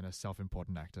actor and a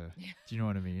self-important actor. Yeah. Do you know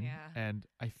what I mean? Yeah. And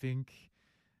I think,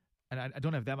 and I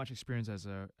don't have that much experience as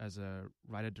a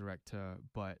writer-director,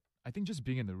 but I think just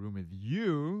being in the room with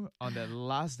you on that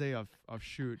last day of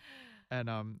shoot, and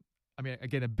I mean,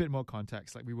 again, a bit more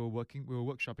context. Like we were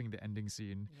workshopping the ending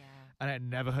scene, Yeah. and I had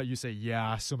never heard you say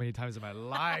 "yeah" so many times in my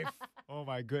life. Oh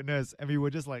my goodness! And we were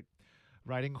just like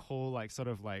writing whole like sort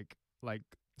of like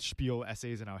spiel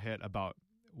essays in our head about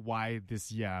why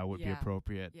this would be Yeah.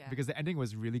 appropriate, Yeah. because the ending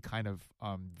was really kind of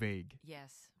vague,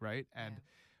 Yes. right? And Yeah.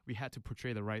 we had to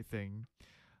portray the right thing,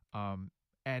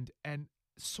 and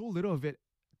so little of it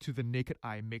to the naked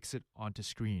eye makes it onto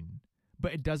screen,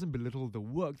 but it doesn't belittle the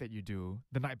work that you do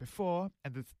the night before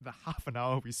and the half an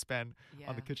hour we spend Yeah.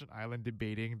 on the kitchen island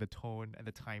debating the tone and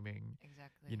the timing,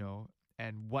 Exactly. you know,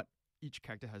 and what each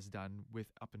character has done with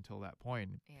up until that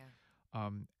point. Yeah.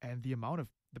 And the amount of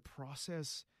the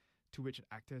process to which an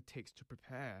actor takes to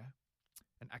prepare,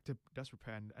 an actor does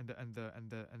prepare,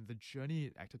 and the journey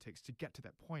an actor takes to get to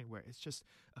that point where it's just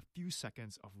a few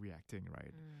seconds of reacting,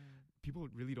 right? People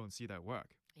really don't see that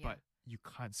work, Yeah. but you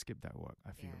can't skip that work.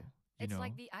 I feel. Yeah. You It's know?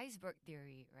 like the iceberg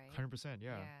theory, right? 100%.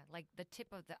 Yeah. Like the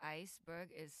tip of the iceberg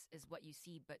is what you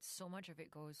see, but so much of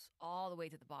it goes all the way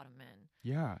to the bottom, man.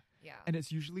 Yeah. Yeah. And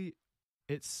it's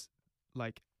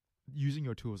like using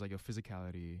your tools, like your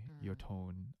physicality, your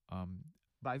tone.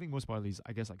 But I think most importantly is,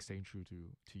 I guess, like staying true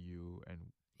to you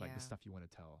and like Yeah. the stuff you want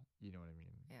to tell. You know what I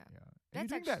mean? Yeah. And That's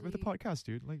you're doing that with the actually- podcast,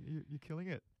 dude. Like you're killing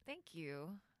it. Thank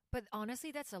you. But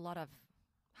honestly, that's a lot of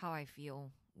how I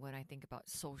feel when I think about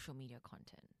social media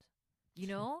content. You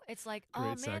know, it's like,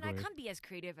 oh Great man, I segue. can't be as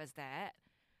creative as that.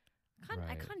 I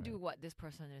Right, can't do right. what this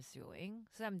person is doing.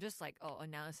 So I'm just like, oh,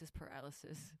 analysis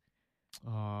paralysis.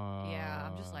 Uh, Yeah,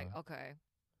 I'm just like, okay,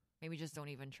 maybe just don't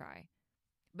even try.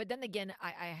 But then again,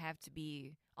 I have to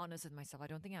be honest with myself. I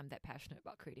don't think I'm that passionate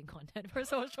about creating content for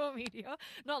social media,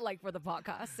 not like for the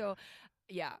podcast. So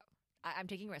yeah, I'm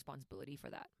taking responsibility for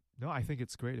that. No, I think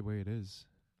it's great the way it is.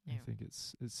 Yeah. I think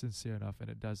it's sincere enough, and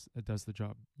it does the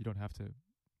job. You don't have to.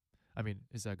 I mean,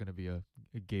 is that going to be a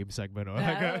game segment or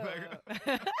like ding,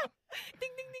 ding,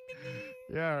 ding, ding, ding.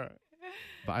 yeah?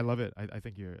 But I love it. I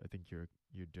think you're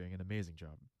doing an amazing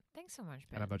job. Thanks so much,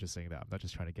 Ben. And I'm not just saying that. I'm not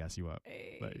just trying to gas you up.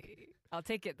 Hey, like- I'll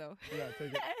take it though. Yeah,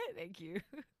 take it. Thank you.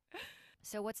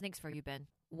 So what's next for you, Ben?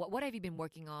 What have you been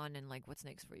working on, and like what's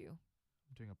next for you?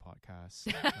 I'm doing a podcast.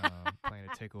 Planning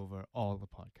to take over all the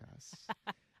podcasts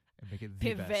and make it the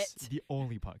Pivot. best, the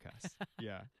only podcast.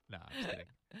 Yeah, nah, I'm just kidding.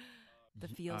 The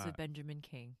Fields with Benjamin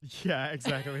Kheng. Yeah,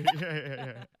 exactly.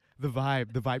 yeah. The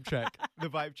vibe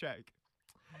check.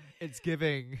 It's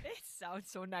giving. It sounds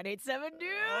so 987, dude.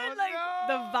 Oh, like no.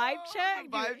 the vibe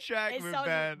check. The vibe dude. check It with sounds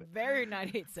Ben. very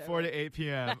 987. 4 to 8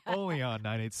 p.m. only on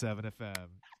 987 FM.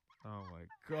 Oh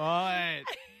my god.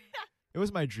 It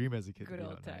was my dream as a kid. Good to be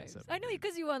old on times. 987. I know,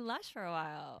 because you were on Lush for a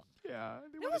while. Yeah.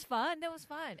 That was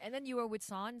fun. And then you were with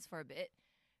Sans for a bit,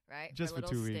 right? Just for a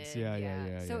little 2 weeks. stint,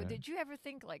 Yeah. So did you ever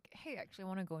think like, hey, actually, I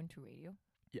want to go into radio?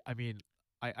 Yeah, I mean,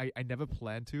 I never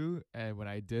planned to, and when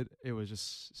I did, it was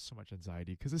just so much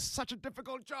anxiety because it's such a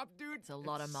difficult job, dude. It's a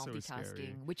lot of so scary.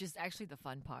 multitasking, which is actually the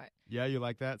fun part. Yeah, you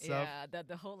like that stuff? Yeah,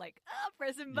 the whole like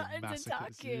pressing You buttons and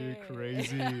masochist, talking. you're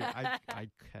crazy. I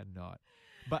cannot.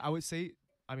 But I would say,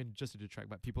 I mean, just to detract,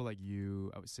 but people like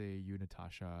you, I would say you,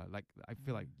 Natasha, like I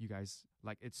feel like you guys,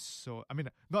 like it's so. I mean,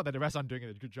 not that the rest aren't doing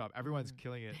a good job. Everyone's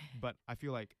killing it, but I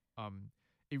feel like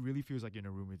it really feels like you're in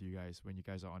a room with you guys when you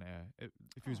guys are on air. It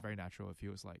feels very natural. It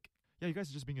feels like, yeah, you guys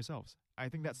are just being yourselves. I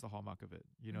think that's the hallmark of it.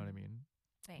 You know what I mean?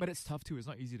 Thanks. But it's tough too. It's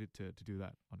not easy to do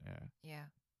that on air. Yeah.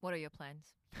 What are your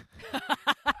plans?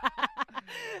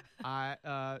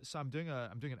 So I'm doing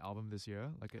an album this year.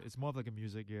 Like it's more of like a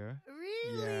music year.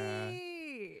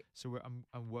 Really? So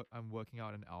I'm working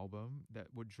out an album that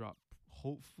would drop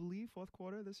hopefully fourth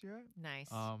quarter this year. Nice.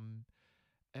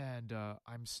 And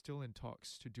I'm still in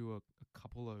talks to do a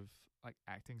couple of like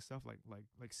acting stuff, like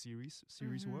series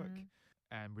work.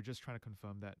 And we're just trying to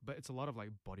confirm that. But it's a lot of like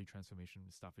body transformation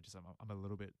stuff, which is I'm a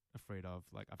little bit afraid of.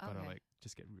 Like I've got to like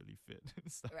just get really fit and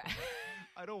stuff. Right.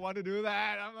 I don't want to do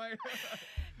that. I'm like,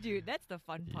 dude, that's the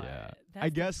fun part. Yeah. That's I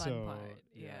guess the fun so. Part.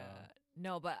 Yeah.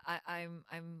 No, but I'm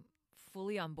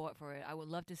fully on board for it. I would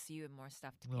love to see you in more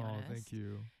stuff, to be honest. Thank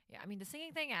you. Yeah, I mean the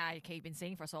singing thing, you've been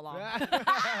singing for so long.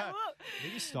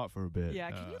 Maybe stop for a bit.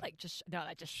 Yeah, can you like just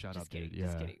shut up, kidding, dude.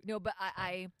 just Yeah. kidding. No, but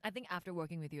I think after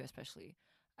working with you especially,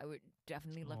 I would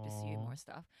definitely love to see you in more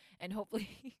stuff, and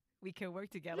hopefully we can work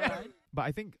together. Yeah. But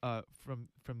I think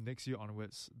from next year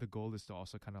onwards, the goal is to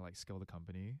also kind of like scale the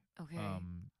company. Okay.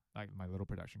 Like my little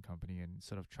production company, and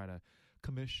sort of try to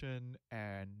commission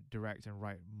and direct and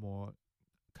write more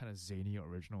kind of zany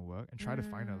original work, and try to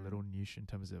find a little niche in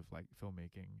terms of like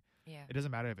filmmaking. Yeah. It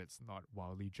doesn't matter if it's not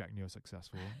wildly Jack Neo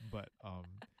successful, but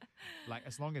like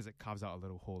as long as it carves out a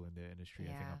little hole in the industry,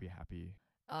 I think I'll be happy.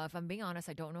 If I'm being honest,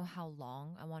 I don't know how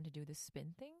long I want to do this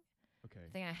spin thing. Okay.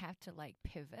 I think I have to like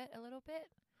pivot a little bit.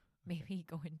 Maybe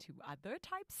go into other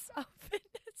types of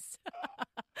fitness.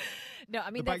 No,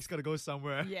 I mean the bike's got to go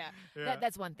somewhere. Yeah, Yeah.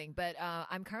 That's one thing. But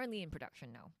I'm currently in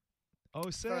production now Oh,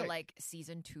 sick. for like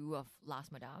season 2 of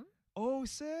Last Madame. Oh,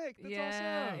 sick. That's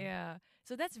awesome. Yeah.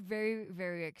 So that's very,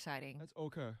 very exciting. That's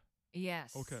okay.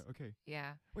 Yes. Okay.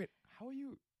 Yeah. Wait, how are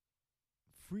you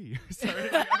free? Sorry.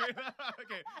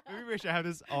 Okay, maybe we should have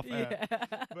this off air.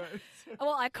 But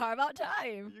Well, I carve out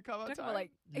time. you come out Talking time. about,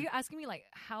 like, are you asking me like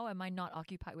how am I not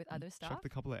occupied with other stuff? Chucked a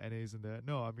couple of NAs in there.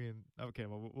 No, I mean, okay.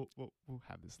 Well, we'll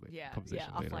have this later.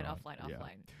 Conversation later on.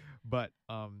 Offline. But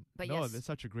no, yes. it's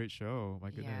such a great show. My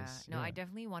goodness. Yeah. No, I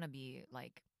definitely want to be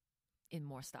like in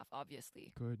more stuff.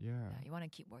 Obviously. Good. Yeah. You want to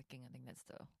keep working. I think that's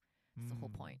the whole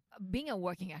point. Being a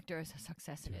working actor is a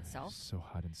success in itself. So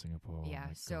hard in Singapore. Yeah, Oh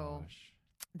my so- gosh.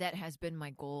 That has been my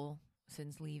goal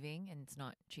since leaving, and it's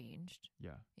not changed.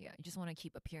 Yeah. Yeah, you just want to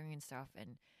keep appearing and stuff,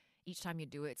 and each time you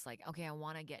do it, it's like, okay, I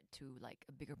want to get to like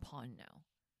a bigger pond now.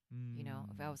 You know,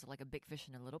 if I was like a big fish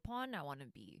in a little pond, I want to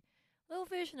be a little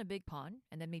fish in a big pond,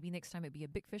 and then maybe next time it'd be a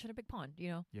big fish in a big pond. You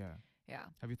know? Yeah. Yeah.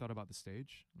 Have you thought about the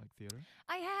stage, like theater?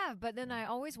 I have, but then I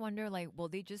always wonder, like, will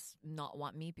they just not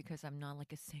want me because I'm not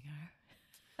like a singer?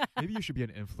 Maybe you should be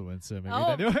an influencer. Maybe Oh.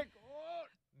 then they're like, oh.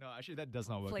 No, actually, that does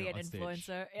not work Play on an stage.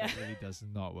 influencer. Yeah. That really does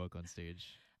not work on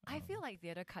stage. I feel like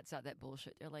theater cuts out that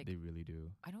bullshit. They're like, they really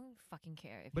do. I don't fucking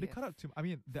care if. But you it cut have out too. I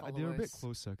mean, they're a bit followers.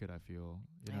 closed circuit. I feel.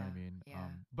 You know what I Yeah, mean? yeah.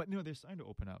 But no, they're starting to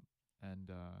open up, and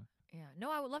Yeah,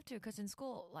 no, I would love to because in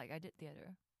school, like, I did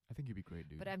theater, I think you'd be great,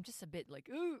 dude. but I'm just a bit like,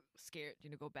 ooh, scared,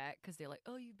 go back because they're like,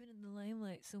 oh, you've been in the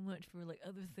limelight so much for like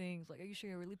other things. Like, are you sure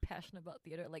you're really passionate about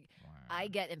theater? Like, Wow. I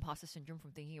get imposter syndrome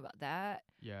from thinking about that.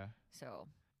 Yeah, So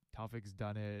Taufik's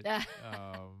done it.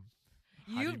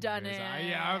 You've done it.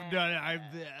 I've done it.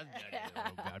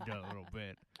 I've done it a little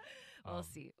bit. We'll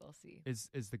see. Is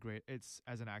the great? It's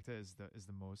as an actor is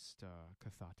the most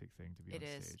cathartic thing to be It on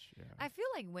is. stage. Yeah. I feel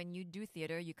like when you do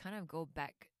theater, you kind of go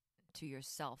back to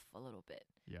yourself a little bit.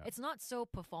 Yeah. It's not so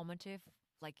performative,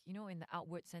 like, in the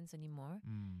outward sense anymore.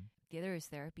 Theater is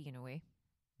therapy in a way.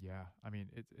 Yeah. I mean,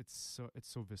 it's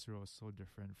so visceral, so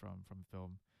different from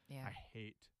film. Yeah. I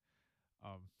hate.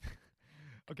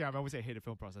 Okay, I always say I hate the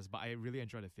film process, but I really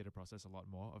enjoy the theater process a lot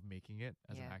more of making it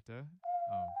as an Yeah. actor.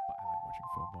 But I like watching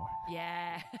film more.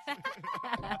 Yeah.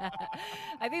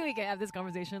 I think we can have this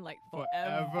conversation like forever.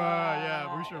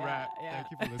 Yeah, we should wrap. Yeah.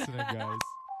 Thank you for listening, guys.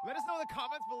 Let us know in the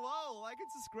comments below. Like and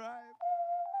subscribe.